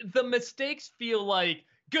 the mistakes feel like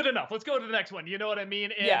good enough. Let's go to the next one. You know what I mean?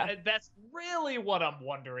 And that's really what I'm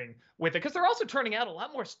wondering with it. Because they're also turning out a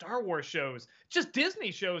lot more Star Wars shows, just Disney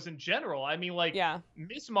shows in general. I mean, like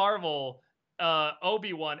Miss Marvel,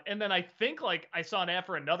 Obi-Wan, and then I think like I saw an ad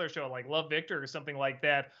for another show like Love Victor or something like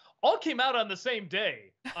that. All came out on the same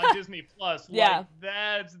day on Disney Plus. Like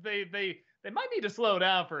that's they might need to slow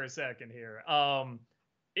down for a second here.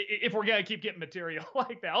 If we're gonna keep getting material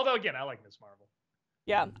like that. Although again, I like Miss Marvel.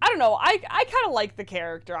 Yeah, I don't know. I kind of like the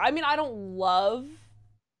character. I mean, I don't love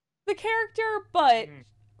the character, but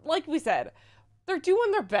like we said, they're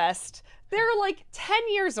doing their best. They're like 10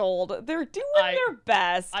 years old. They're doing their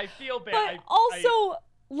best. I feel bad. But also,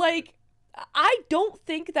 like, I don't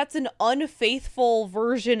think that's an unfaithful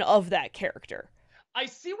version of that character. I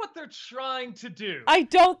see what they're trying to do. I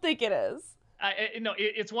don't think it is.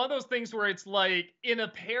 It's one of those things where it's like in a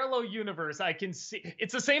parallel universe, I can see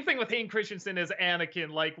it's the same thing with Hayden Christensen as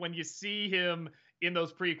Anakin. Like when you see him in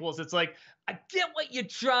those prequels, it's like, I get what you're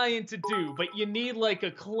trying to do, but you need like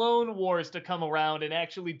a Clone Wars to come around and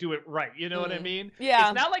actually do it right. You know what I mean? Yeah.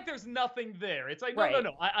 It's not like there's nothing there. It's like,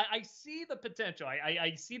 no. I see the potential.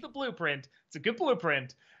 I see the blueprint. It's a good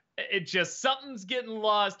blueprint. It just, something's getting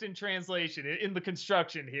lost in translation, in the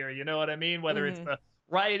construction here. You know what I mean? Whether it's the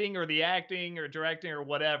writing or the acting or directing or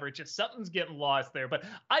whatever, it's just something's getting lost there. But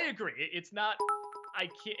I agree. It's not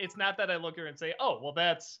that I look at her and say, oh, well,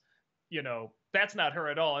 that's not her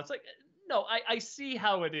at all. It's like, no, I see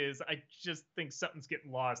how it is. I just think something's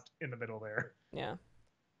getting lost in the middle there. Yeah.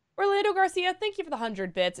 Orlando Garcia, thank you for the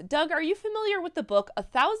 100 bits. Doug, are you familiar with the book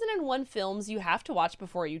 1001 Films You Have to Watch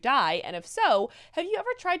Before You Die? And if so, have you ever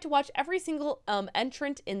tried to watch every single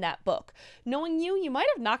entrant in that book? Knowing you might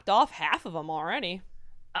have knocked off half of them already.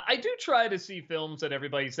 I do try to see films that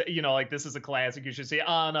everybody says, like this is a classic you should see.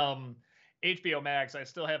 On HBO Max, I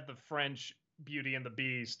still have the French Beauty and the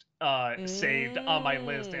Beast saved on my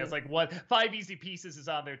list. And it's like, what? 5 Easy Pieces is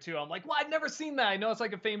on there too. I'm like, well, I've never seen that. I know it's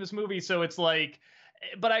like a famous movie, so it's like,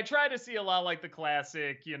 but I try to see a lot like the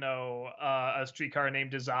classic, A Streetcar Named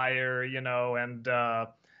Desire, and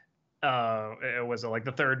it was like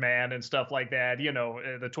The Third Man and stuff like that,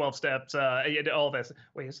 the 12 Steps, all this.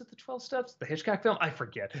 Wait, is it the 12 Steps? The Hitchcock film? I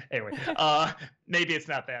forget. Anyway, maybe it's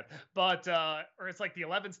not that, but, or it's like the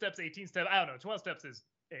 11 Steps, 18 Steps. I don't know. 12 Steps is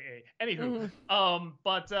anywho.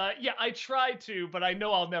 But yeah, I try to, but I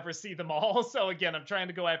know I'll never see them all. So again, I'm trying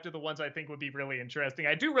to go after the ones I think would be really interesting.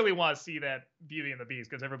 I do really want to see that Beauty and the Beast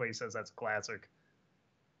because everybody says that's a classic.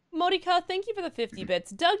 Monica, thank you for the 50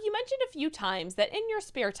 bits. Doug, you mentioned a few times that in your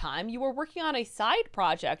spare time you were working on a side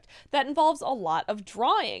project that involves a lot of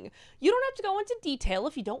drawing. You don't have to go into detail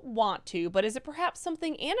if you don't want to, but is it perhaps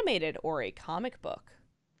something animated or a comic book?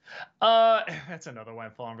 That's another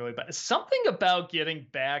one falling really bad. Something about getting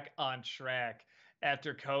back on track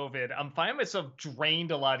after COVID. I'm finding myself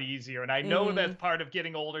drained a lot easier. And I know that's part of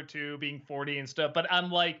getting older too, being 40 and stuff, but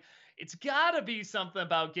I'm like, it's gotta be something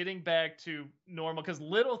about getting back to normal because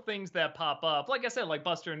little things that pop up, like I said, like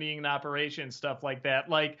Buster needing an operation, stuff like that.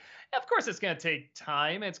 Like, of course, it's gonna take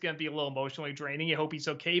time. It's gonna be a little emotionally draining. You hope he's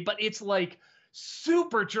okay, but it's like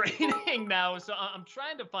super draining now. So I'm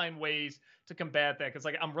trying to find ways to combat that because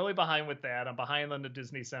like I'm really behind with that. I'm behind on the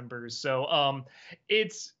Disney Decembers. So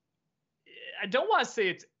it's I don't want to say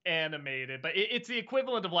it's animated, but it's the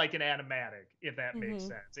equivalent of like an animatic, if that makes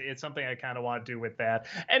sense. It's something I kind of want to do with that.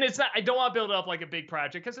 And it's not, I don't want to build up like a big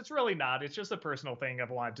project because it's really not. It's just a personal thing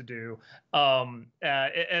I've wanted to do.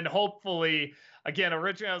 And hopefully, again,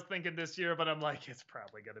 originally I was thinking this year, but I'm like, it's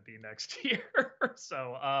probably going to be next year.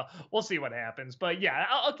 So we'll see what happens. But yeah,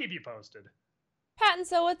 I'll keep you posted. Pat and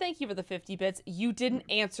Soa, thank you for the 50 bits. You didn't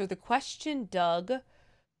answer the question, Doug.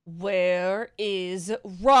 Where is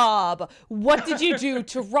Rob? What did you do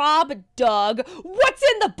to Rob, Doug? What's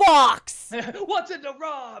in the box? What's in the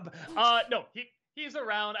Rob? No, he's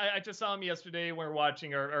around. I just saw him yesterday when we were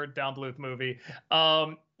watching our Down Bluth movie.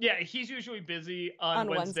 Yeah, he's usually busy on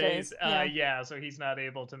Wednesdays. Yeah, so he's not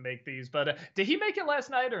able to make these. But did he make it last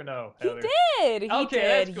night or no? He did. He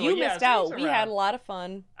did. Cool. You missed out. We had a lot of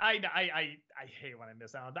fun. I hate when I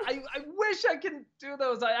miss out. I wish I could do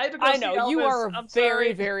those. I had to go I see know Elvis. you are very,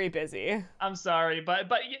 sorry. very busy. I'm sorry, but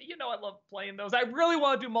you know I love playing those. I really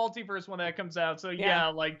want to do Multiverse when that comes out. So yeah,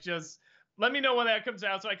 like just let me know when that comes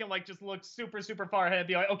out so I can like just look super, super far ahead and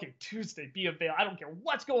be like, okay, Tuesday, be available. I don't care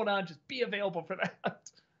what's going on, just be available for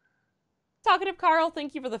that. Talkative Carl,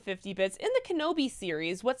 thank you for the 50 bits. In the Kenobi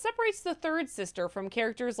series, what separates the third sister from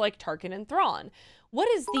characters like Tarkin and Thrawn? What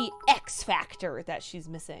is the X factor that she's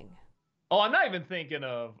missing? Oh, I'm not even thinking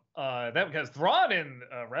of that because Thrawn in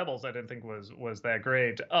Rebels I didn't think was that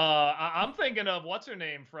great. I'm thinking of what's her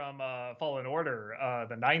name from Fallen Order,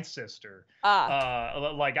 the ninth sister.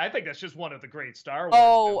 Like I think that's just one of the great Star Wars.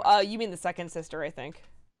 Oh, you mean the second sister? I think.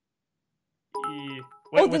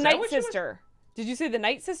 Wait, the ninth sister. Did you say the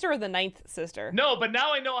ninth sister or the ninth sister? No, but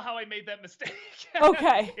now I know how I made that mistake.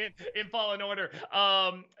 Okay. in Fallen Order,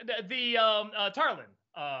 Tarlin.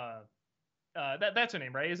 That's her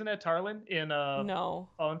name, right? Isn't it Tarlin in No.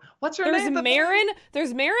 What's her name?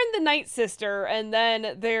 There's Marin, the Night Sister, and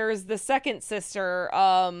then there's the second sister.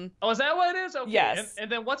 Oh, is that what it is? Okay. Yes. And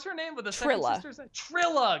then what's her name with the Trilla. second sister?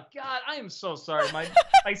 Trilla. God, I am so sorry. Like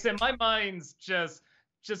I said, my mind's just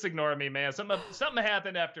ignore me, man. Something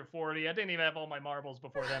happened after 40. I didn't even have all my marbles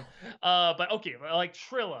before then. But okay, like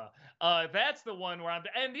Trilla. That's the one where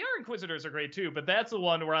and the other Inquisitors are great too, but that's the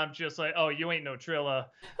one where I'm just like, oh, you ain't no Trilla,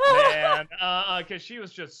 man. Because she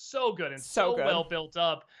was just so good and so well built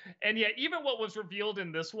up. And yeah, even what was revealed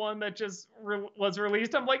in this one that just was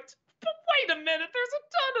released, I'm like, but wait a minute, there's a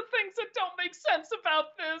ton of things that don't make sense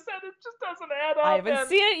about this, and it just doesn't add up. I haven't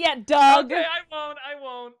seen it yet, Doug. Okay, I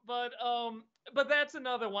won't. But that's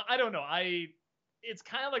another one. I don't know. It's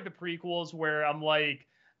kind of like the prequels where I'm like,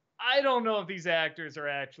 I don't know if these actors are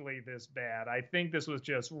actually this bad. I think this was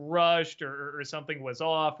just rushed or something was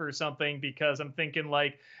off or something because I'm thinking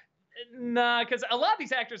like, nah, because a lot of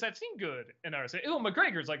these actors I've seen good in ours. Ewan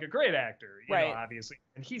McGregor's like a great actor, you know, obviously,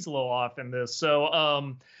 and he's a little off in this.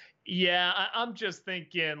 So, yeah, I'm just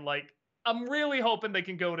thinking like, I'm really hoping they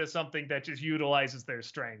can go to something that just utilizes their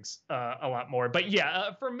strengths a lot more. But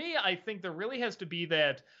yeah, for me, I think there really has to be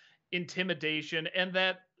that intimidation and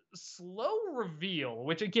that slow reveal,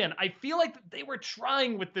 which again, I feel like they were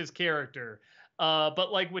trying with this character.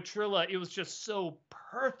 But like with Trilla, it was just so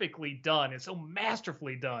perfectly done and so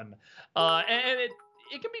masterfully done. And it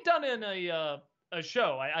can be done in a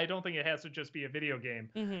show. I don't think it has to just be a video game,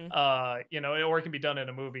 you know, or it can be done in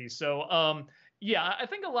a movie. So, yeah, I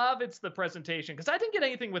think a lot of it's the presentation because I didn't get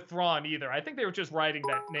anything with Thrawn either. I think they were just writing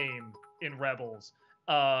that name in Rebels.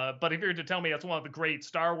 But if you were to tell me that's one of the great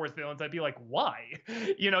Star Wars villains, I'd be like, why?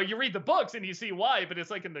 You know, you read the books and you see why, but it's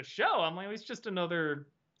like in the show, I'm like, it's just another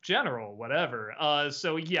general, whatever.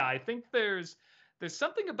 So yeah, I think there's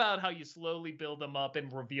something about how you slowly build them up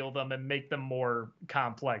and reveal them and make them more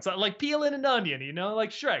complex. Like peeling an onion, you know, like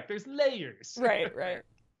Shrek, there's layers. Right.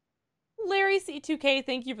 Larry C2K,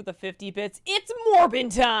 thank you for the 50 bits. It's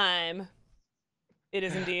Morbin time. It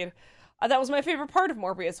is indeed. That was my favorite part of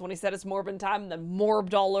Morbius when he said it's Morbin time and then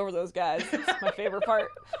morbed all over those guys. It's my favorite part.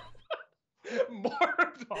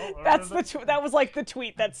 That was like the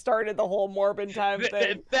tweet that started the whole Morbin time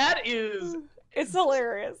thing. That is... It's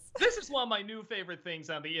hilarious. This is one of my new favorite things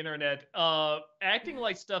on the internet. Acting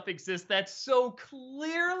like stuff exists that so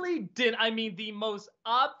clearly didn't. I mean, the most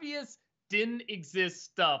obvious didn't exist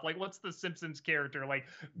stuff. Like, what's the Simpsons character? Like,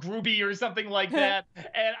 Groovy or something like that.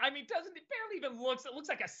 And, I mean, it barely even looks... It looks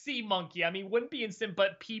like a sea monkey. I mean, wouldn't be in Sim,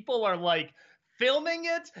 but people are, like, filming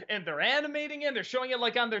it, and they're animating it, they're showing it,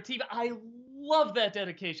 like, on their TV. I love that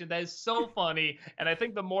dedication. That is so funny. And I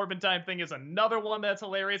think the Morbin time thing is another one that's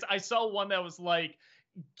hilarious. I saw one that was like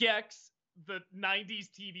Gex, the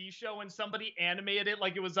 90s TV show, and somebody animated it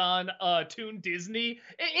like it was on Toon Disney.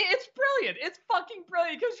 It's brilliant. It's fucking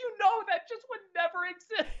brilliant, because you know that just would never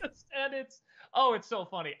exist. And it's so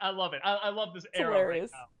funny. I love it. I love this era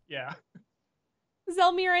hilarious. Right now. Yeah.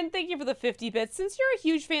 Zelmiran, thank you for the 50 bits. Since you're a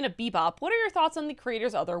huge fan of Bebop, what are your thoughts on the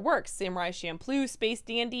creator's other works? Samurai Champloo, Space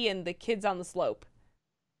Dandy, and The Kids on the Slope.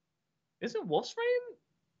 Isn't Wolf's Rain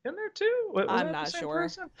in there too? I'm not sure.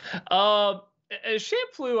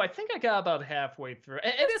 Champloo, I think I got about halfway through.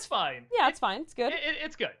 And it's fine. Yeah, it's fine. It's good.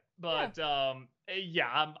 It's good. But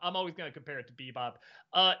yeah, I'm always going to compare it to Bebop.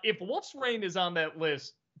 If Wolf's Rain is on that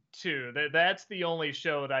list too, that's the only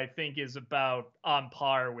show that I think is about on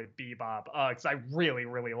par with Bebop, because I really,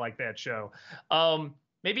 really like that show.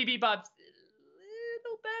 Maybe Bebop's a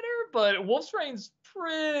little better, but Wolf's Rain's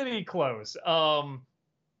pretty close.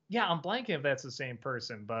 Yeah, I'm blanking if that's the same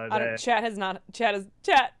person, but Chat,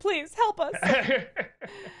 please help us.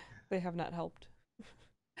 They have not helped.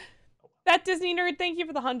 That Disney nerd, thank you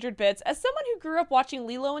for the 100 bits. As someone who grew up watching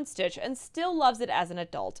Lilo and Stitch and still loves it as an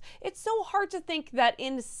adult, it's so hard to think that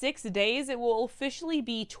in 6 days it will officially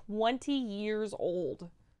be 20 years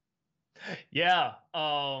old. Yeah,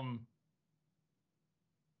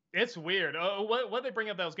 it's weird. What they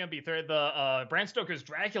bring up that was going to be the Bram Stoker's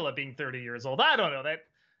Dracula being 30 years old. I don't know. That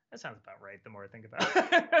sounds about right, the more I think about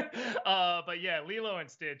it. But yeah, Lilo and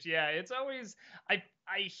Stitch. Yeah, it's always... I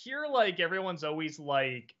hear, like, everyone's always,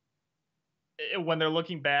 like... When they're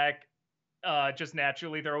looking back, just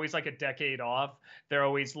naturally, they're always, like, a decade off. They're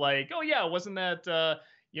always like, oh, yeah, wasn't that...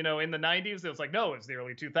 in the 90s, it was like, no, it's the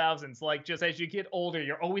early 2000s. Like, just as you get older,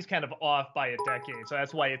 you're always kind of off by a decade. So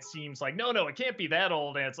that's why it seems like, no, it can't be that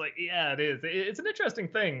old. And it's like, yeah, it is. It's an interesting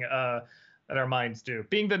thing that our minds do.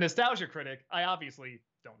 Being the nostalgia critic, I obviously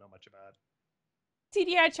don't know much about it.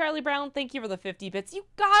 TDI Charlie Brown, thank you for the 50 bits. You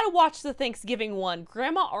gotta watch the Thanksgiving one.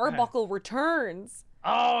 Grandma Arbuckle returns.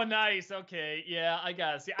 Oh, nice. Okay. Yeah, I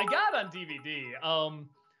gotta see. I got it on DVD. Yeah, no,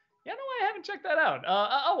 I haven't checked that out.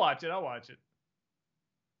 I'll watch it.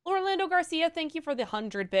 Orlando Garcia, thank you for the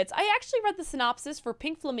 100 bits. I actually read the synopsis for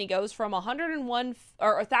Pink Flamingos from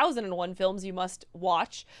 1001 films you must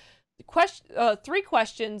watch. 3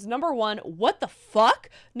 questions. Number 1, what the fuck?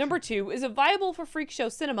 Number 2, is it viable for freak show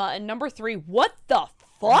cinema? And number 3, what the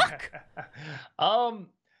fuck? I've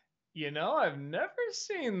never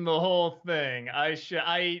seen the whole thing.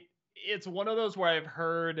 It's one of those where I've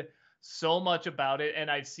heard so much about it, and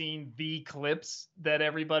I've seen the clips that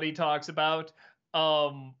everybody talks about.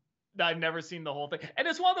 I've never seen the whole thing. And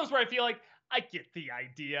it's one of those where I feel like I get the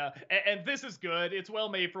idea, and this is good. It's well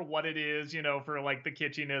made for what it is, for like the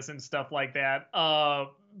kitschiness and stuff like that.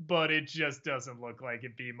 But it just doesn't look like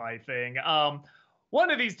it'd be my thing.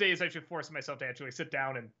 One of these days I should force myself to actually sit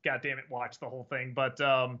down and goddamn it watch the whole thing. But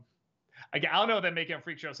I don't know that making a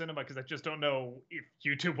freak show cinema, because I just don't know if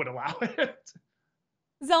YouTube would allow it.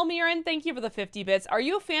 Zelmiran, thank you for the 50 bits. Are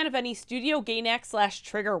you a fan of any Studio Gainax /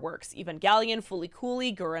 Trigger works? Evangelion, Fully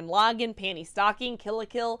Cooley, Gurren Lagann, Panty Stocking, Kill la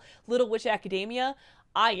Kill, Little Witch Academia?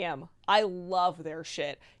 I am. I love their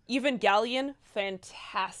shit. Evangelion,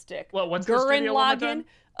 fantastic. Well, what's Gurren Lagann?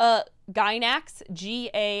 Gainax,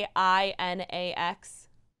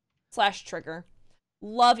 Gainax / Trigger.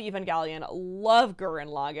 Love Evangelion. Love Gurren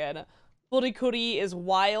Lagann. Fully Cooley is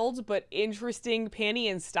wild but interesting. Panty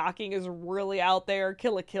and Stocking is really out there.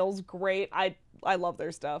 Kill la Kill's great. I love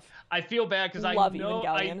their stuff. I feel bad because I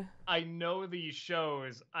know these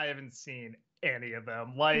shows. I haven't seen any of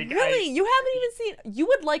them. Like, really, you haven't even seen? You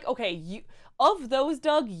would like? Okay, of those,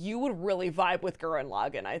 Doug, you would really vibe with Gurren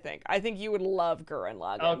Lagann. I think you would love Gurren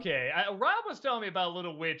Lagann. Okay, Rob was telling me about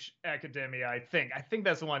Little Witch Academia. I think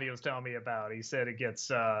that's the one he was telling me about. He said it gets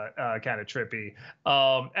kind of trippy.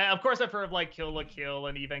 And of course, I've heard of like Kill la Kill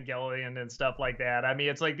and Evangelion and stuff like that. I mean,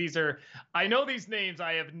 it's like I know these names.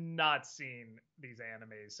 I have not seen these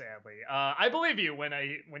animes, sadly. I believe you when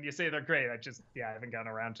you say they're great. I haven't gotten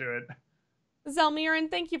around to it.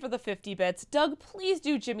 Zelmiran, thank you for the 50 bits. Doug, please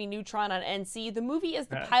do Jimmy Neutron on NC. The movie is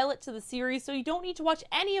the pilot to the series, so you don't need to watch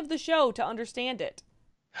any of the show to understand it.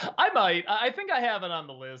 I might. I think I have it on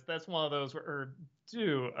the list. That's one of those where, or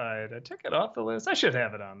do I took it off the list? I should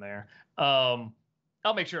have it on there. Um,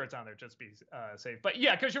 I'll make sure it's on there just to be safe. But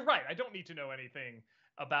yeah, because you're right. I don't need to know anything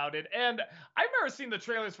about it. And I've never seen the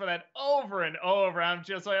trailers for that over and over. I'm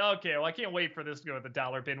just like, okay, well, I can't wait for this to go to the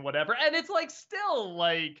dollar bin, whatever. And it's like still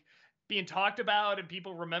like being talked about and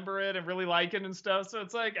people remember it and really like it and stuff. So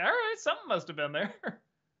it's like, all right, something must have been there.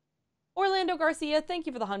 Orlando Garcia, thank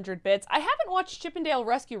you for the 100 bits. I haven't watched Chippendale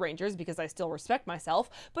Rescue Rangers because I still respect myself,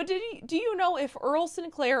 but do you know if Earl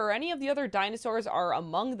Sinclair or any of the other dinosaurs are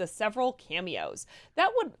among the several cameos?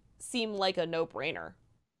 That would seem like a no-brainer.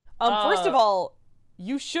 First of all,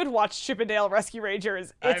 you should watch Chippendale Rescue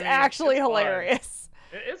Rangers. It's actually hilarious.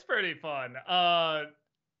 It's pretty fun.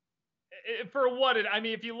 For what it, I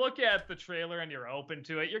mean, if you look at the trailer and you're open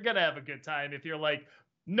to it, you're gonna have a good time. If you're like,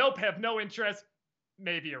 nope, have no interest,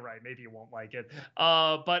 maybe you're right. Maybe you won't like it.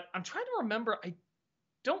 But I'm trying to remember. I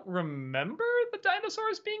don't remember the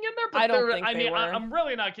dinosaurs being in there. But I don't think I mean, were. I'm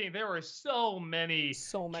really not kidding. There were so many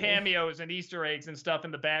cameos and Easter eggs and stuff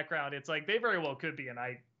in the background. It's like they very well could be, and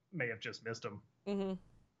I may have just missed them. Mm-hmm.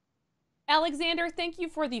 Alexander, thank you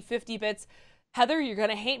for the 50 bits. Heather, you're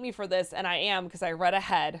gonna hate me for this, and I am because I read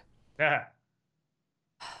ahead. Yeah.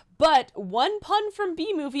 But one pun from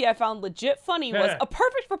B Movie I found legit funny was a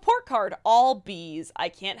perfect report card, all B's. I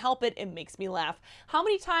can't help it, it makes me laugh. How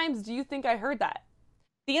many times do you think I heard that?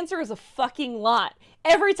 The answer is a fucking lot.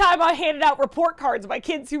 Every time I handed out report cards, my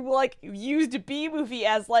kids who like used B Movie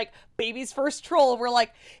as like baby's first troll were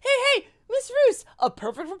like, hey, Miss Roos, a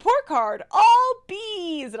perfect report card, all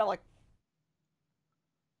B's. And I'm like,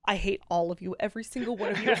 I hate all of you, every single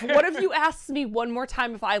one of you. If one of you asks me one more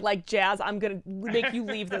time if I like jazz, I'm gonna make you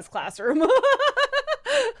leave this classroom. You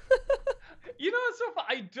know, it's so fun.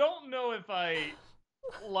 I don't know if I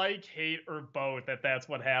like, hate, or both that that's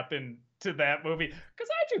what happened to that movie, because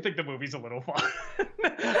I do think the movie's a little fun.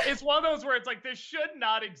 It's one of those where it's like, this should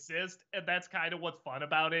not exist, and that's kind of what's fun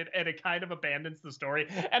about it, and it kind of abandons the story.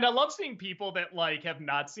 And I love seeing people that like have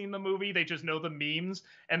not seen the movie, they just know the memes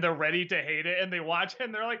and they're ready to hate it, and they watch it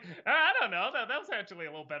and they're like, I don't know, that was actually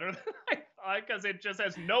a little better than I thought, because it just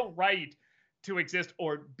has no right to exist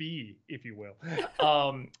or be, if you will.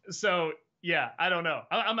 So yeah, I don't know.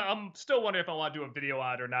 I'm still wondering if I want to do a video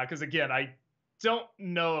on it or not, because again, I don't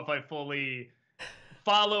know if I fully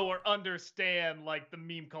follow or understand like the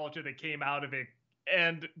meme culture that came out of it,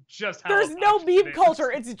 and just how there's no meme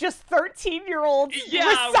culture. It's just 13-year-olds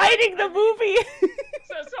reciting the movie.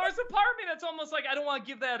 So there's a part of me that's almost like, I don't want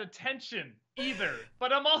to give that attention either,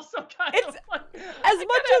 but I'm also kind of like, as I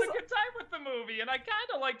much had as a good time with the movie, and I kind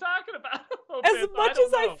of like talking about it a little as bit. much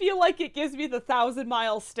as I feel like it gives me the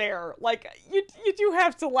 1,000-mile stare, like you do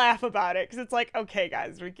have to laugh about it, because it's like, okay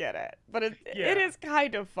guys, we get it, but it is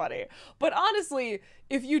kind of funny. But honestly,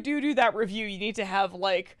 if you do that review, you need to have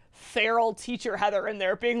like feral teacher Heather in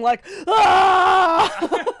there being like,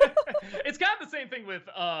 ah! It's kind of the same thing with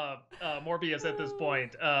Morbius at this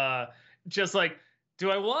point. Just like, do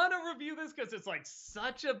I want to review this because it's like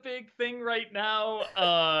such a big thing right now?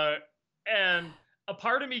 And a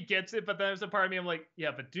part of me gets it, but then there's a part of me I'm like,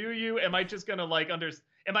 yeah, but do you? Am I just gonna like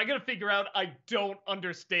am I gonna figure out I don't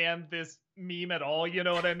understand this meme at all? You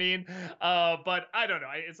know what I mean? But I don't know.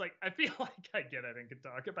 It's like, I feel like I get it and can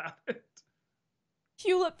talk about it.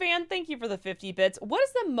 Tulip fan, thank you for the 50 bits. What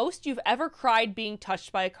is the most you've ever cried being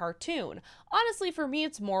touched by a cartoon? Honestly, for me,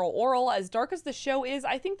 it's Moral Oral. As dark as the show is,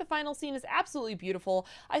 I think the final scene is absolutely beautiful.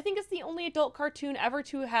 I think it's the only adult cartoon ever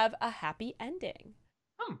to have a happy ending.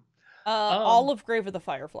 All of Grave of the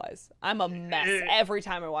Fireflies. I'm a mess every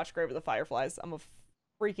time I watch Grave of the Fireflies. I'm a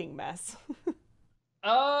freaking mess.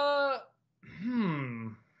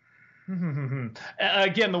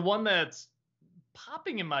 Again, the one that's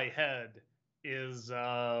popping in my head is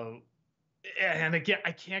and again,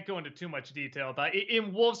 I can't go into too much detail about it.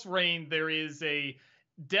 In Wolf's Rain, there is a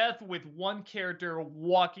death with one character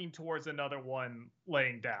walking towards another one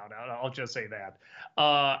laying down. I'll just say that.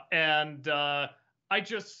 And I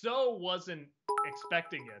just so wasn't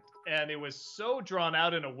expecting it, and it was so drawn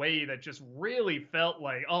out in a way that just really felt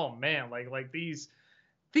like, oh man, like these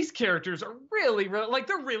characters are really like,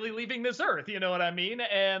 they're really leaving this earth, you know what I mean?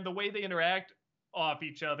 And the way they interact off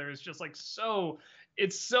each other is just like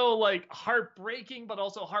it's so like heartbreaking but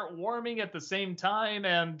also heartwarming at the same time.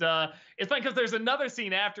 And it's fun because there's another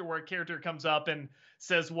scene after where a character comes up and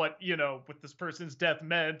says what, you know, what this person's death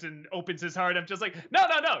meant and opens his heart. I'm just like, no,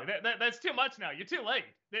 that's too much now, you're too late.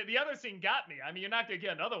 The other scene got me. I mean, you're not gonna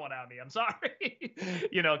get another one out of me, I'm sorry.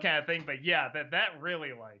 You know, kind of thing. But yeah, that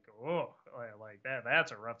really like, oh, like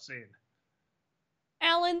that's a rough scene.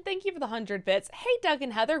 Alan, thank you for the 100 bits. Hey, Doug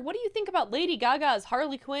and Heather, what do you think about Lady Gaga as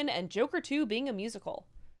Harley Quinn and Joker 2 being a musical?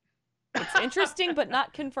 It's interesting, but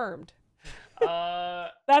not confirmed.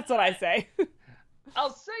 That's what I say.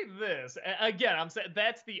 I'll say this again. I'm saying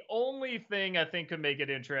that's the only thing I think could make it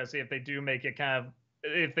interesting if they do make it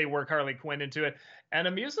if they work Harley Quinn into it. And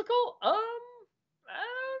a musical, I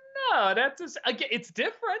don't know. That's just, again, it's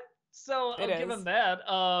different, so I'll give them that.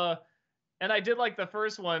 And I did like the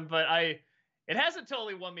first one, but it hasn't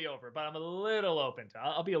totally won me over. But I'm a little open to.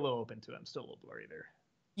 I'll be a little open to it. I'm still a little blurry there.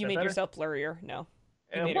 You made yourself blurrier. No,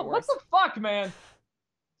 you made it worse. What the fuck, man?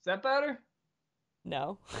 Is that better?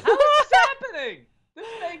 No. How is this happening? This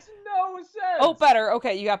makes no sense. Oh, better.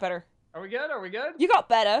 Okay, you got better. Are we good? Are we good? You got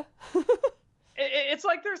better. It's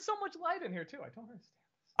like there's so much light in here too. I don't understand.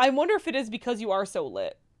 I wonder if it is because you are so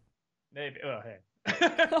lit. Maybe. Oh, hey.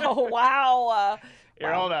 Oh, wow.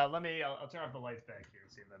 Here, hold on. I'll turn off the lights back here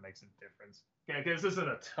and see if that makes a difference. Okay, because this isn't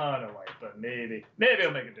a ton of light, but maybe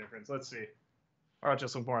it'll make a difference. Let's see. Or I'll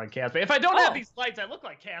just look more on Casper. If I don't have these lights, I look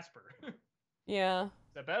like Casper. Yeah. Is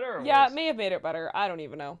that better? Or yeah, worse? It may have made it better. I don't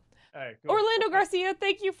even know. All right, cool. Orlando Garcia,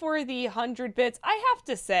 thank you for the 100 bits. I have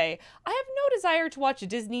to say, I have no desire to watch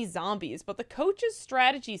Disney Zombies, but the coach's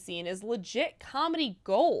strategy scene is legit comedy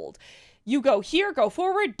gold. You go here, go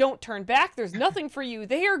forward, don't turn back. There's nothing for you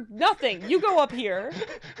there, nothing. You go up here.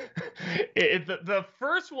 The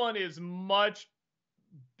first one is much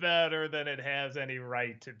better than it has any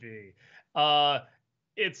right to be.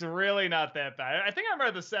 It's really not that bad. I think I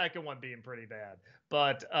remember the second one being pretty bad,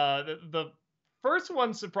 but the first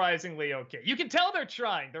one's surprisingly okay. You can tell they're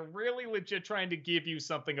trying. They're really legit trying to give you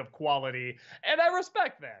something of quality, and I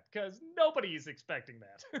respect that because nobody's expecting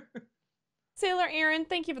that. Sailor Aaron,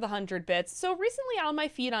 thank you for the 100 bits. So recently on my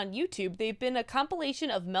feed on YouTube, they've been a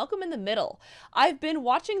compilation of Malcolm in the Middle. I've been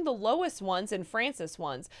watching the Lois ones and Francis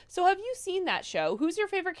ones. So have you seen that show? Who's your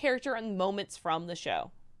favorite character and moments from the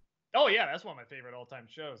show? Oh yeah, that's one of my favorite all-time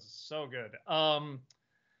shows. It's so good.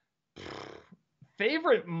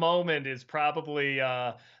 Favorite moment is probably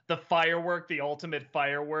the firework, the ultimate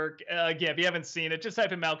firework. Again, if you haven't seen it, just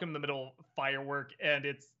type in Malcolm in the Middle firework, and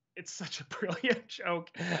it's such a brilliant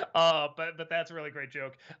joke. But that's a really great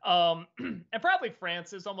joke. And probably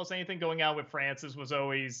Francis. Almost anything going on with Francis was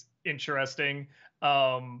always interesting.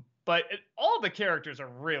 But all the characters are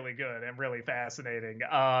really good and really fascinating.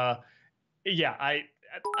 Yeah, I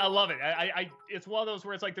love it. It's one of those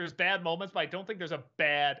where it's like there's bad moments, but I don't think there's a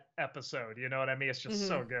bad episode. You know what I mean? It's just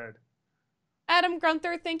so good. Adam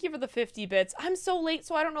Grunther, thank you for the 50 bits. I'm so late,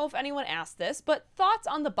 so I don't know if anyone asked this, but thoughts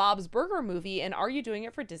on the Bob's Burger movie, and are you doing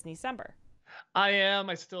it for Disney-cember? I am.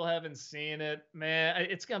 I still haven't seen it. Man,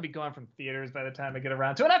 it's going to be gone from theaters by the time I get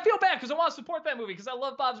around to it. And I feel bad because I want to support that movie because I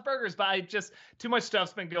love Bob's Burgers, but too much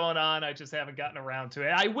stuff's been going on. I just haven't gotten around to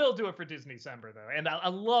it. I will do it for Disney-cember, though. And I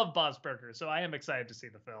love Bob's Burgers, so I am excited to see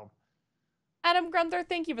the film. Adam Grunther,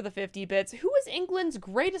 thank you for the 50 bits. Who is England's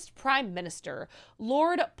greatest prime minister?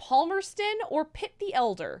 Lord Palmerston or Pitt the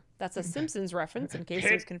Elder? That's a Simpsons reference in case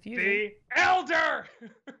there's confusion. Pitt the Elder!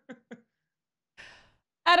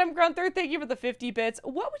 Adam Grunther, thank you for the 50 bits.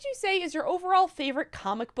 What would you say is your overall favorite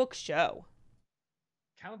comic book show?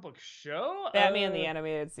 Comic book show? Batman the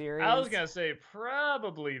Animated Series. I was going to say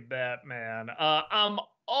probably Batman. I'm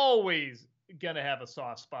always going to have a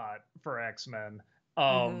soft spot for X-Men.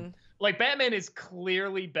 Like Batman is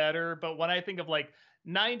clearly better, but when I think of like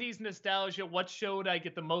 90s nostalgia, what show would I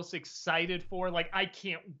get the most excited for? Like I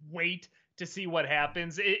can't wait to see what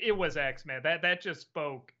happens. It was X-Men. That just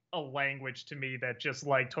spoke a language to me that just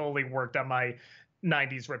like totally worked on my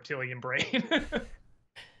 90s reptilian brain.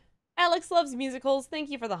 Alex loves musicals. Thank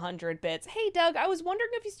you for the 100 bits. Hey Doug, I was wondering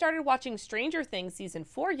if you started watching Stranger Things season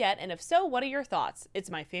 4 yet, and if so, what are your thoughts? It's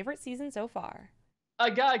my favorite season so far. I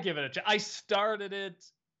gotta give it a chance. I started it.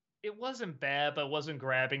 It wasn't bad, but it wasn't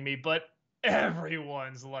grabbing me. But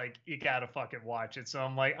everyone's like, you gotta fucking watch it. So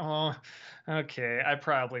I'm like, oh, okay, I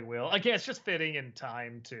probably will. Again, it's just fitting in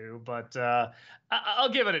time too. But I'll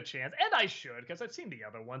give it a chance, and I should because I've seen the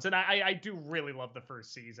other ones, and I do really love the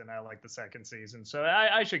first season. I like the second season, so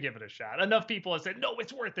I should give it a shot. Enough people have said, no,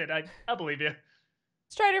 it's worth it. I believe you.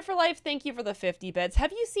 Strider for Life, thank you for the 50 bits.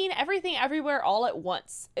 Have you seen Everything Everywhere All at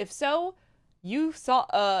Once? If so,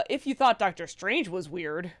 if you thought Doctor Strange was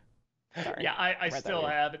weird. Sorry, yeah, I still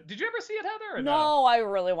haven't. Did you ever see it, Heather? Or no, I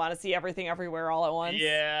really want to see Everything Everywhere All at Once.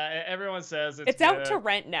 Yeah, everyone says it's out to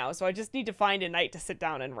rent now, so I just need to find a night to sit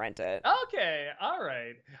down and rent it. Okay, all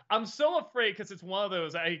right. I'm so afraid because it's one of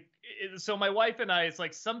those. So my wife and I, it's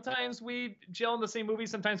like sometimes we gel in the same movie,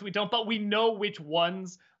 sometimes we don't, but we know which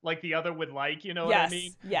ones like the other would like. You know what I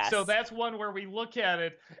mean? Yes. So that's one where we look at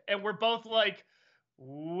it and we're both like,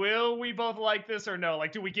 will we both like this or no?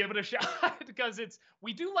 Like, do we give it a shot? Because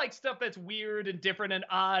we do like stuff that's weird and different and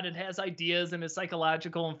odd and has ideas and is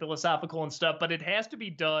psychological and philosophical and stuff, but it has to be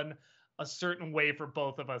done a certain way for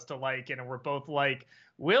both of us to like it. And we're both like,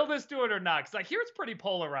 will this do it or not? Because I hear it's pretty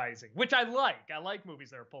polarizing, which I like. I like movies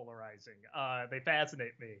that are polarizing. They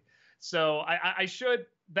fascinate me. So I should,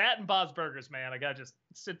 that and Bob's Burgers, man. I gotta just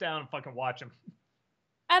sit down and fucking watch them.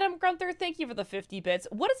 Adam Grunther, thank you for the 50 bits.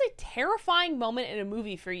 What is a terrifying moment in a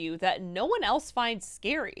movie for you that no one else finds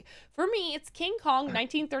scary? For me, it's King Kong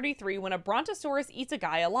 1933 when a brontosaurus eats a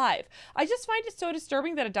guy alive. I just find it so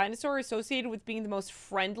disturbing that a dinosaur associated with being the most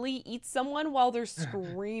friendly eats someone while they're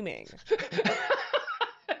screaming.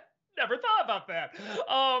 Never thought about that.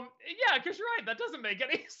 Yeah, because you're right. That doesn't make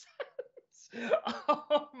any sense.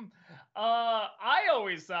 I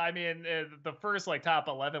always, I mean, the first like top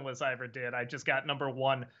 11 list I ever did, I just got number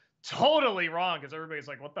one totally wrong because everybody's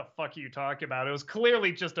like, what the fuck are you talking about? It was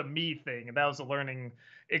clearly just a me thing. And that was a learning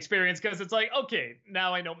experience because it's like, okay,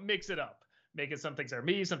 now I know, mix it up. Make it some things are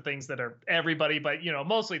me, some things that are everybody, but you know,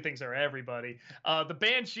 mostly things are everybody. The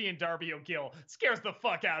Banshee and Darby O'Gill scares the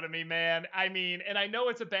fuck out of me, man. I mean, and I know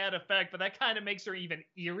it's a bad effect, but that kind of makes her even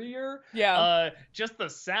eerier. Yeah. Just the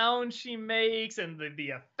sound she makes and the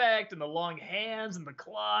effect and the long hands and the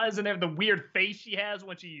claws and the weird face she has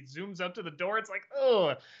when she zooms up to the door. It's like,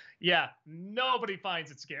 oh, yeah, nobody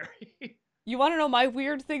finds it scary. You want to know my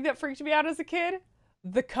weird thing that freaked me out as a kid?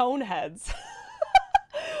 The Coneheads.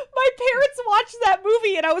 My parents watched that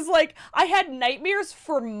movie and I was like, I had nightmares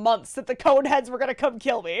for months that the Coneheads were going to come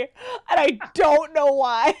kill me. And I don't know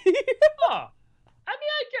why. Huh. I mean,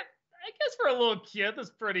 I guess for a little kid, that's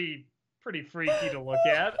pretty freaky to look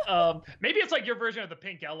at. Maybe it's like your version of the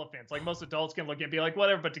pink elephants. Like most adults can look at and be like,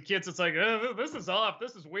 whatever, but to kids, it's like, this is off.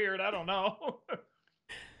 This is weird. I don't know.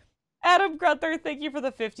 Adam Grunther, thank you for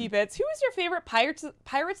the 50 bits. Who is your favorite Pirates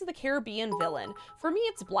of the Caribbean villain? For me,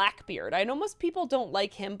 it's Blackbeard. I know most people don't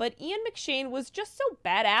like him, but Ian McShane was just so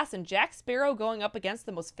badass, and Jack Sparrow going up against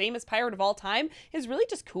the most famous pirate of all time is really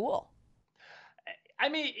just cool. I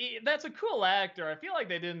mean, that's a cool actor. I feel like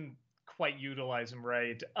they didn't quite utilize him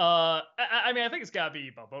right. I mean, I think it's got to be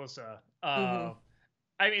Barbossa. I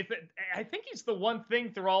mean, I think he's the one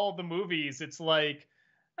thing through all of the movies. It's like,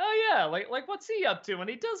 oh yeah, like what's he up to? And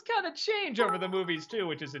he does kind of change over the movies too,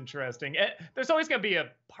 which is interesting. There's always gonna be a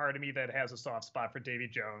part of me that has a soft spot for Davy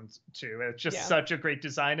Jones too. It's just such a great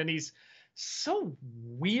design, and he's so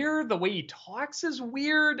weird. The way he talks is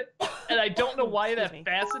weird, and I don't know why that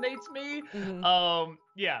fascinates me.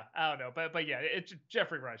 Yeah, I don't know, but yeah, it's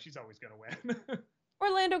Jeffrey Rush. He's always gonna win.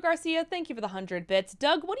 Orlando Garcia, thank you for the 100 bits.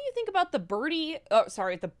 Doug, what do you think about the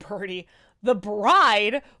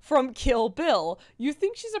bride from Kill Bill? You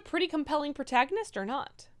think she's a pretty compelling protagonist or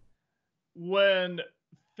not? When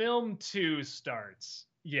film 2 starts,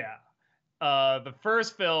 yeah. The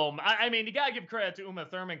first film, I mean, you gotta give credit to Uma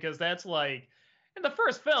Thurman because that's like, in the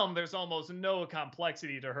first film, there's almost no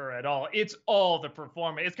complexity to her at all. It's all the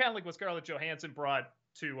performance. It's kind of like what Scarlett Johansson brought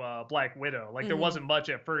to Black Widow. Like there wasn't much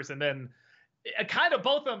at first, and then kind of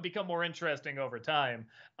both of them become more interesting over time.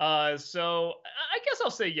 So I guess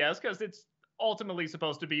I'll say yes because it's ultimately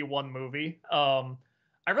supposed to be one movie. I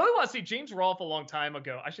really want to see James Rolfe a long time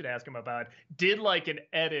ago. I should ask him about it. Did like an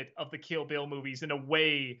edit of the Kill Bill movies in a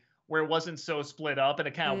way where it wasn't so split up and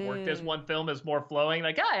it kind of worked as one film, as more flowing.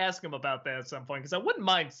 Like I ask him about that at some point because I wouldn't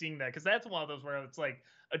mind seeing that because that's one of those where it's like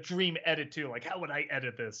a dream edit too. Like how would I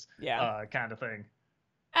edit this? Kind of thing.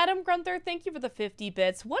 Adam Grunther, thank you for the 50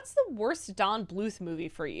 bits. What's the worst Don Bluth movie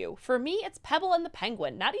for you? For me, it's Pebble and the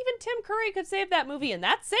Penguin. Not even Tim Curry could save that movie, and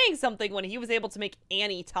that's saying something when he was able to make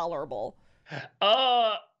Annie tolerable.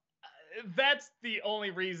 That's the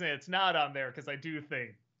only reason it's not on there, because I do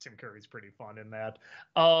think Tim Curry's pretty fun in that.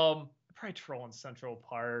 Probably Troll in Central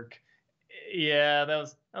Park. Yeah,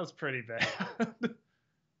 that was pretty bad.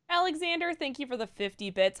 Alexander, thank you for the 50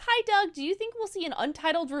 bits. Hi, Doug. Do you think we'll see an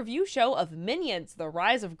untitled review show of Minions: The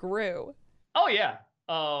Rise of Gru? Oh, yeah.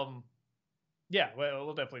 Yeah,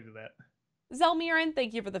 we'll definitely do that. Zelmiran,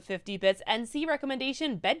 thank you for the 50 bits. NC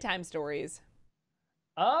recommendation, bedtime stories.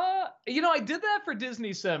 You know, I did that for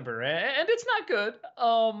Disneycember, and it's not good.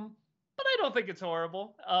 But I don't think it's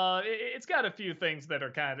horrible. It's got a few things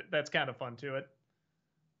that's kind of fun to it.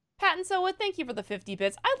 Pat and Soa, thank you for the 50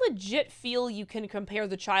 bits. I legit feel you can compare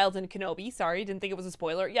The Child and Kenobi. Sorry, didn't think it was a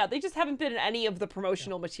spoiler. Yeah, they just haven't been in any of the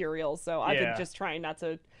promotional materials, so I've been just trying not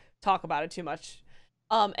to talk about it too much.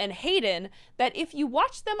 And Hayden, that if you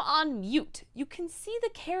watch them on mute, you can see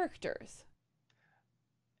the characters.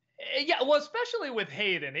 Yeah, well, especially with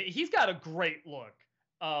Hayden, he's got a great look.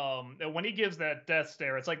 When he gives that death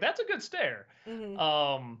stare, it's like, that's a good stare.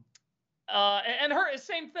 And her,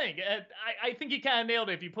 same thing. I think he kind of nailed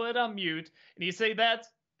it. If you put it on mute and you say that's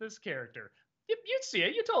this character, you'd see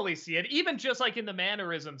it. You totally see it. Even just like in the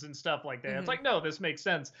mannerisms and stuff like that. It's Mhm. like, no, this makes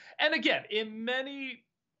sense. And again, in many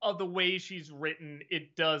of the ways she's written,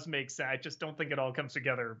 it does make sense. I just don't think it all comes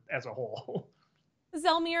together as a whole.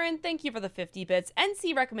 Zelmiran, thank you for the 50 bits.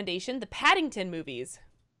 NC recommendation, the Paddington movies.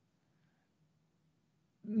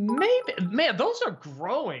 Maybe, man, those are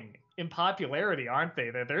growing in popularity, aren't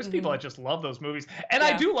they? There's people Mhm. that just love those movies, and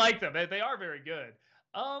I Yeah. do like them. They are very good.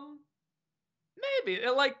 Maybe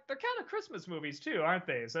like they're kind of Christmas movies too, aren't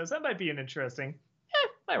they? So that might be an interesting. Yeah,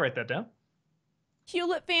 I write that down.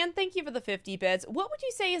 Hewlett fan, thank you for the 50 bits. What would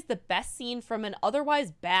you say is the best scene from an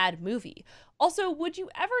otherwise bad movie? Also, would you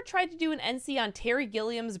ever try to do an NC on Terry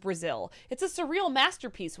Gilliam's Brazil? It's a surreal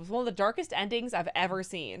masterpiece with one of the darkest endings I've ever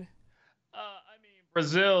seen. I mean,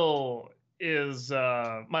 Brazil is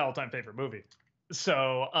my all-time favorite movie.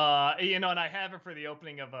 So, and I have it for the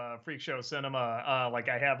opening of Freak Show Cinema. Like,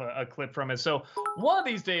 I have a clip from it. So, one of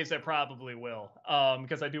these days, I probably will,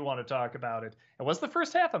 because I do want to talk about it. And what's the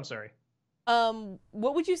first half? I'm sorry.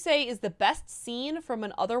 What would you say is the best scene from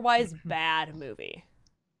an otherwise bad movie?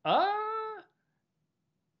 Uh,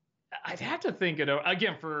 I'd have to think it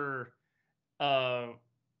again for, uh,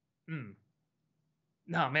 hmm.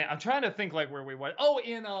 No, man, I'm trying to think like where we went. Oh,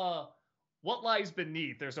 in What Lies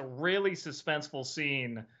Beneath, there's a really suspenseful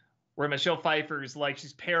scene where Michelle Pfeiffer's like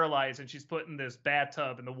she's paralyzed and she's put in this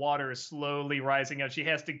bathtub and the water is slowly rising up. She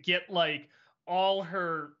has to get like all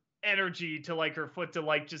her energy to like her foot to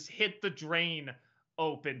like just hit the drain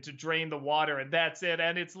open to drain the water, and that's it.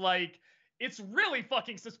 And it's like it's really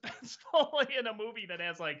fucking suspenseful in a movie that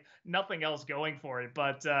has like nothing else going for it.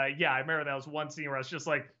 But yeah, I remember that was one scene where I was just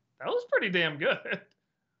like, that was pretty damn good.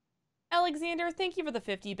 Alexander, thank you for the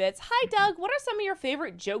 50 bits. Hi, Doug. What are some of your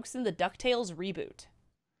favorite jokes in the DuckTales reboot?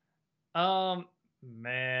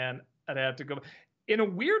 Man, I'd have to go. In a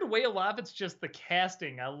weird way, a lot of it's just the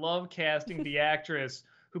casting. I love casting the actress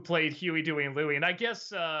who played Huey, Dewey, and Louie, and I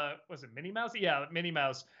guess was it Minnie Mouse? Yeah, Minnie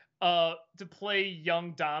Mouse. To play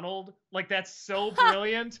young Donald, like that's so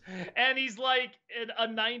brilliant. And he's like a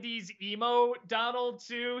 '90s emo Donald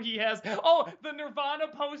too. He has the Nirvana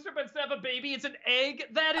poster, but instead of a baby, it's an egg.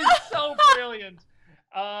 That is so brilliant.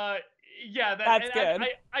 Yeah, That's good.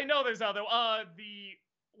 I know there's other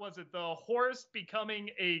the horse becoming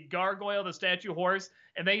a gargoyle, the statue horse,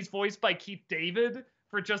 and then he's voiced by Keith David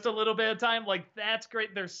for just a little bit of time. Like that's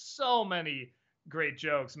great. There's so many great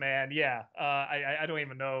jokes, man. Yeah, I don't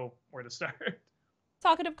even know where to start.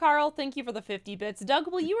 Talkative Carl, thank you for the 50 bits.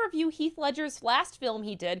 Doug, will you review Heath Ledger's last film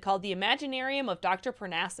he did called The Imaginarium of Dr.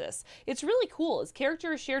 Parnassus? It's really cool. His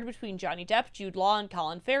character is shared between Johnny Depp, Jude Law, and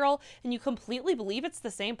Colin Farrell, and you completely believe it's the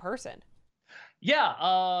same person. Yeah,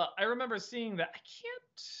 I remember seeing that. I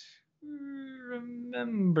can't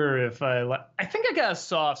remember if I think I got a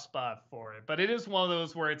soft spot for it, but it is one of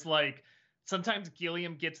those where it's like sometimes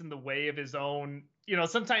Gilliam gets in the way of his own.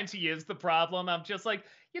 Sometimes he is the problem. I'm just like,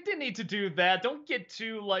 you didn't need to do that. Don't get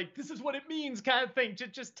too like this is what it means kind of thing.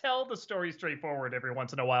 Just tell the story straightforward every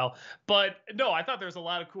once in a while. But no, I thought there's a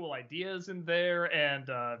lot of cool ideas in there and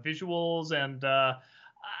visuals, and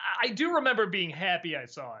I do remember being happy I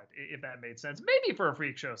saw it. If that made sense, maybe for a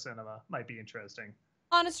Freak Show Cinema might be interesting.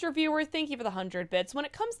 Honest reviewer, thank you for the 100 bits. When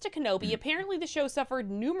it comes to Kenobi, apparently the show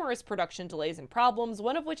suffered numerous production delays and problems,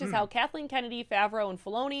 one of which is how Kathleen Kennedy, Favreau, and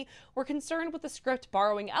Filoni were concerned with the script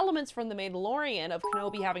borrowing elements from The Mandalorian of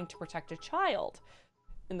Kenobi having to protect a child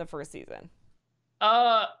in the first season.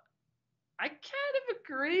 I kind of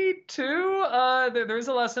agree too. There's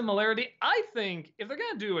a lot of similarity. I think if they're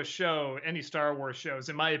gonna do a show, any Star Wars shows,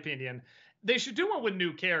 in my opinion, they should do one with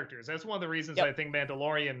new characters. That's one of the reasons I think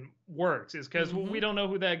Mandalorian works, is because we don't know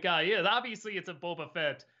who that guy is. Obviously, it's a Boba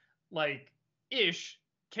Fett like ish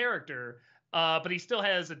character, but he still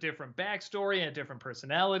has a different backstory and a different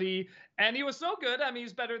personality. And he was so good. I mean,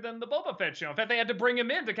 he's better than the Boba Fett show. In fact, they had to bring him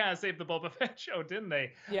in to kind of save the Boba Fett show, didn't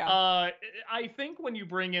they? Yeah. I think when you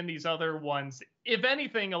bring in these other ones, if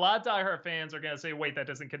anything, a lot of diehard fans are going to say, wait, that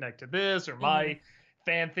doesn't connect to this or my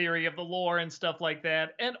fan theory of the lore and stuff like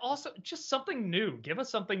that. And also just something new. Give us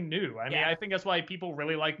something new. I mean, I think that's why people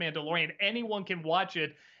really like Mandalorian. Anyone can watch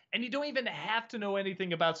it, and you don't even have to know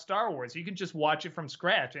anything about Star Wars. You can just watch it from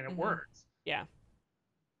scratch, and it works. Yeah.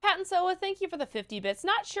 Pat and Soa, thank you for the 50 bits.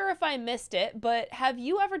 Not sure if I missed it, but have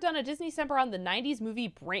you ever done a Disney Semper on the 90s movie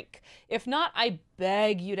Brink? If not, I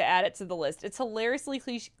beg you to add it to the list. It's hilariously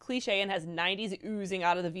cliche and has 90s oozing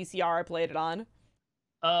out of the VCR I played it on.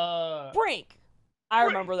 Brink! I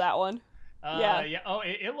remember that one. Yeah. Oh,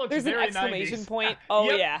 it looks There's very an exclamation 90s. point. Oh,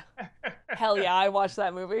 yeah. Hell yeah, I watched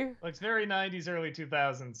that movie. Looks very 90s, early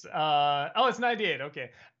 2000s. Oh, it's 98. Okay.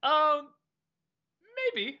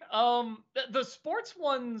 Maybe. The sports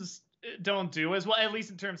ones don't do as well, at least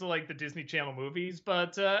in terms of like the Disney Channel movies.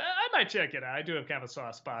 But I might check it out. I do have kind of a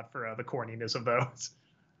soft spot for the corniness of those.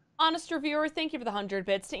 Honest reviewer, thank you for the 100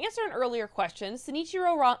 bits. To answer an earlier question,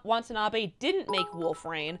 Shinichiro Watanabe didn't make Wolf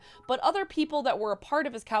Rain, but other people that were a part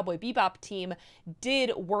of his Cowboy Bebop team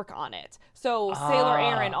did work on it. So Sailor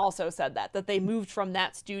Aaron also said that they moved from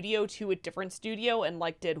that studio to a different studio and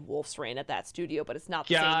like did Wolf's Rain at that studio, but it's not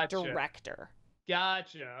the same director.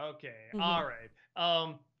 Gotcha. Okay. All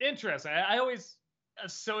right. Interesting. I always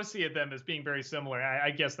associate them as being very similar.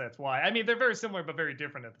 I guess that's why. I mean, they're very similar but very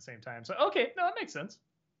different at the same time. So okay, no, that makes sense.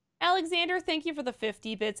 Alexander, thank you for the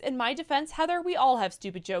 50 bits. In my defense, Heather, we all have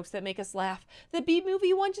stupid jokes that make us laugh. The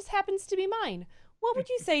B-movie one just happens to be mine. What would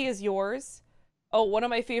you say is yours? Oh, one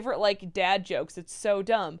of my favorite, like, dad jokes. It's so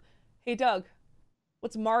dumb. Hey, Doug,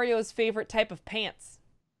 what's Mario's favorite type of pants?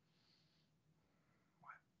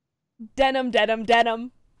 Denim, denim,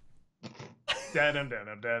 denim. Denim,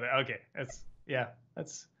 denim, denim. Okay, that's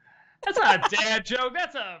not a dad joke.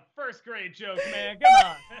 That's a first grade joke, man. Come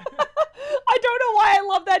on. I don't know why I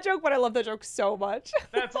love that joke, but I love that joke so much.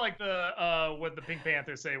 That's like the what the Pink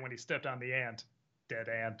Panther say when he stepped on the ant. Dead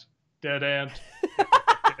ant. Dead ant.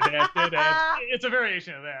 Dead ant, dead ant. It's a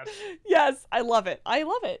variation of that. Yes, I love it. I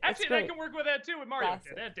love it. Actually, that can work with that too with Mario.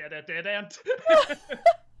 Dead ant, dead ant, dead ant.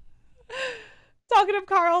 Talkative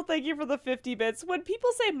Carl, thank you for the 50 bits. When people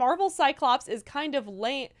say Marvel Cyclops is kind of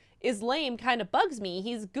lame, kind of bugs me.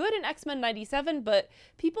 He's good in X-Men 97, but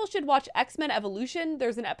people should watch X-Men Evolution.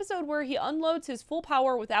 There's an episode where he unloads his full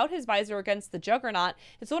power without his visor against the Juggernaut.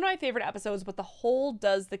 It's one of my favorite episodes, but the whole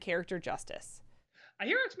does the character justice. I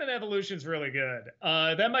hear X-Men Evolution's really good.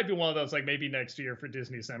 That might be one of those, like maybe next year for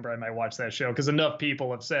Disney December, I might watch that show because enough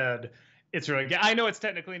people have said it's really good. I know it's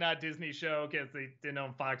technically not a Disney show because they didn't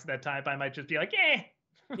own Fox at that time, but I might just be like,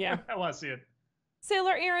 yeah, I want to see it.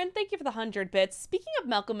 Sailor Aaron, thank you for the 100 bits. Speaking of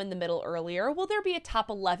Malcolm in the Middle earlier, will there be a top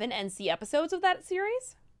 11 NC episodes of that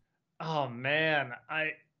series? Oh man,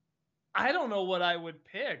 I don't know what I would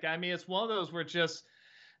pick. I mean, it's one of those where just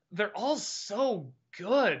they're all so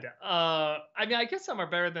good. I mean, I guess some are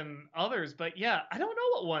better than others, but yeah, I don't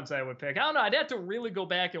know what ones I would pick. I don't know. I'd have to really go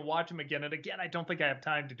back and watch them again. And again, I don't think I have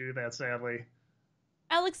time to do that, sadly.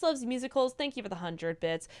 Alex loves musicals. Thank you for the 100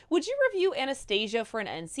 bits. Would you review Anastasia for an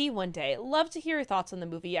NC one day? Love to hear your thoughts on the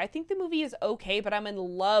movie. I think the movie is okay, but I'm in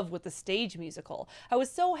love with the stage musical. I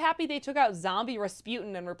was so happy they took out zombie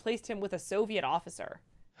Rasputin and replaced him with a Soviet officer.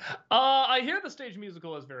 I hear the stage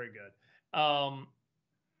musical is very good.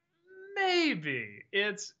 Maybe.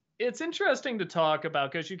 It's interesting to talk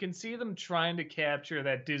about because you can see them trying to capture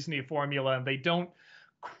that Disney formula and they don't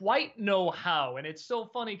quite know how, and it's so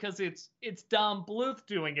funny because it's Don Bluth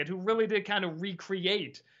doing it, who really did kind of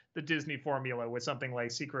recreate the Disney formula with something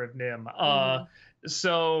like Secret of NIMH.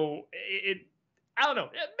 So I don't know,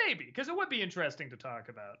 maybe because it would be interesting to talk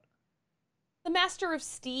about. The Master of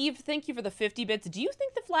Steve, thank you for the 50 bits. Do you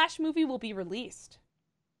think the Flash movie will be released?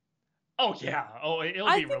 Oh yeah. Oh, it'll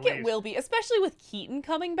be released. I think it will be, especially with Keaton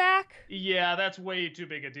coming back. Yeah, that's way too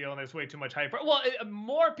big a deal, and there's way too much hype. Well,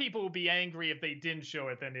 more people will be angry if they didn't show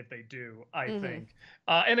it than if they do, I think.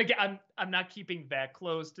 And again, I'm not keeping that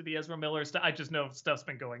close to the Ezra Miller stuff. I just know stuff's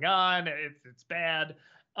been going on. It's bad.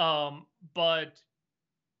 But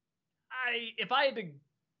if I had to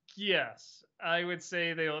guess, I would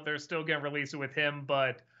say they're still gonna release it with him,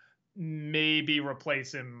 but maybe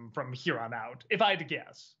replace him from here on out, if I had to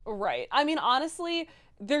guess. Right. I mean, honestly,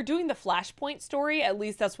 they're doing the Flashpoint story, at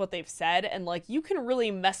least that's what they've said, and like you can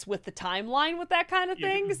really mess with the timeline with that kind of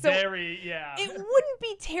thing. It wouldn't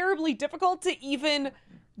be terribly difficult to even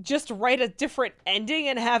just write a different ending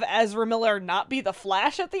and have Ezra Miller not be the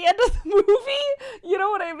Flash at the end of the movie. You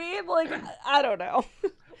know what I mean? Like, I don't know.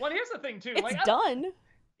 Well, here's the thing too. It's done.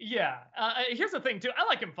 Yeah. Here's the thing, too. I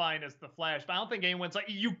like him fine as the Flash, but I don't think anyone's like,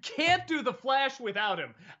 you can't do the Flash without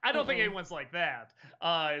him. I don't think anyone's like that.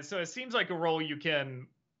 So it seems like a role you can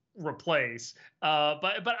replace.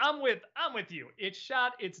 But I'm with you. It's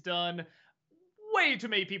shot. It's done. Way too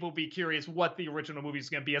many people be curious what the original movie is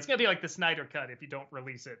going to be. It's going to be like the Snyder Cut if you don't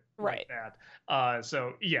release it like that.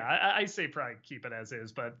 So, yeah, I say probably keep it as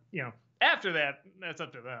is. But, you know, after that, that's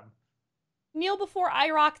up to them. Neil before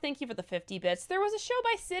IROC, thank you for the 50 bits. There was a show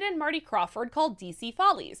by Sid and Marty Crawford called DC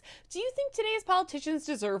Follies. Do you think today's politicians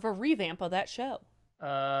deserve a revamp of that show?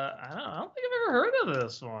 I don't think I've ever heard of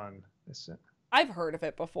this one. I've heard of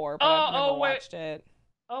it before, but I've never watched it.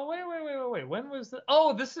 Oh, wait. When was the...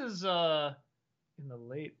 Oh, this is in the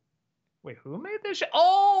late... Wait, who made this show?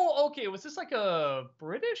 Oh, okay. Was this like a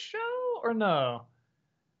British show or no?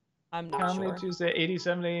 I'm not Comedy sure. Tuesday,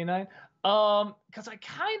 87 to 89. Because I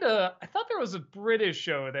thought there was a British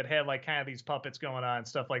show that had like kind of these puppets going on and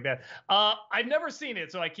stuff like that. I've never seen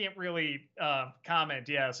it, so I can't really comment.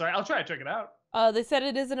 Yeah, so I'll try to check it out. They said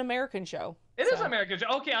it is an American show. It is an American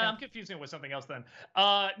show. Okay, I'm confusing it with something else then.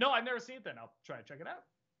 No, I've never seen it then. I'll try to check it out.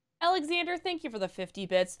 Alexander, thank you for the 50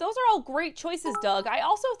 bits. Those are all great choices, Doug. I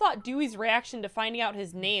also thought Dewey's reaction to finding out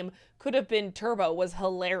his name could have been Turbo was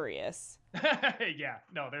hilarious. Yeah,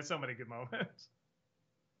 no, there's so many good moments.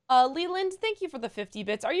 Leland, thank you for the 50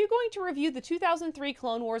 bits. Are you going to review the 2003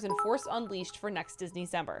 Clone Wars and Force Unleashed for next Disney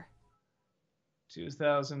December?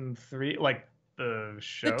 2003, like the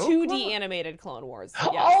show? The 2D animated Clone Wars.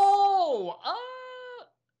 Yes. Oh,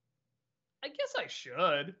 I guess I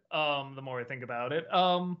should. The more I think about it.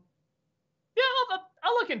 Yeah,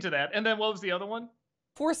 I'll look into that. And then what was the other one?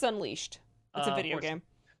 Force Unleashed. It's a video game.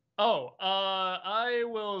 Oh, I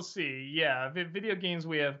will see. Yeah, video games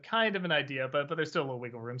we have kind of an idea, but there's still a little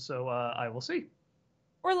wiggle room, so I will see.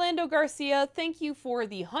 Orlando Garcia, thank you for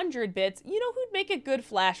the 100 bits. You know who'd make a good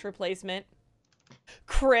Flash replacement?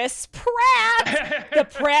 Chris Pratt! The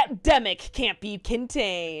Pratt-demic can't be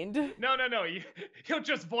contained. No. He'll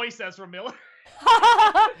just voice Ezra Miller.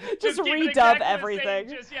 just redub everything.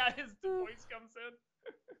 His voice comes in.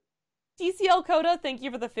 DCL Coda, thank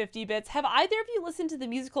you for the 50 bits. Have either of you listened to the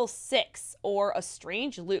musical Six or A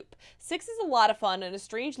Strange Loop? Six is a lot of fun, and A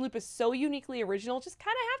Strange Loop is so uniquely original, just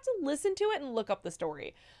kind of have to listen to it and look up the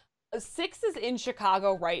story. Six is in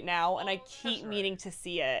Chicago right now, and I keep meaning to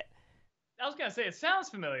see it. I was going to say, it sounds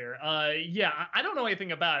familiar. Yeah, I don't know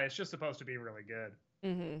anything about it. It's just supposed to be really good.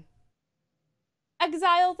 Mm-hmm.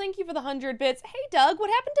 Exile, thank you for the 100 bits. Hey, Doug,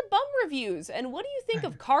 what happened to Bum Reviews? And what do you think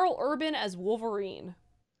of Carl Urban as Wolverine?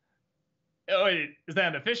 Oh, is that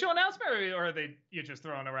an official announcement, or are you just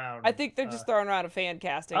throwing around? I think they're just throwing around a fan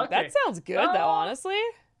casting. Okay. That sounds good, though, honestly.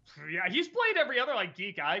 Yeah, he's played every other like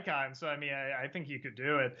geek icon, so I mean, I think you could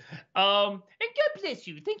do it. And God bless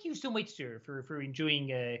you. Thank you so much, sir, for enjoying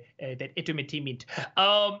that entertainment.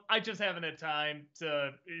 I just haven't had time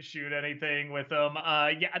to shoot anything with them.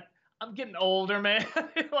 Yeah, I'm getting older, man.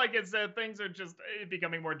 Like I said, things are just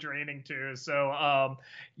becoming more draining too. So,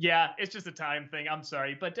 yeah, it's just a time thing. I'm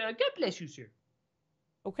sorry, but God bless you, sir.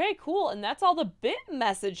 Okay, cool. And that's all the bit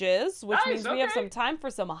messages, which means we have some time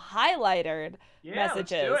for some highlighted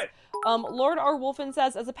messages. Let's do it. Lord R. Wolfen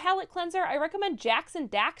says, as a palate cleanser, I recommend Jackson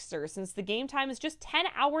Daxter since the game time is just 10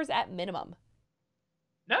 hours at minimum.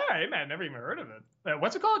 All right, man. Never even heard of it.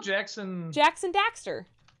 What's it called? Jackson Daxter.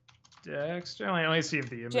 Daxter? Let me see if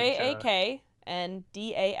the image...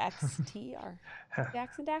 JAKNDAXTR.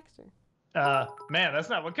 Jackson Daxter. Man, that's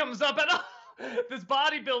not what comes up at all. This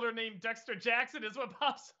bodybuilder named Dexter Jackson is what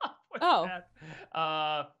pops up with that.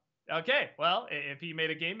 Okay, well, if he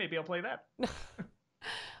made a game, maybe I'll play that.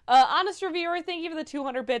 Honest Reviewer, thank you for the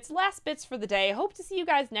 200 bits. Last bits for the day. Hope to see you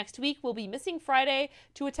guys next week. We'll be missing Friday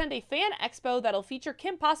to attend a fan expo that'll feature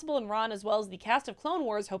Kim Possible and Ron, as well as the cast of Clone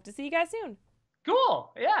Wars. Hope to see you guys soon.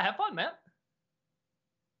 Cool. Yeah, have fun, man.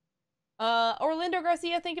 Orlando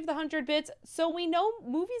Garcia, thank you for the 100 bits. So we know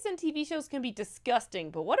movies and TV shows can be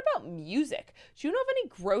disgusting, but what about music? Do you know of any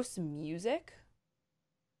gross music?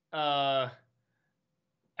 I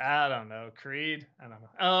don't know. Creed? I don't know.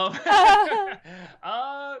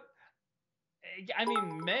 I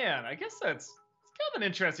mean, man, I guess it's kind of an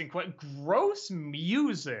interesting question. Gross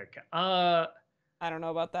music. I don't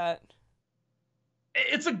know about that.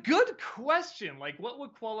 It's a good question. Like, what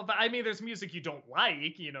would qualify? I mean, there's music you don't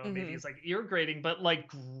like, you know, maybe it's like ear grating, but like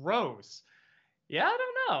gross. Yeah, I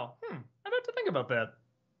don't know. I'd have to think about that.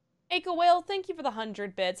 Aiko Whale, thank you for the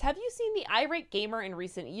 100 bits. Have you seen the Irate Gamer in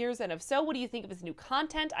recent years? And if so, what do you think of his new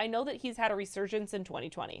content? I know that he's had a resurgence in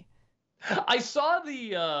 2020. I saw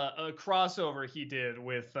the crossover he did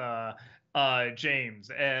with James,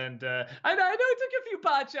 and I know he took a few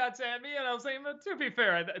pot shots at me, and I was saying, but to be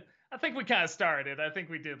fair, I think we kind of started. I think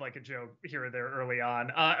we did like a joke here or there early on,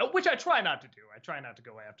 which I try not to do. I try not to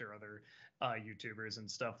go after other YouTubers and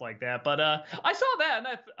stuff like that. But I saw that, and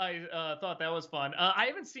I thought that was fun. I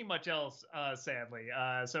haven't seen much else, sadly.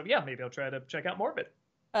 So yeah, maybe I'll try to check out more of it.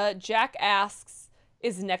 Jack asks,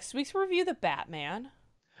 is next week's review the Batman?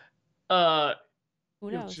 Who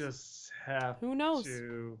knows? You just have Who knows?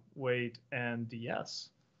 to wait, and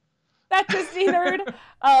yes. That Disney Nerd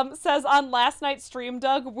says, on last night's stream,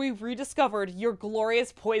 Doug, we rediscovered your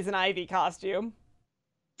glorious Poison Ivy costume.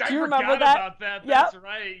 Do you remember that? About that. That's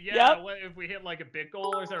right. Yeah. What if we hit like a big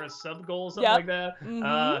goal, or is there a sub goal, something like that?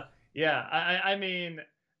 Yeah. I mean,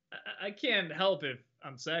 I can't help if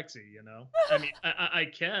I'm sexy, you know? I mean, I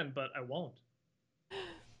can, but I won't.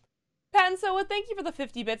 Pat and Soa, thank you for the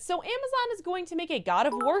 50 bits. So Amazon is going to make a God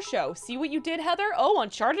of War show. See what you did, Heather? Oh,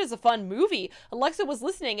 Uncharted is a fun movie. Alexa was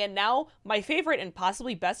listening, and now my favorite and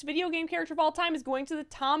possibly best video game character of all time is going to the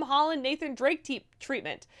Tom Holland, Nathan Drake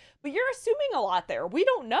treatment. But you're assuming a lot there. We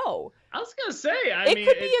don't know. I was gonna say, it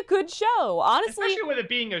could be a good show, honestly. Especially with it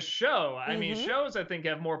being a show. I mean, shows I think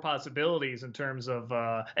have more possibilities in terms of.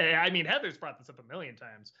 I mean, Heather's brought this up a million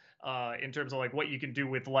times. In terms of like what you can do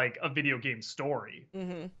with like a video game story.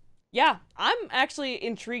 Yeah, I'm actually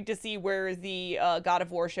intrigued to see where the God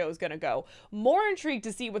of War show is going to go. More intrigued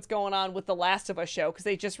to see what's going on with the Last of Us show, because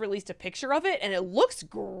they just released a picture of it, and it looks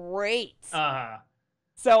great.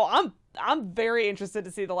 So I'm very interested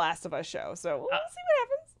to see the Last of Us show. So we'll see what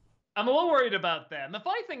happens. I'm a little worried about that. And the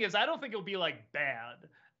funny thing is, I don't think it'll be like bad.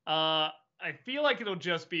 I feel like it'll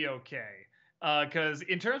just be okay. Because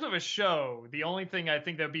in terms of a show, the only thing I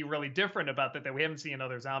think that'd be really different about that we haven't seen in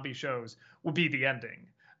other zombie shows would be the ending.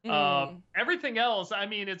 Everything else, I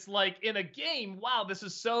mean, it's like in a game, wow, this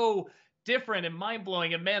is so different and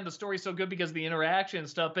mind-blowing, and man, the story's so good because of the interaction and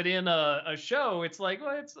stuff. But in a show, it's like,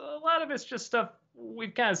 well, it's a lot of it's just stuff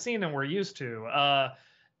we've kind of seen and we're used to.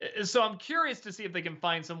 So I'm curious to see if they can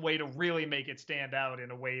find some way to really make it stand out in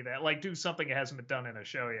a way that, like, do something that hasn't been done in a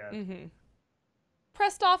show yet.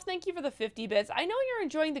 Pressed off, thank you for the 50 bits. I know you're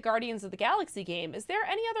enjoying the Guardians of the Galaxy game. Is there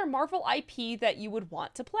any other Marvel IP that you would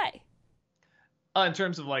want to play? In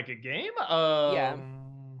terms of like a game? Yeah.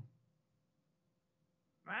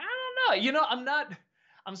 I don't know. You know,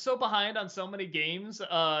 I'm so behind on so many games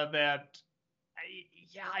that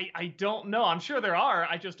I don't know. I'm sure there are.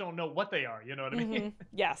 I just don't know what they are. You know what I mean?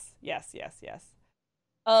 Yes.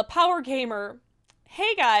 Power Gamer.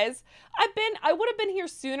 Hey guys, I would have been here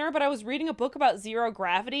sooner, but I was reading a book about zero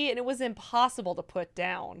gravity and it was impossible to put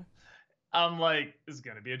down. I'm like, this is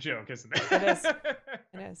gonna be a joke, isn't it? It is.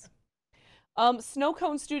 It is.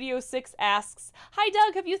 Snowcone Studio 6 asks, "Hi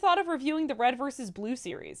Doug, have you thought of reviewing the Red vs. Blue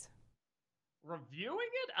series?" Reviewing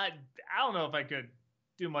it? I don't know if I could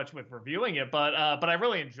do much with reviewing it, but I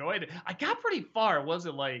really enjoyed it. I got pretty far. Was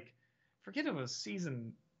it like, I forget, it was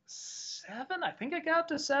season 7? I think I got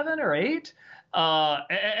to 7 or 8.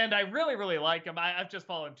 And I really, really like them. I've just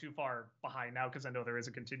fallen too far behind now because I know there is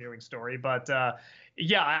a continuing story. But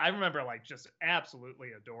yeah, I remember like just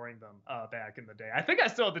absolutely adoring them back in the day. I think I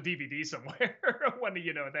still have the DVD somewhere when,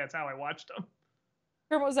 you know, that's how I watched them.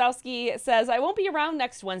 Hermozowski says, "I won't be around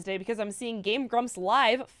next Wednesday because I'm seeing Game Grumps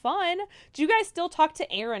live. Fun. Do you guys still talk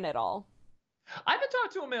to Aaron at all?" I haven't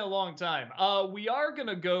talked to him in a long time. We are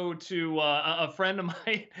gonna go to a friend of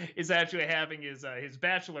mine is actually having his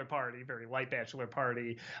bachelor party, very light bachelor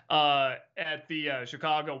party, at the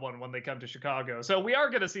Chicago one when they come to Chicago. So we are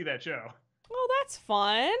gonna see that show. Oh, that's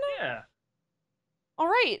fun. Yeah. All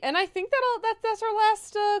right, and I think that's our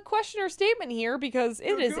last question or statement here because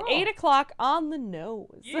it is 8 o'clock on the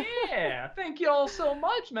nose. Yeah, thank you all so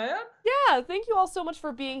much, man. Yeah, thank you all so much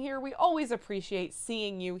for being here. We always appreciate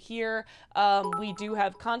seeing you here. We do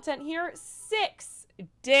have content here 6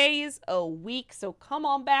 days a week, so come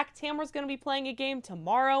on back. Tamara's going to be playing a game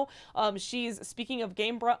tomorrow. She's, speaking of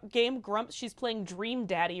game grumps, she's playing Dream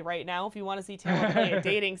Daddy right now. If you want to see Tamara play a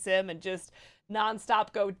dating sim and just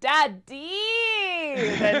nonstop go daddy,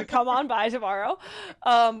 then come on by tomorrow.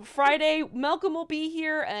 Friday, Malcolm will be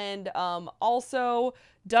here, and also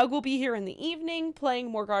Doug will be here in the evening playing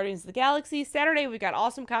more Guardians of the Galaxy. Saturday, we've got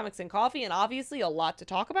awesome comics and coffee, and obviously a lot to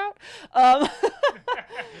talk about.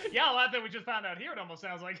 Yeah, a lot that we just found out here, it almost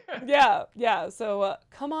sounds like. Yeah. So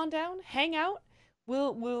come on down, hang out.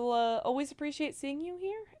 We'll always appreciate seeing you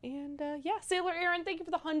here. And yeah, Sailor Aaron, thank you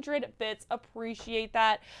for the 100 bits. Appreciate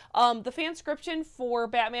that. The fanscription for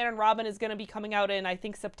Batman and Robin is going to be coming out in, I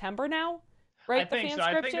think, September now. Right? I think so.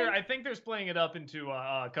 I think they're splitting it up into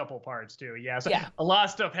a couple parts too. Yeah. So yeah. A lot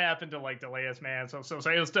of stuff happened to like delay us, man. So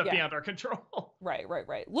it'll stuff beyond our control. Right.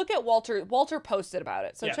 Look at Walter. Walter posted about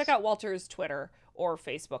it. So yes. Check out Walter's Twitter or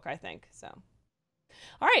Facebook, I think. So.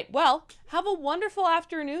 All right. Well, have a wonderful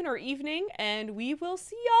afternoon or evening, and we will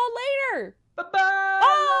see y'all later. Bye-bye. Bye.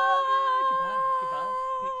 Goodbye.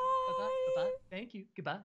 Thank you. Bye-bye. Thank you.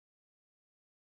 Goodbye.